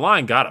fans. The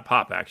line got a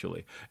pop,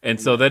 actually.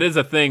 And so that is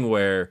a thing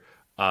where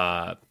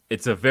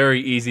it's a very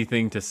easy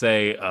thing to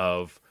say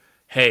of,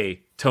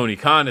 hey, Tony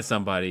Khan is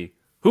somebody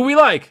who we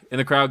like. And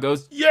the crowd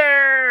goes,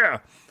 yeah!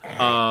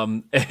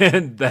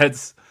 And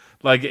that's,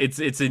 like,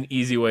 it's an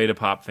easy way to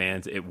pop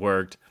fans. It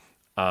worked.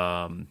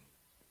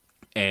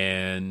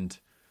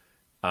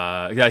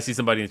 I see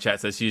somebody in the chat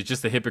says she's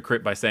just a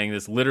hypocrite by saying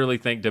this. Literally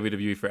thank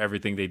WWE for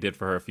everything they did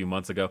for her a few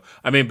months ago.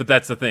 I mean, but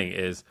that's the thing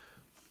is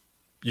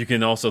you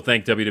can also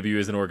thank WWE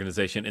as an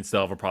organization and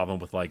still have a problem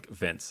with like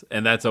Vince,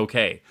 and that's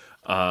okay.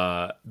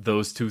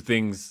 Those two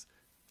things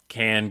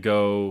can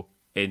go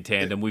in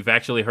tandem. We've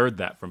actually heard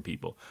that from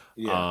people.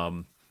 Yeah.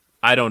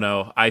 I don't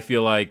know. I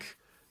feel like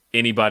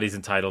anybody's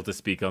entitled to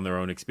speak on their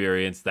own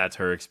experience. That's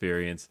her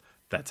experience.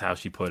 That's how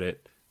she put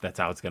it. That's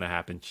how it's going to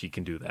happen. She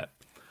can do that.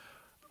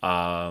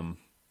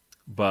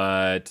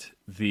 But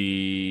at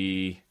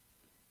the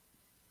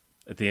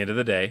end of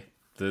the day,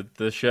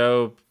 the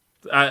show,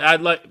 I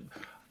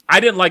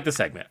didn't like the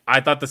segment.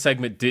 I thought the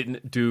segment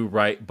didn't do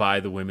right by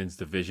the women's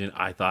division.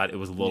 I thought it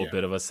was a little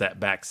bit of a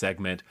setback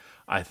segment.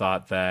 I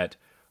thought that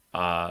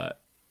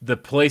the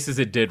places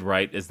it did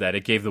right is that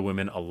it gave the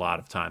women a lot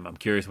of time. I'm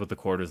curious what the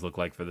quarters look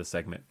like for this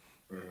segment.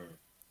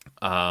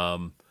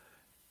 Mm-hmm.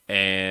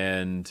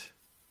 And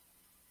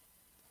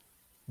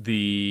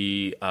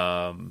the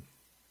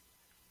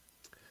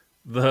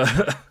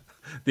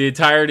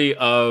entirety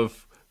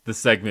of the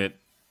segment,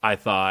 I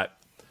thought,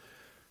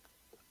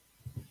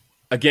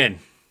 again,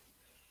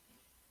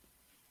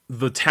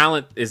 the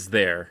talent is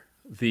there.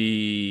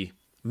 The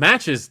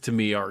matches to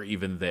me are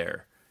even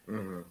there.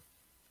 Mm-hmm.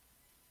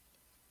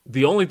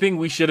 The only thing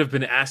we should have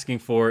been asking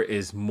for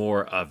is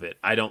more of it.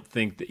 I don't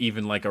think that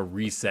even like a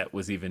reset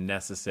was even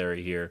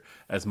necessary here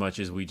as much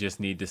as we just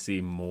need to see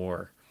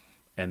more.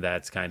 And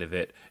that's kind of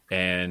it.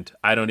 And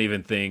I don't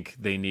even think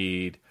they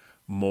need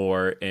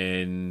more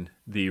in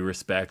the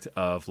respect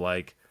of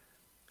like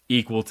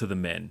equal to the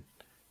men.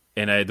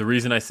 And the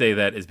reason I say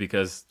that is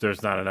because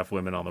there's not enough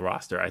women on the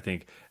roster. I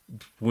think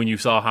when you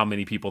saw how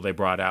many people they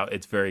brought out,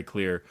 it's very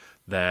clear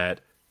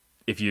that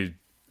if you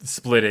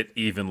split it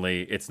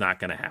evenly, it's not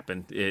going to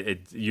happen.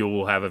 You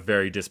will have a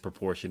very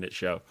disproportionate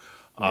show.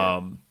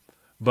 Yeah.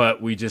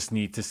 But we just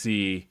need to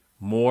see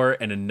more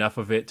and enough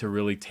of it to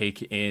really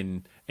take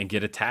in and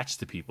get attached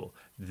to people.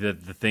 The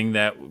thing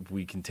that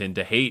we can tend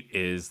to hate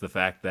is the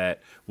fact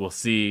that we'll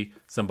see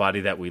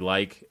somebody that we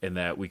like and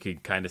that we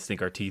could kind of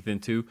sink our teeth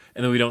into,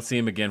 and then we don't see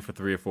him again for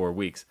 3 or 4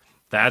 weeks.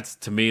 That's,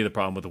 to me, the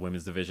problem with the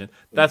women's division.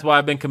 That's why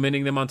I've been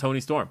commending them on Toni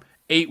Storm.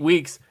 8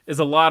 weeks is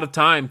a lot of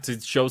time to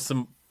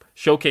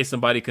showcase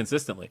somebody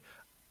consistently.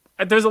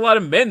 There's a lot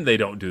of men they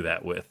don't do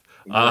that with.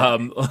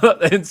 Right.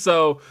 And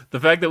so the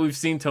fact that we've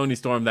seen Toni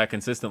Storm that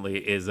consistently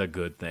is a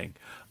good thing.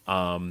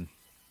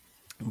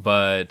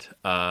 But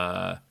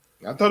I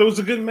thought it was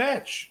a good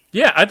match.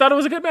 Yeah, I thought it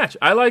was a good match.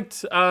 I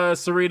liked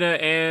Serena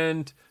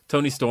and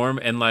Toni Storm,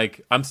 and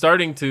like I'm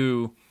starting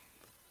to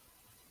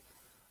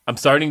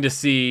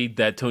see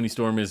that Toni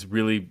Storm is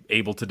really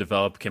able to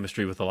develop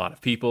chemistry with a lot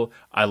of people.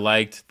 I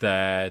liked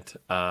that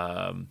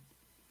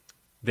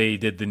they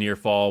did the near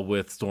fall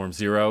with Storm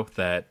Zero.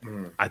 That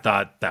I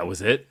thought that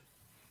was it.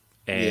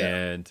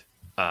 And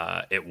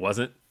it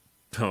wasn't.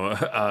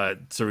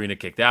 Serena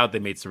kicked out. They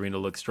made Serena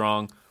look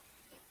strong.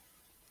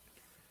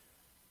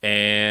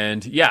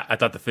 And yeah, I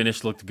thought the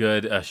finish looked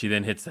good. She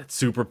then hits that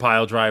super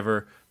pile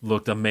driver,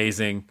 looked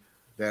amazing.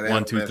 That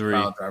 1, 2, 3.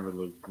 pile driver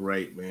looked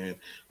great, man.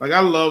 Like, I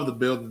love the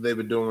build that they've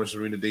been doing with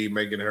Serena Deeb,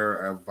 making her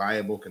a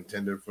viable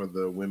contender for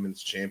the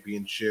women's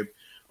championship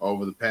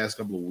over the past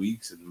couple of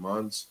weeks and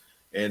months,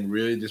 and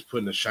really just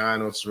putting a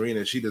shine on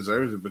Serena. She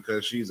deserves it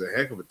because she's a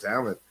heck of a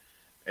talent.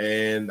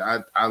 And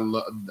I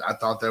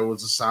thought that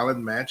was a solid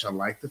match. I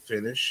like the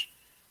finish.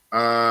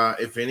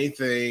 If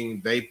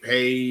anything, they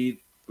paid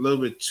a little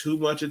bit too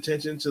much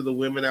attention to the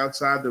women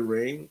outside the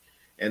ring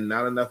and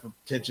not enough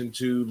attention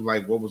to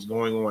like what was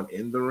going on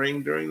in the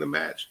ring during the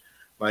match.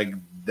 Like,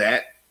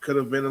 that could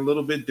have been a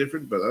little bit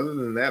different, but other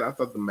than that, I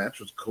thought the match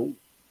was cool.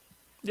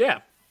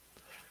 Yeah.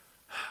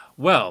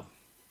 Well,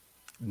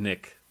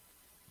 Nick,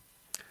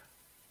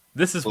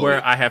 this is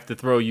where I have to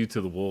throw you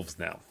to the wolves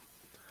now.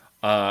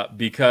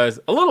 Because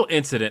a little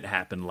incident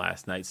happened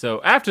last night.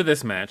 So after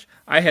this match,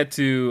 I had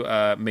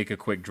to make a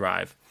quick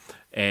drive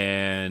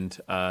and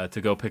to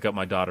go pick up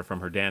my daughter from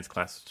her dance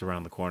class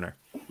around the corner.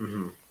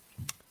 Mm-hmm.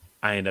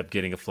 I end up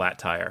getting a flat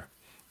tire.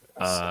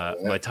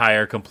 My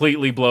tire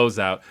completely blows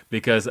out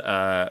because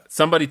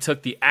somebody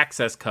took the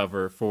access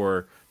cover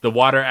for the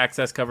water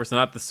access cover, so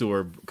not the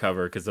sewer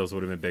cover because those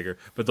would have been bigger,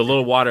 but the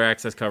little water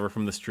access cover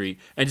from the street,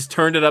 and just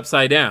turned it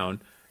upside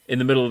down in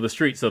the middle of the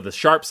street. So the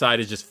sharp side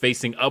is just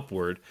facing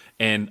upward,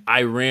 and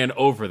I ran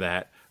over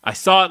that. I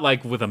saw it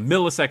like with a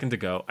millisecond to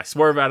go. I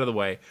swerve out of the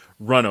way,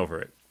 run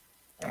over it.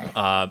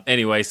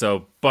 Anyway,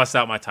 so bust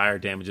out my tire,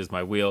 damages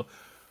my wheel.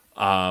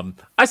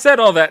 I said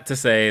all that to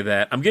say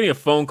that I'm getting a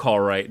phone call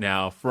right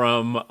now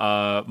from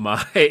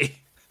my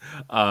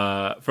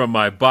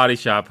body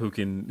shop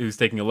who's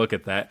taking a look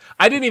at that.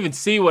 I didn't even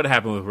see what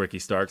happened with Ricky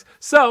Starks,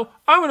 so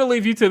I'm going to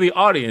leave you to the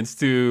audience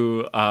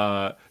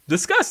to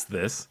discuss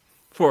this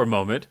for a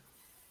moment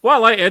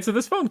while I answer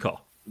this phone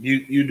call.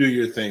 You do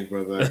your thing,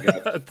 brother. I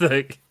got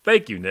you.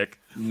 Thank you, Nick.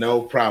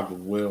 No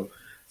problem, Will.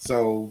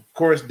 So, of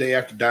course, day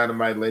after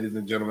Dynamite, ladies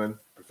and gentlemen,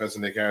 Professor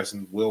Nick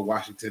Harrison, Will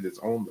Washington is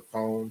on the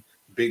phone.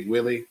 Big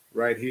Willie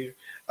right here.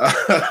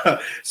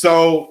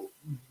 So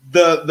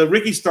the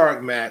Ricky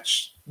Starks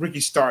match,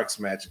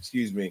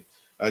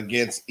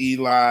 against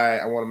Eli.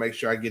 I want to make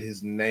sure I get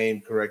his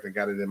name correct. I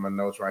got it in my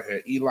notes right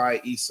here. Eli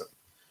Eason.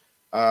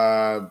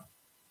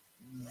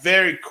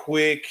 Very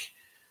quick.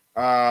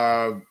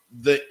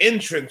 The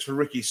entrance for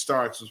Ricky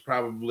Starks was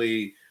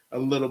probably a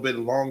little bit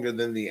longer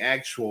than the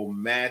actual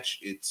match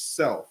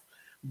itself.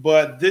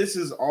 But this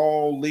is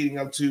all leading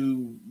up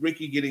to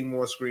Ricky getting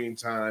more screen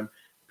time,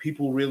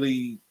 people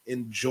really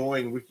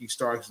enjoying Ricky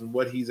Starks and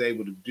what he's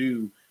able to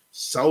do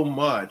so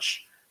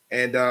much,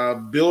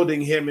 and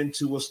building him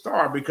into a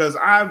star. Because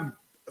I,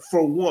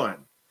 for one,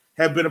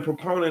 have been a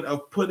proponent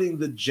of putting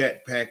the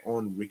jetpack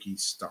on Ricky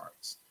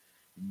Starks.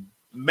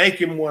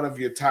 Make him one of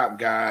your top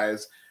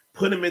guys.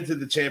 Put him into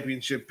the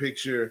championship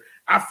picture.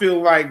 I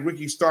feel like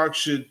Ricky Starks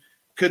should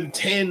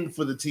contend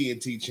for the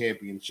TNT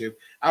championship.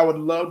 I would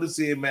love to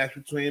see a match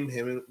between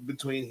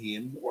he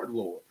and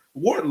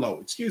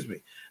Wardlow, excuse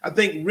me. I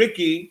think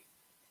Ricky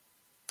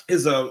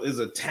is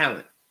a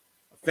talent,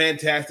 a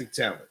fantastic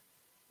talent,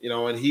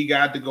 and he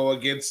got to go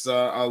against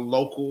a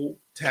local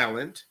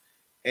talent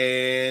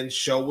and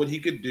show what he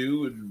could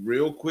do in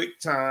real quick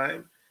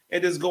time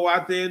and just go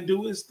out there and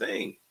do his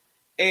thing.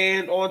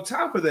 And on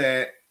top of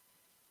that,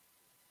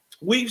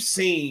 we've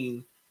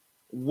seen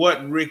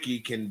what Ricky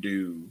can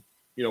do.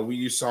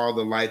 You saw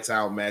the lights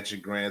out match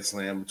at Grand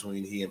Slam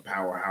between he and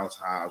Powerhouse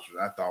Hobbs,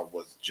 which I thought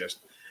was just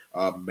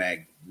a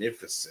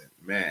magnificent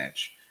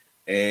match.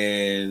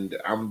 And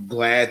I'm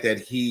glad that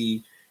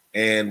he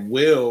and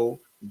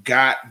Will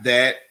got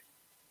that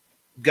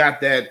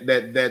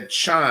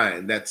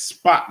shine, that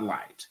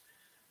spotlight.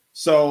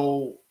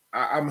 So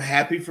I'm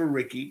happy for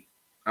Ricky.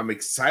 I'm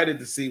excited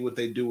to see what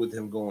they do with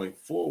him going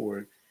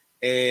forward.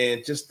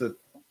 And just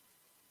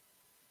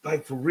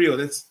for real,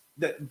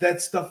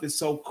 that stuff is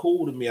so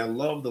cool to me. I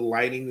love the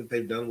lighting that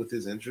they've done with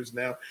his entrance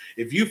now.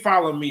 If you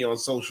follow me on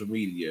social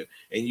media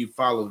and you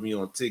followed me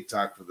on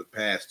TikTok for the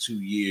past 2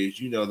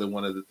 years, you know that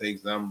one of the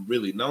things that I'm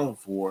really known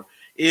for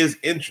is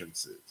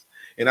entrances.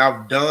 And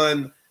I've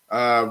done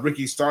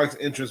Ricky Starks'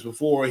 entrance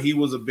before. He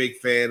was a big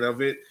fan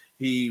of it.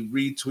 He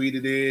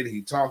retweeted it.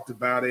 He talked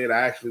about it.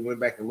 I actually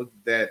went back and looked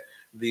at that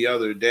the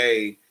other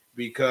day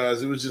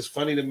because it was just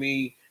funny to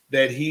me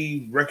that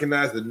he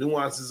recognized the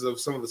nuances of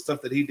some of the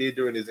stuff that he did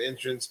during his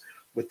entrance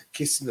with the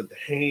kissing of the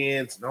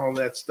hands and all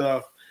that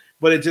stuff.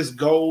 But it just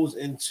goes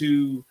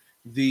into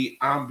the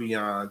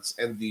ambiance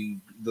and the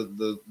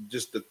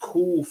just the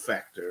cool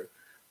factor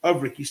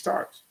of Ricky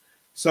Starks.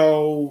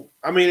 So,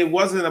 I mean, it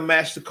wasn't a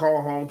match to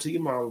call home to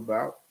your mom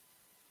about.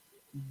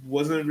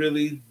 Wasn't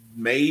really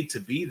made to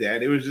be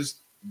that. It was just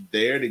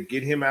there to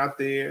get him out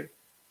there,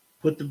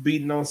 put the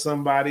beating on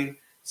somebody,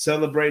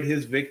 celebrate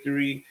his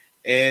victory,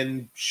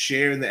 and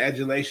sharing the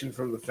adulation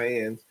from the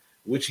fans,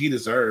 which he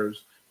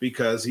deserves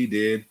because he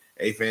did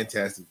a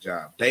fantastic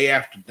job. Day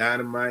after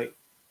Dynamite,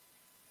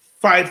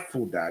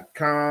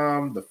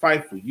 Fightful.com, the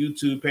Fightful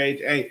YouTube page.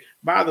 Hey,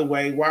 by the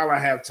way, while I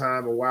have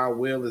time and while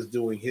Will is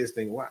doing his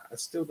thing, I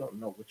still don't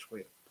know which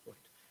way to point.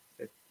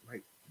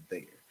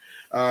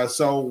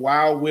 So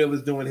while Will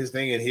is doing his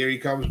thing, and here he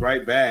comes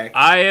right back.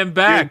 I am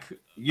back.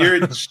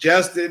 You're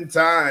just in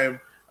time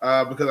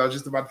because I was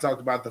just about to talk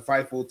about the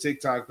Fightful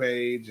TikTok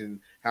page and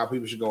how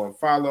people should go and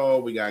follow.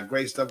 We got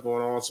great stuff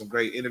going on, some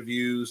great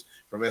interviews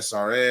from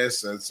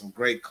SRS and some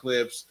great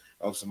clips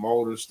of some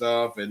older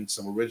stuff and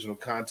some original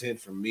content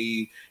from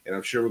me. And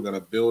I'm sure we're going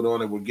to build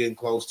on it. We're getting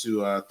close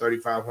to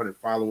 3,500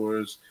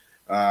 followers.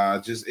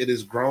 It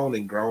has grown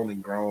and grown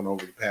and grown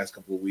over the past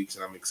couple of weeks,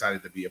 and I'm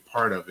excited to be a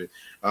part of it.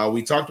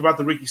 We talked about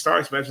the Ricky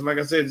Starks match, and like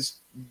I said,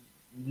 it's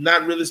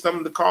not really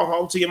something to call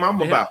home to your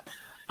mom about.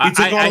 He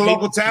took on the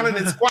local talent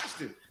and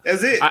squashed it.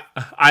 That's it.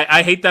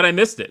 I hate that I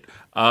missed it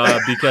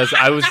because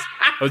I was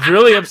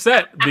really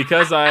upset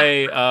because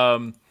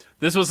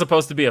this was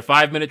supposed to be a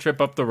 5-minute trip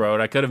up the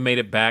road. I could have made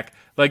it back.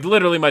 Like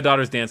literally, my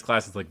daughter's dance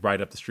class is like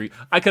right up the street.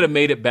 I could have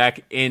made it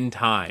back in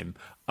time.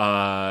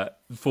 I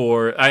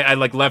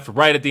left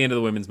right at the end of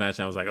the women's match,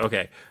 and I was like,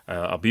 okay,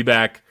 I'll be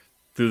back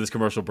through this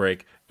commercial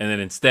break. And then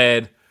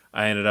instead,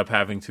 I ended up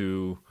having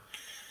to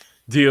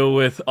deal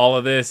with all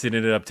of this. It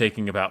ended up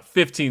taking about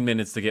 15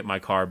 minutes to get my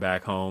car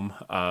back home,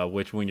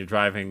 which when you're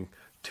driving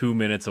 2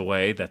 minutes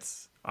away,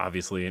 that's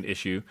obviously an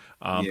issue.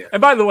 And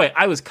by the way,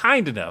 I was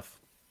kind enough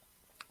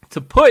to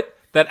put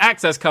that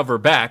access cover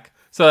back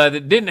so that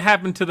it didn't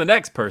happen to the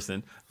next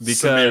person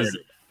because...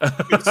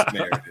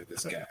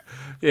 this guy.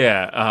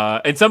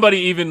 Yeah, and somebody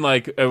even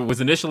was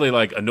initially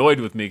annoyed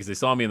with me because they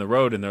saw me in the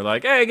road and they're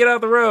like, "Hey, get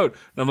out the road!"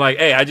 And I'm like,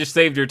 "Hey, I just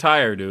saved your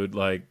tire, dude.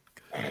 Chill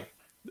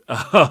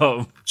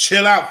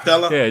out,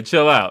 fella." Yeah,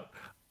 chill out.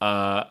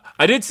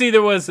 I did see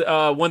there was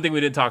one thing we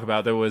didn't talk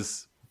about.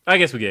 I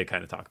guess we did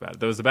kind of talk about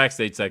it. There was a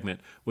backstage segment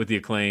with the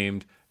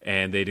Acclaimed,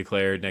 and they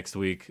declared next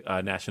week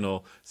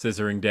National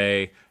Scissoring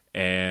Day,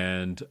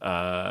 and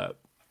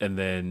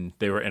then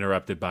they were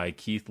interrupted by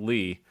Keith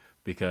Lee.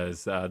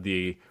 Because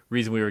the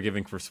reason we were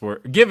given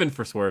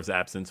for Swerve's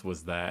absence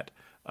was that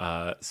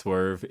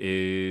Swerve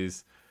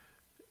is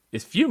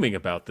fuming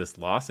about this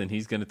loss, and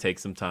he's going to take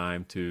some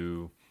time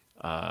to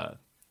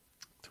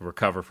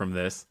recover from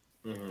this.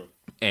 Mm-hmm.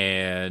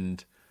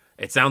 And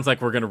it sounds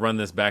like we're going to run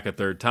this back a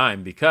third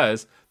time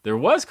because there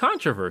was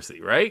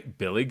controversy, right?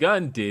 Billy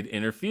Gunn did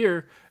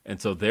interfere,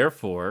 and so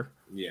therefore,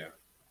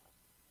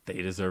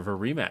 they deserve a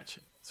rematch.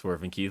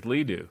 Swerve and Keith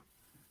Lee do.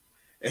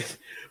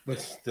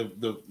 But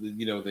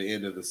the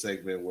end of the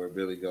segment where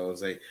Billy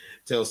goes, "Hey,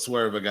 tell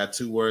Swerve I got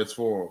 2 words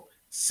for him: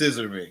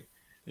 scissor me."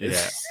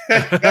 Yeah,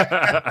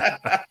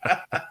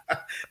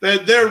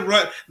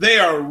 they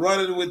are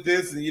running with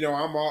this, and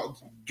I'm all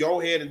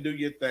go ahead and do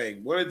your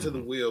thing. Run until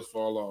the wheels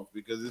fall off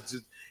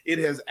because it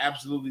has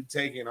absolutely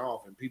taken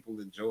off and people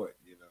enjoy it.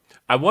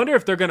 I wonder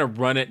if they're going to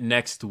run it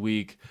next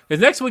week. Because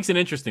next week's an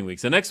interesting week.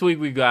 So next week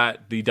we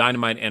got the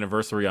Dynamite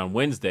anniversary on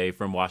Wednesday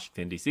from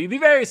Washington, D.C., the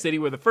very city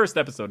where the first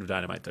episode of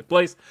Dynamite took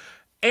place.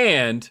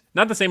 And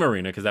not the same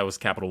arena, because that was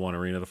Capital One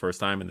Arena the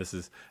first time, and this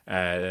is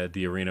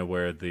the arena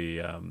where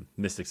the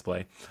Mystics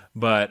play.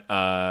 But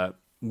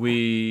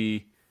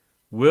we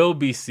will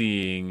be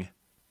seeing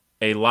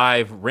a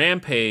live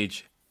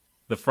Rampage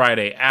the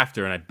Friday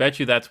after, and I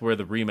bet you that's where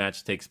the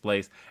rematch takes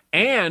place.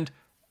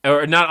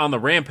 Or not on the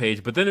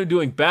Rampage, but then they're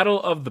doing Battle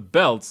of the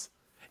Belts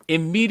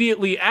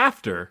immediately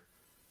after,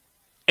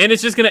 and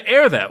it's just going to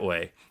air that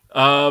way.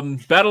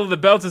 Battle of the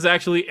Belts is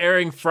actually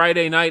airing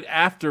Friday night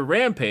after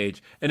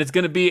Rampage, and it's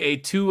going to be a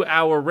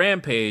 2-hour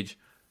Rampage,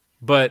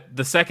 but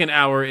the second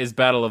hour is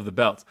Battle of the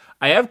Belts.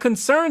 I have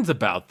concerns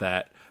about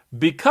that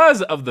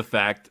because of the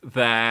fact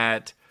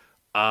that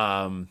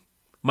my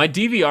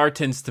DVR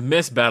tends to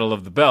miss Battle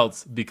of the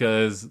Belts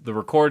because the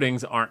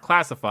recordings aren't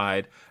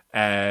classified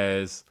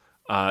as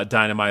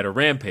Dynamite or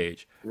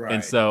Rampage. Right.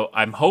 And so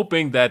I'm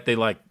hoping that they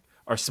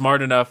are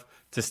smart enough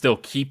to still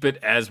keep it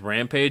as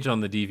Rampage on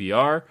the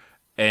DVR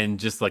and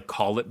just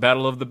call it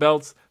Battle of the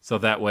Belts so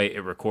that way it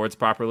records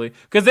properly.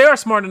 Because they are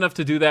smart enough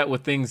to do that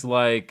with things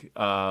like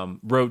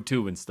Road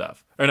 2 and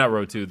stuff. Or not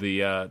Road 2,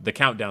 the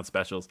countdown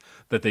specials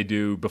that they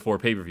do before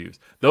pay-per-views.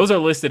 Those are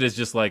listed as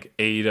just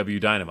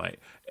AEW Dynamite.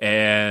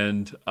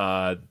 And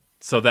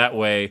so that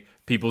way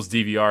people's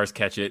DVRs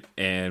catch it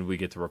and we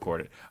get to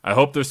record it. I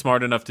hope they're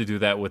smart enough to do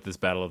that with this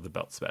Battle of the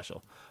Belt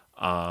special.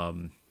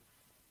 And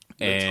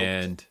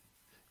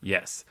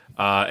yes.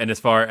 And as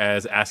far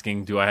as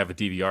asking, do I have a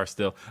DVR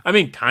still? I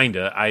mean,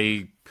 kinda.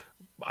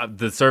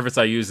 The service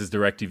I use is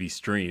DirecTV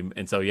Stream.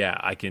 And so, yeah,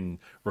 I can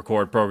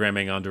record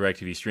programming on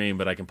DirecTV Stream,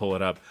 but I can pull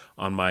it up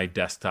on my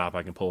desktop.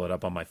 I can pull it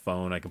up on my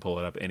phone. I can pull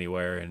it up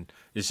anywhere. And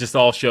it's just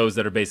all shows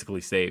that are basically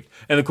saved.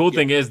 And the cool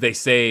thing is they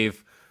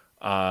save...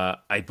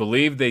 I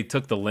believe they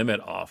took the limit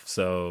off.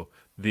 So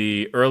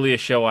the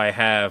earliest show I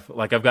have,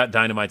 I've got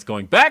Dynamites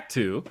going back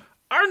to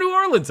our New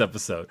Orleans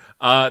episode.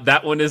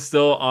 That one is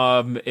still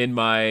in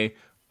my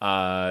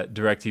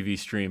DirecTV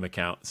Stream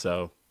account.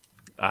 So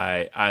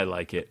I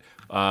like it.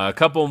 A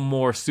couple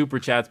more super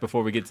chats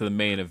before we get to the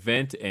main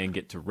event and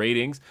get to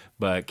ratings.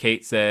 But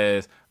Kate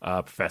says,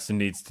 Professor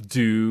needs to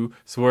do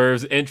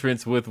Swerve's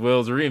entrance with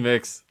Will's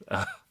remix.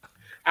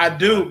 I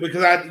do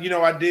because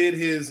I did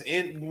his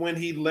when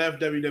he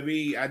left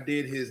WWE. I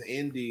did his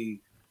indie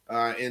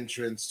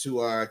entrance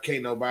to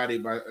Can't Nobody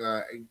by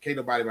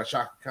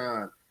Shaka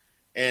Khan.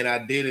 And I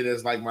did it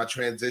as like my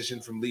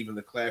transition from leaving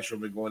the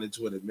classroom and going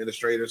into an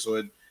administrator. So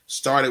it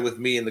started with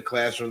me in the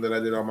classroom that I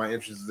did all my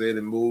entrances in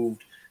and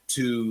moved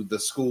to the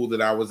school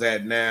that I was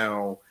at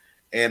now.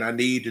 And I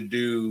need to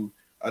do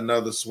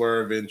another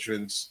Swerve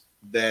entrance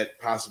that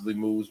possibly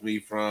moves me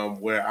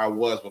from where I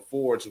was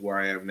before to where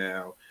I am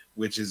now,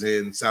 which is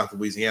in South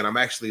Louisiana. I'm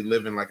actually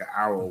living like an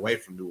hour away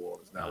from New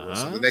Orleans now.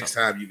 So the next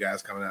time you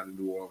guys coming out to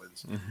New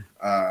Orleans,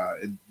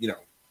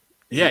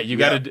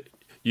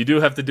 you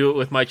do have to do it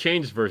with my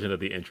changed version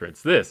of the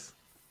entrance. This.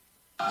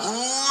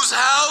 Whose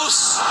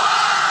house?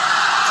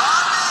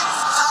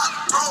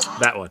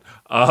 That one.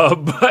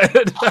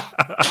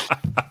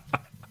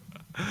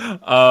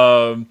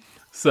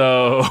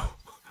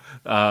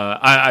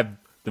 I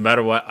no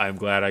matter what, I'm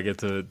glad I get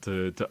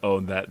to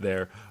own that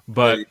there.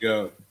 But there you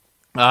go.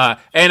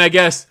 And I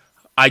guess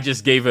I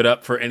just gave it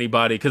up for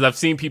anybody because I've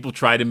seen people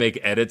try to make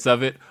edits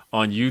of it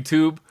on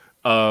YouTube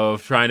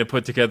of trying to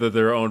put together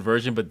their own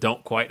version, but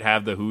don't quite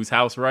have the Who's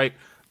House right.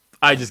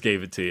 I just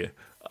gave it to you.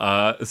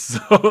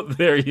 So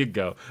there you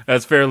go.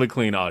 That's fairly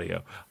clean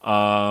audio.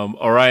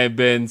 Orion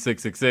Ben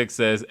 666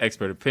 says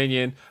expert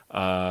opinion.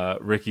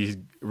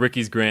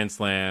 Ricky's Grand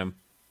Slam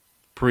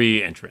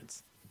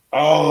pre-entrance.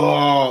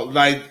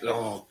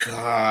 Oh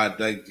God!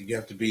 Like you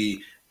have to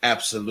be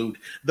absolute.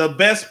 The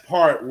best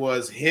part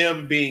was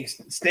him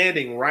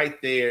standing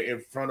right there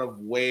in front of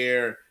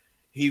where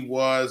he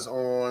was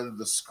on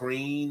the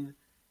screen,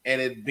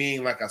 and it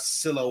being like a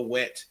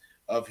silhouette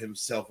of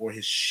himself or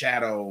his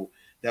shadow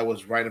that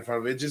was right in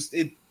front of it.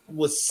 It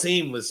was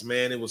seamless,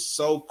 man. It was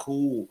so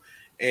cool,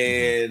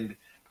 and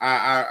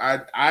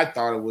I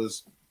thought it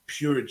was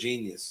pure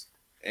genius.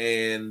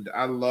 And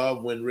I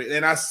love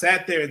and I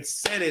sat there and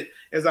said it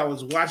as I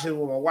was watching it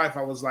with my wife.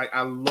 I was like,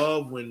 I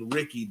love when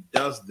Ricky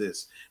does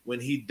this, when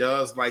he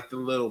does like the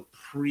little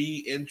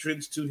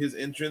pre-entrance to his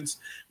entrance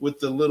with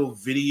the little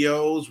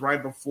videos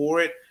right before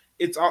it.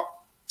 It's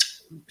all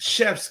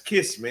chef's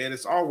kiss, man.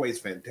 It's always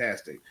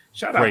fantastic.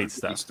 Shout out to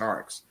Ricky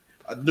Starks,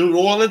 a New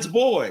Orleans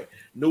boy.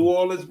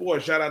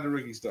 Shout out to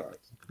Ricky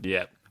Starks.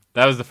 Yeah.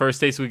 That was the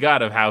first taste we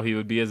got of how he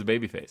would be as a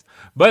babyface.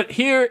 But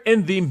here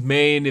in the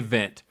main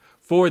event,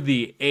 for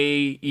the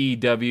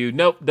AEW.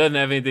 Nope, doesn't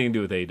have anything to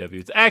do with AEW.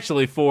 It's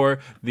actually for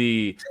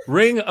the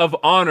Ring of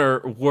Honor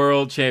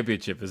World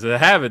Championship. It's a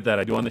habit that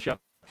I do on the show.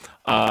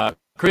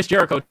 Chris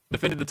Jericho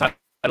defended the title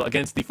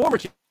against the former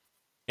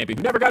champion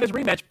who never got his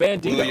rematch,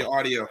 Bandito.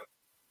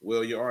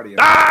 Will your audio.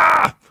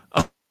 Ah!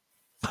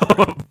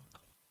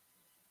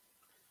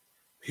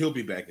 He'll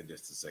be back in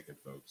just a second,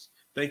 folks.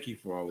 Thank you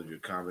for all of your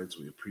comments.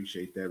 We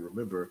appreciate that.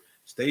 Remember,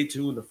 stay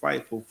tuned to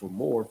Fightful for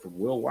more from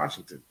Will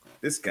Washington.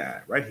 This guy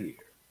right here.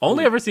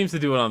 Only ever seems to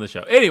do it on the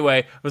show.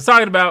 Anyway, I was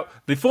talking about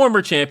the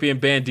former champion,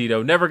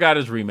 Bandito, never got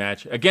his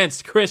rematch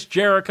against Chris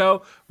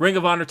Jericho, Ring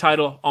of Honor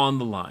title on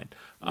the line.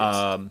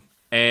 Yes.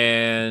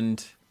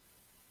 And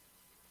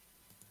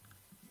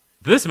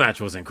this match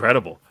was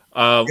incredible.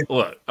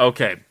 Look,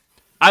 okay,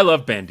 I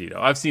love Bandito.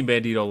 I've seen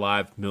Bandito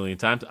live a million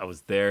times. I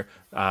was there.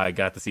 I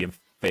got to see him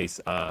face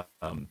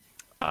Jonathan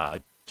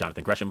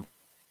Gresham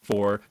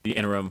for the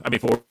interim.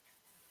 For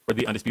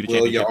the Undisputed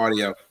Championship. Your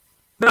audio.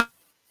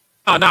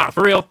 No,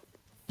 for real.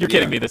 You're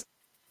kidding me this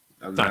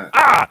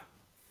time.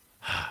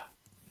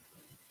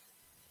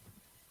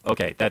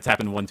 Okay, that's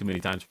happened one too many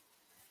times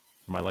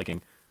for my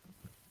liking.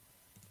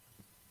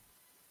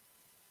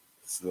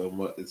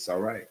 It's all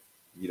right.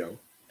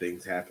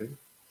 Things happen,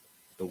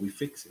 but we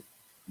fix it.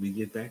 We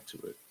get back to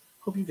it.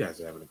 Hope you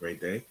guys are having a great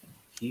day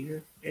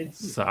here and here.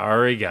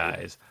 Sorry,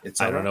 guys.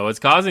 I don't know what's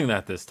causing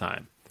that this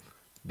time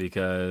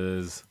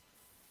because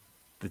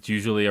it's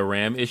usually a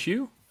RAM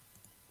issue,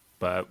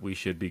 but we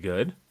should be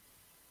good.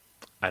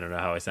 I don't know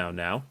how I sound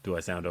now. Do I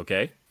sound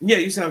okay? Yeah,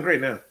 you sound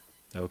great now.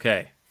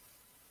 Okay.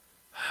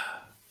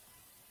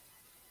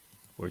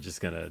 We're just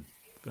going to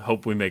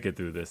hope we make it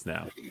through this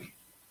now.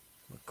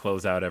 We'll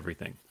close out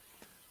everything.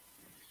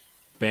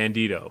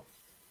 Bandito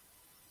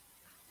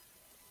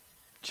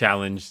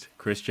challenged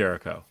Chris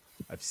Jericho.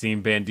 I've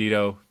seen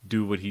Bandito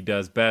do what he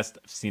does best.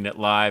 I've seen it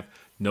live.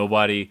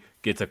 Nobody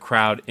gets a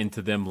crowd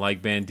into them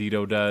like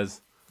Bandito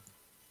does.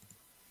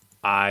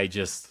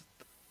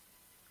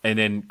 And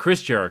then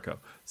Chris Jericho.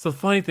 So the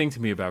funny thing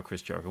to me about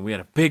Chris Jericho, and we had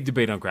a big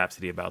debate on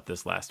Grapsity about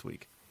this last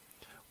week,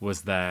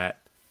 was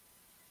that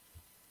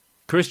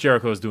Chris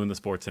Jericho is doing the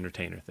sports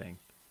entertainer thing.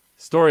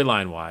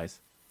 Storyline-wise,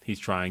 he's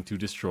trying to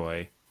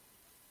destroy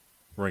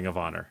Ring of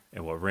Honor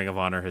and what Ring of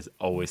Honor has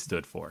always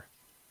stood for.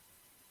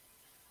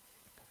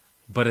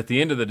 But at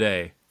the end of the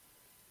day,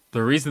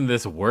 the reason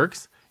this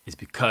works is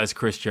because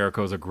Chris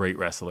Jericho is a great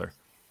wrestler.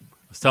 I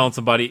was telling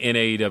somebody in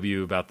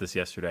AEW about this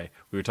yesterday.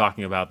 We were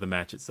talking about the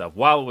match itself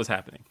while it was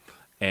happening.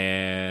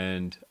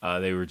 And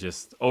they were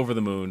just over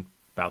the moon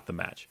about the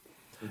match.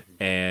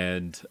 Mm-hmm.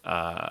 And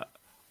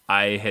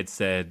I had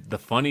said, the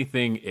funny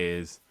thing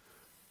is,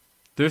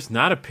 there's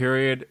not a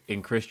period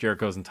in Chris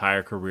Jericho's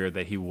entire career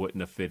that he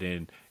wouldn't have fit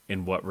in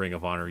what Ring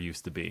of Honor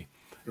used to be.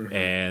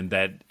 and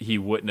that he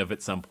wouldn't have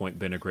at some point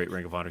been a great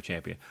Ring of Honor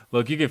champion.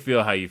 Look, you can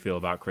feel how you feel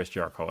about Chris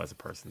Jericho as a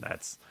person.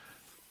 That's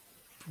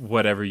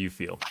whatever you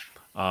feel.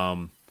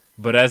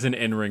 But as an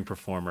in-ring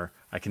performer,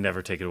 I can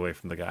never take it away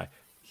from the guy.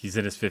 He's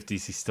in his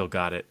 50s. He's still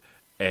got it.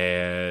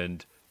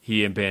 And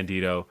he and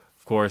Bandito,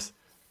 of course,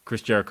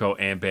 Chris Jericho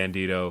and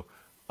Bandito.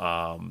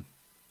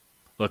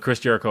 Look, Chris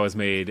Jericho has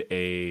made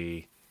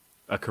a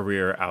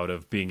career out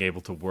of being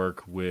able to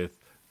work with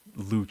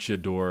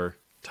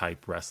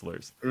luchador-type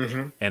wrestlers.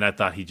 And I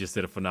thought he just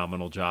did a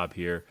phenomenal job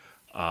here.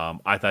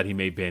 I thought he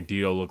made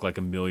Bandito look like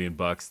 $1 million.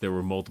 There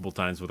were multiple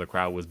times where the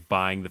crowd was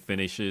buying the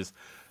finishes.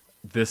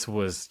 This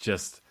was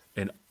just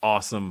an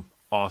awesome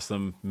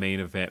main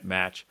event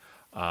match.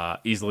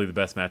 Easily the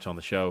best match on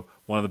the show.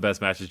 One of the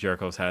best matches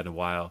Jericho's had in a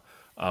while.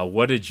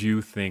 What did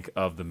you think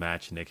of the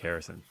match, Nick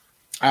Harrison?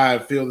 I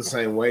feel the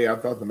same way. I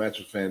thought the match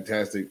was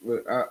fantastic.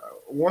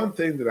 One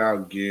thing that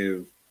I'll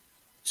give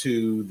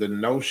to the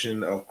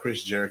notion of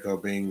Chris Jericho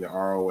being the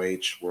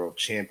ROH World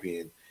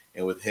Champion,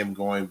 and with him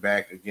going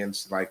back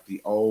against like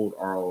the old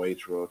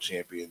ROH World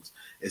Champions,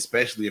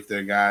 especially if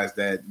they're guys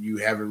that you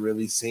haven't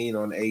really seen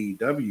on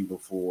AEW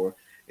before,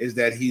 is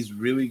that he's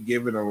really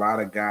given a lot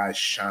of guys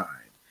shine.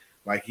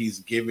 Like he's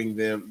giving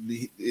them,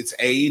 it's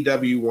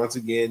AEW once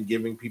again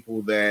giving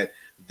people that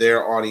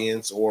their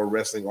audience or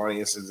wrestling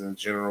audiences in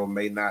general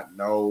may not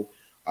know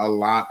a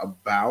lot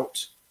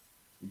about,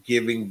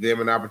 giving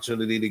them an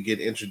opportunity to get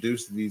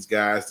introduced to these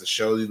guys, to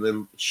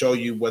show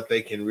you what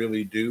they can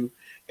really do,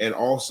 and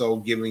also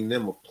giving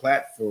them a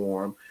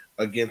platform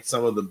against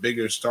some of the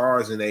bigger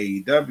stars in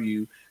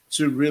AEW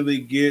to really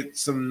get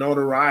some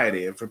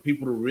notoriety and for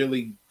people to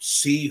really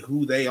see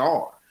who they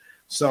are.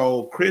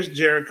 So Chris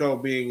Jericho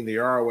being the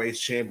ROH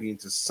champion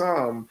to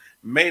some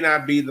may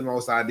not be the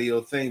most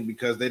ideal thing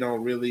because they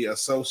don't really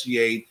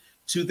associate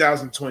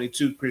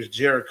 2022 Chris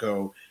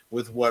Jericho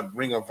with what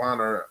Ring of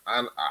Honor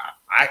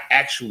I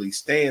actually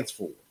stands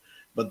for.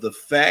 But the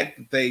fact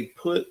that they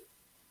put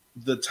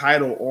the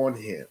title on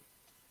him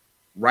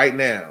right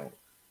now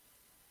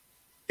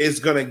is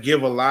going to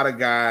give a lot of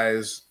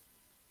guys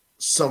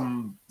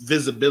some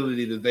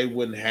visibility that they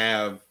wouldn't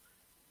have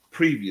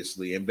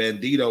previously. And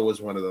Bandito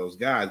was one of those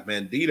guys.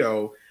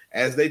 Bandito,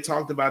 as they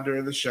talked about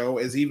during the show,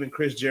 as even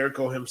Chris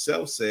Jericho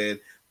himself said,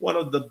 one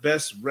of the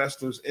best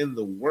wrestlers in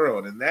the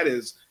world. And that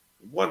is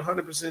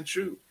 100%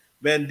 true.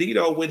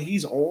 Bandito, when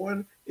he's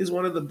on, is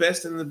one of the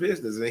best in the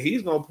business, and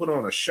he's going to put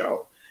on a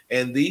show.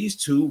 And these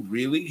two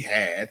really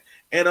had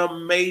an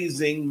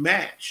amazing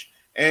match.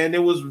 And it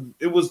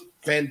was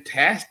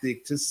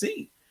fantastic to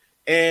see.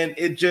 And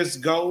it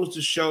just goes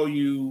to show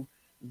you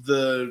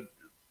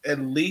at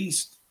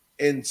least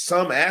in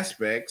some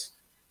aspects,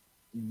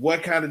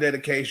 what kind of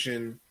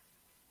dedication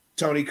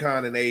Tony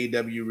Khan and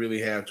AEW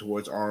really have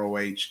towards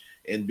ROH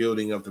and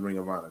building up the Ring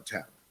of Honor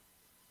talent.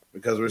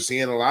 Because we're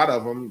seeing a lot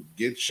of them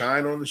get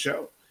shine on the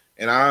show.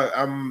 And I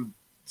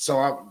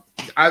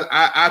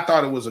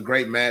thought it was a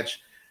great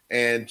match,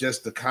 and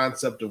just the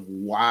concept of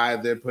why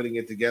they're putting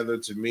it together,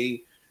 to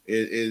me,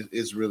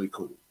 is really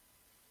cool.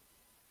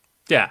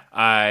 Yeah,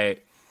 I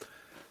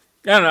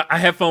don't know. I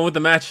had fun with the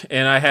match,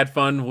 and I had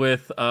fun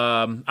with.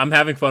 I'm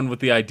having fun with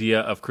the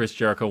idea of Chris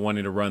Jericho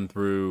wanting to run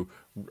through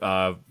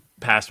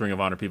past Ring of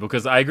Honor people,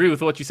 because I agree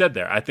with what you said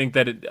there. I think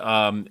that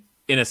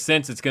in a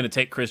sense, it's going to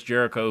take Chris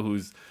Jericho,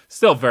 who's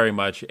still very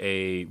much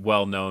a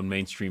well-known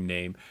mainstream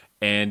name,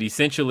 and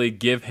essentially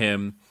give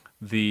him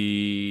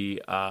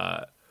the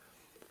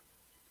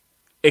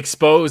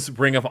expose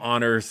Ring of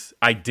Honor's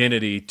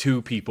identity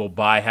to people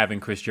by having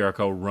Chris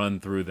Jericho run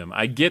through them.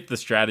 I get the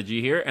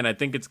strategy here, and I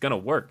think it's going to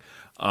work.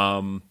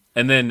 And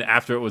then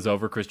after it was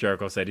over, Chris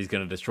Jericho said he's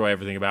going to destroy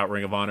everything about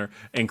Ring of Honor,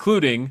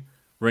 including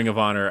Ring of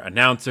Honor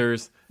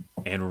announcers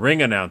and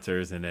ring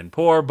announcers. And then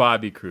poor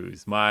Bobby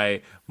Cruz,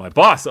 my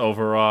boss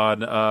over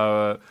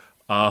on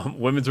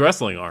Women's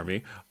Wrestling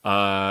Army,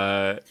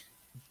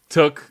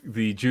 took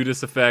the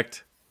Judas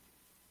effect,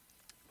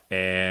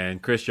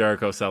 and Chris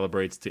Jericho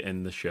celebrates to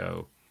end the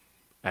show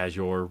as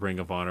your Ring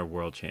of Honor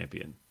World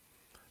Champion.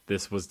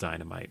 This was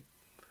Dynamite.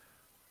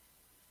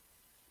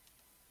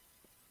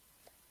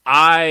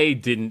 I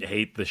didn't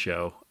hate the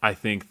show. I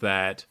think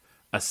that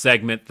a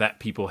segment that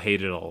people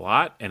hated a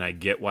lot, and I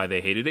get why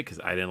they hated it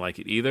because I didn't like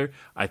it either.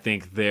 I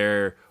think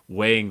they're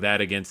weighing that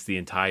against the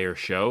entire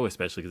show,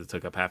 especially because it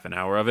took up half an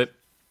hour of it.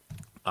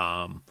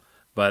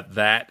 But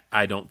that,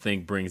 I don't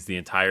think, brings the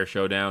entire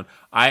show down.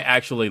 I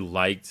actually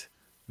liked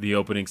the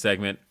opening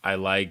segment. I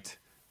liked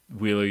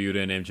Wheeler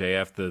Yuta and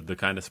MJF, the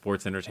kind of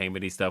sports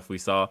entertainment-y stuff we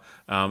saw.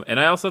 And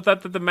I also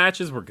thought that the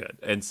matches were good.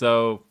 And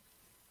so,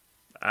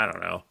 I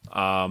don't know.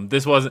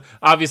 This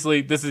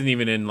isn't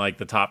even in like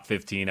the top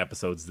 15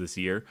 episodes this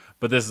year,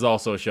 but this is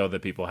also a show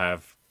that people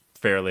have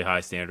fairly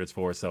high standards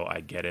for, so I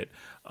get it.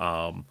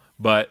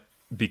 But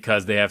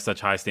because they have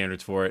such high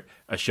standards for it,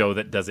 a show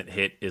that doesn't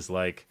hit is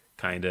like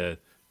kind of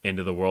end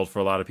of the world for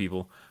a lot of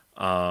people.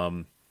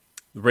 The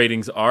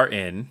ratings are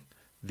in.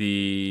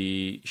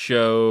 The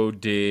show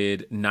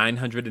did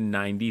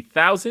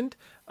 990,000.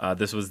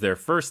 This was their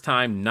first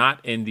time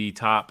not in the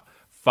top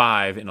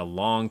 5 in a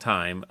long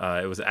time.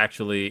 It was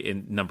actually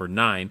in number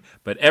 9,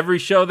 but every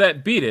show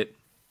that beat it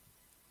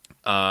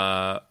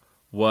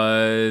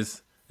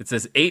was, it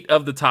says 8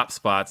 of the top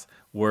spots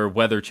were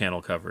Weather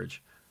Channel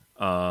coverage.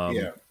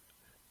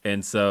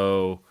 And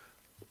so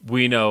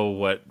we know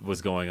what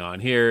was going on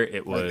here.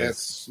 It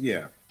was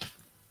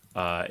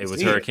it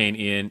was Hurricane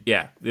Ian.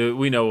 Yeah,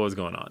 we know what was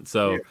going on.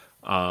 So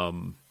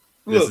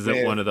this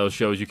isn't one of those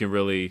shows you can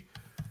really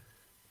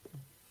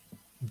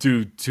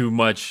do too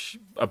much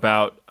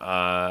about.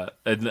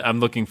 I'm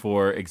looking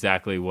for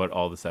exactly what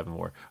all the 7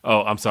 were.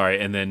 Oh, I'm sorry.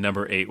 And then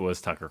number 8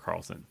 was Tucker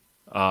Carlson.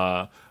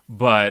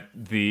 But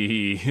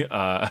the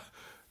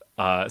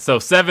so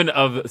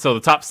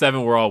the top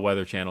 7 were all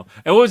Weather Channel.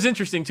 And what was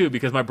interesting too,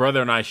 because my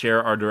brother and I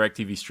share our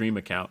DirecTV Stream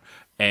account,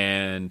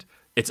 and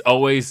it's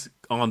always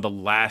on the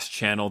last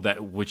channel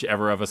that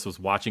whichever of us was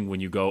watching when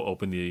you go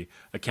open the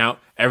account.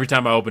 Every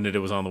time I opened it, it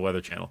was on the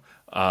Weather Channel.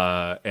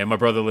 And my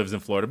brother lives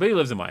in Florida, but he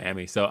lives in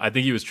Miami, so I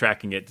think he was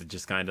tracking it to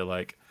just kind of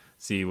like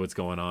see what's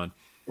going on.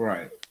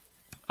 Right.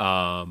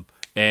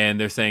 And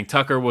they're saying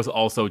Tucker was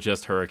also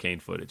just hurricane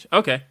footage.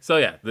 Okay, so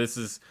yeah, this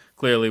is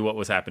clearly what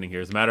was happening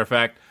here. As a matter of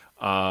fact,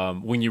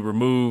 when you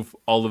remove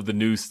all of the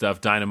news stuff,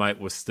 Dynamite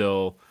was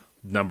still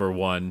number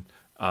 1.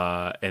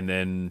 And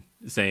then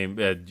same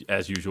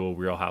as usual,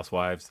 Real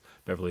Housewives,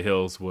 Beverly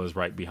Hills was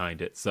right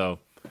behind it. So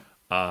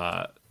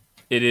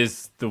it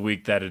is the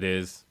week that it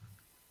is.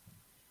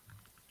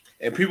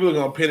 And people are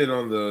going to pin it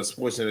on the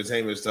sports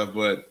entertainment stuff,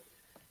 but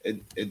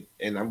and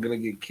I'm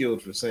going to get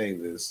killed for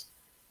saying this.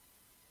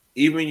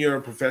 Even your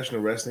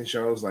professional wrestling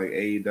shows like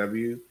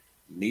AEW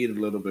need a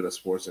little bit of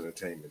sports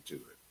entertainment to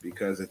it,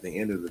 because at the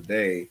end of the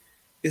day,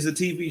 it's a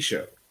TV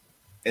show,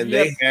 and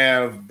they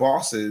have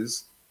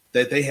bosses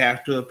that they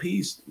have to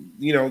appease.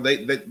 You know,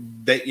 they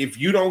if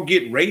you don't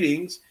get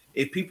ratings,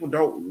 if people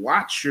don't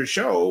watch your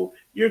show,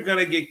 you're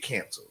gonna get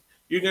canceled.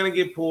 You're gonna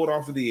get pulled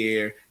off of the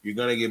air. You're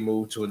gonna get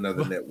moved to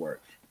another network.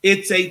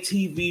 It's a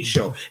TV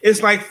show.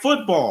 It's like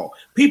football.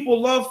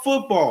 People love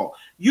football.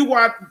 You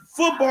watch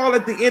football.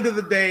 At the end of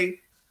the day,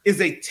 is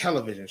a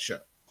television show.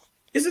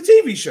 It's a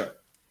TV show.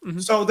 Mm-hmm.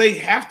 So they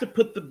have to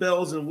put the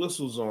bells and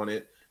whistles on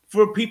it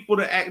for people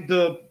to act,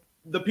 the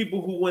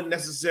people who wouldn't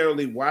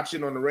necessarily watch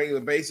it on a regular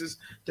basis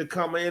to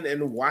come in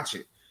and watch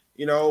it.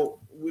 You know,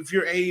 if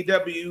you're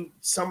AEW,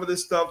 some of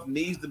this stuff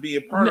needs to be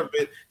a part of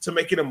it to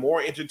make it a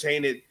more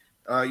entertaining,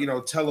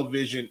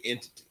 television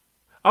entity.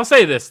 I'll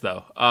say this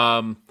though,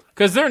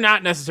 because they're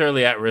not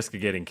necessarily at risk of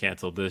getting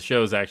canceled. The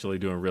show's actually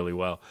doing really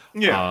well.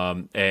 Yeah.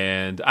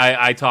 And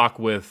I talk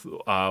with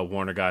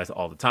Warner guys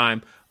all the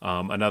time.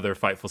 Another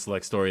Fightful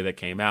Select story that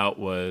came out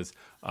was,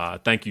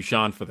 thank you,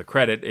 Sean, for the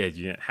credit.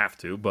 You didn't have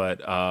to,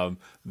 but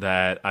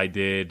that I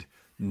did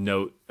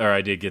note, or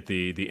I did get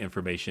the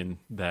information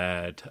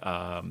that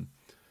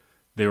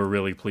they were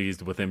really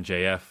pleased with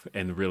MJF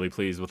and really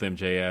pleased with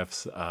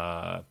MJF's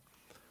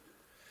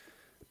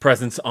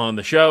presence on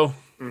the show.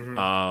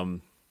 Mm-hmm.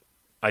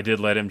 I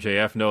did let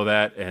MJF know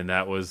that, and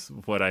that was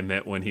what I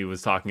meant when he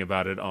was talking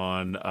about it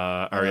on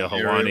Ariel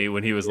Helwani,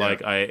 when he was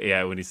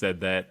when he said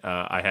that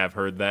I have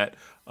heard that.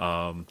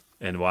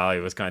 And while he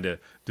was kind of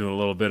doing a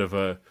little bit of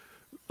a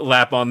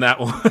lap on that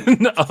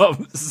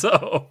one.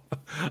 So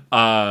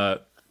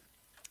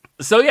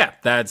yeah,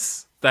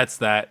 that's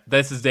that.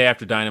 This is Day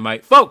After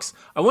Dynamite. Folks,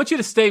 I want you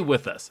to stay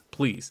with us,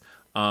 please.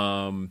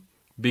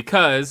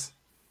 Because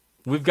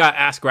we've got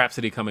Ask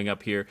Rhapsody coming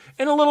up here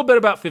in a little bit,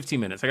 about 15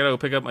 minutes. I got to go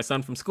pick up my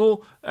son from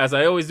school, as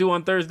I always do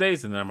on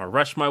Thursdays, and then I'm going to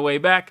rush my way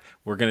back.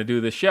 We're going to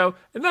do this show,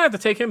 and then I have to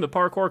take him to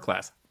parkour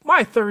class.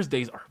 My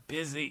Thursdays are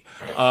busy.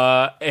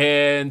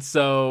 And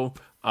so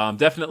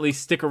definitely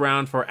stick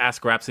around for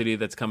Ask Rhapsody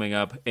that's coming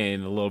up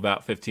in a little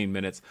about 15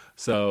 minutes.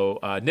 So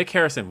Nick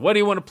Harrison, what do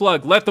you want to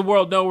plug? Let the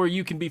world know where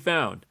you can be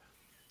found.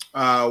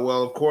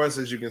 Well, of course,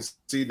 as you can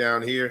see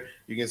down here,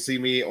 you can see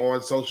me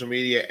on social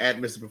media at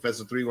Mr.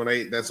 Professor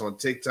 318. That's on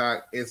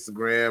TikTok,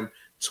 Instagram,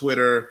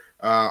 Twitter.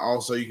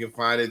 Also, you can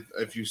find it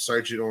if you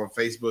search it on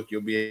Facebook.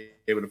 You'll be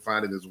able to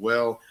find it as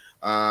well.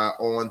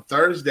 On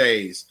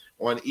Thursdays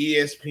on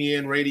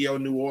ESPN Radio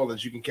New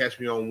Orleans, you can catch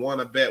me on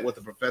Wanna Bet with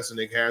the Professor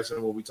Nick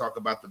Harrison, where we talk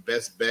about the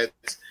best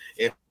bets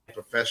in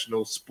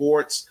professional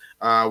sports.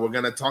 We're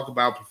going to talk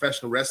about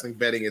professional wrestling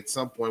betting at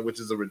some point, which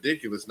is a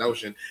ridiculous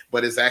notion,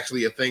 but it's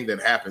actually a thing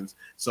that happens.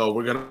 So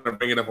we're going to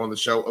bring it up on the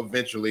show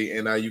eventually,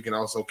 and you can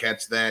also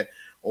catch that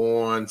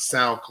on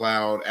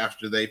SoundCloud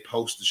after they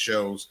post the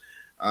shows.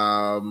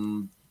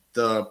 The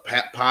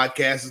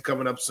podcast is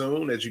coming up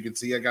soon. As you can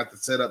see, I got the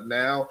setup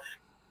now.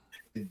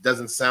 It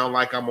doesn't sound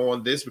like I'm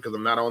on this because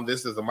I'm not on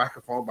this. There's a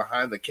microphone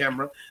behind the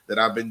camera that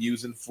I've been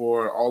using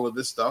for all of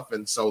this stuff,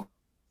 and so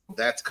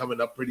that's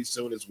coming up pretty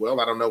soon as well.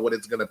 I don't know what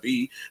it's going to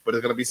be, but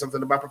it's going to be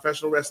something about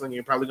professional wrestling, and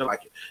you're probably going to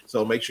like it.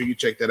 So make sure you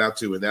check that out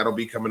too, and that'll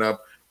be coming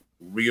up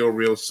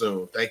real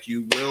soon. Thank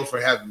you, Will, for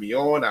having me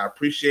on. I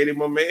appreciate it,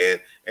 my man,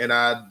 and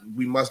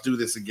we must do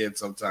this again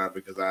sometime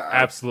because I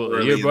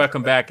absolutely. You're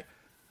welcome back.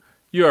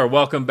 You are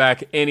welcome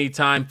back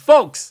anytime.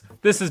 Folks,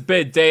 this has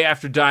been Day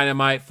After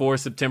Dynamite for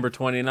September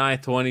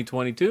 29th,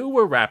 2022.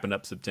 We're wrapping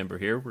up September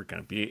here. We're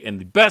going to be in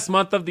the best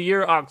month of the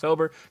year,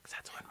 October, because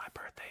that's when my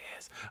birthday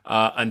is.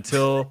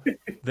 Until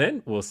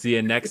then, we'll see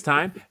you next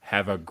time.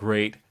 Have a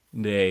great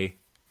day.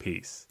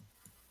 Peace.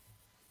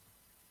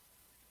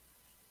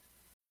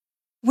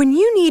 When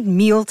you need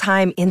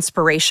mealtime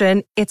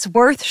inspiration, it's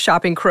worth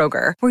shopping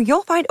Kroger, where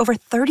you'll find over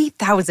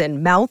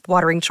 30,000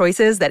 mouth-watering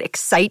choices that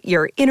excite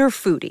your inner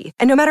foodie.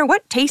 And no matter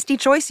what tasty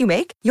choice you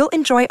make, you'll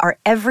enjoy our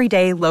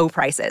everyday low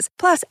prices,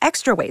 plus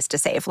extra ways to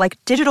save, like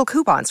digital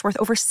coupons worth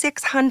over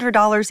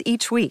 $600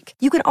 each week.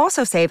 You can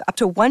also save up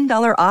to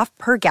 $1 off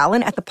per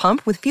gallon at the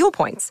pump with fuel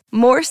points.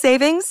 More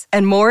savings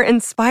and more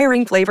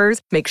inspiring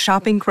flavors make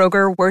shopping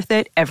Kroger worth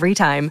it every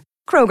time.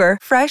 Kroger,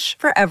 fresh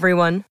for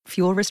everyone.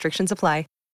 Fuel restrictions apply.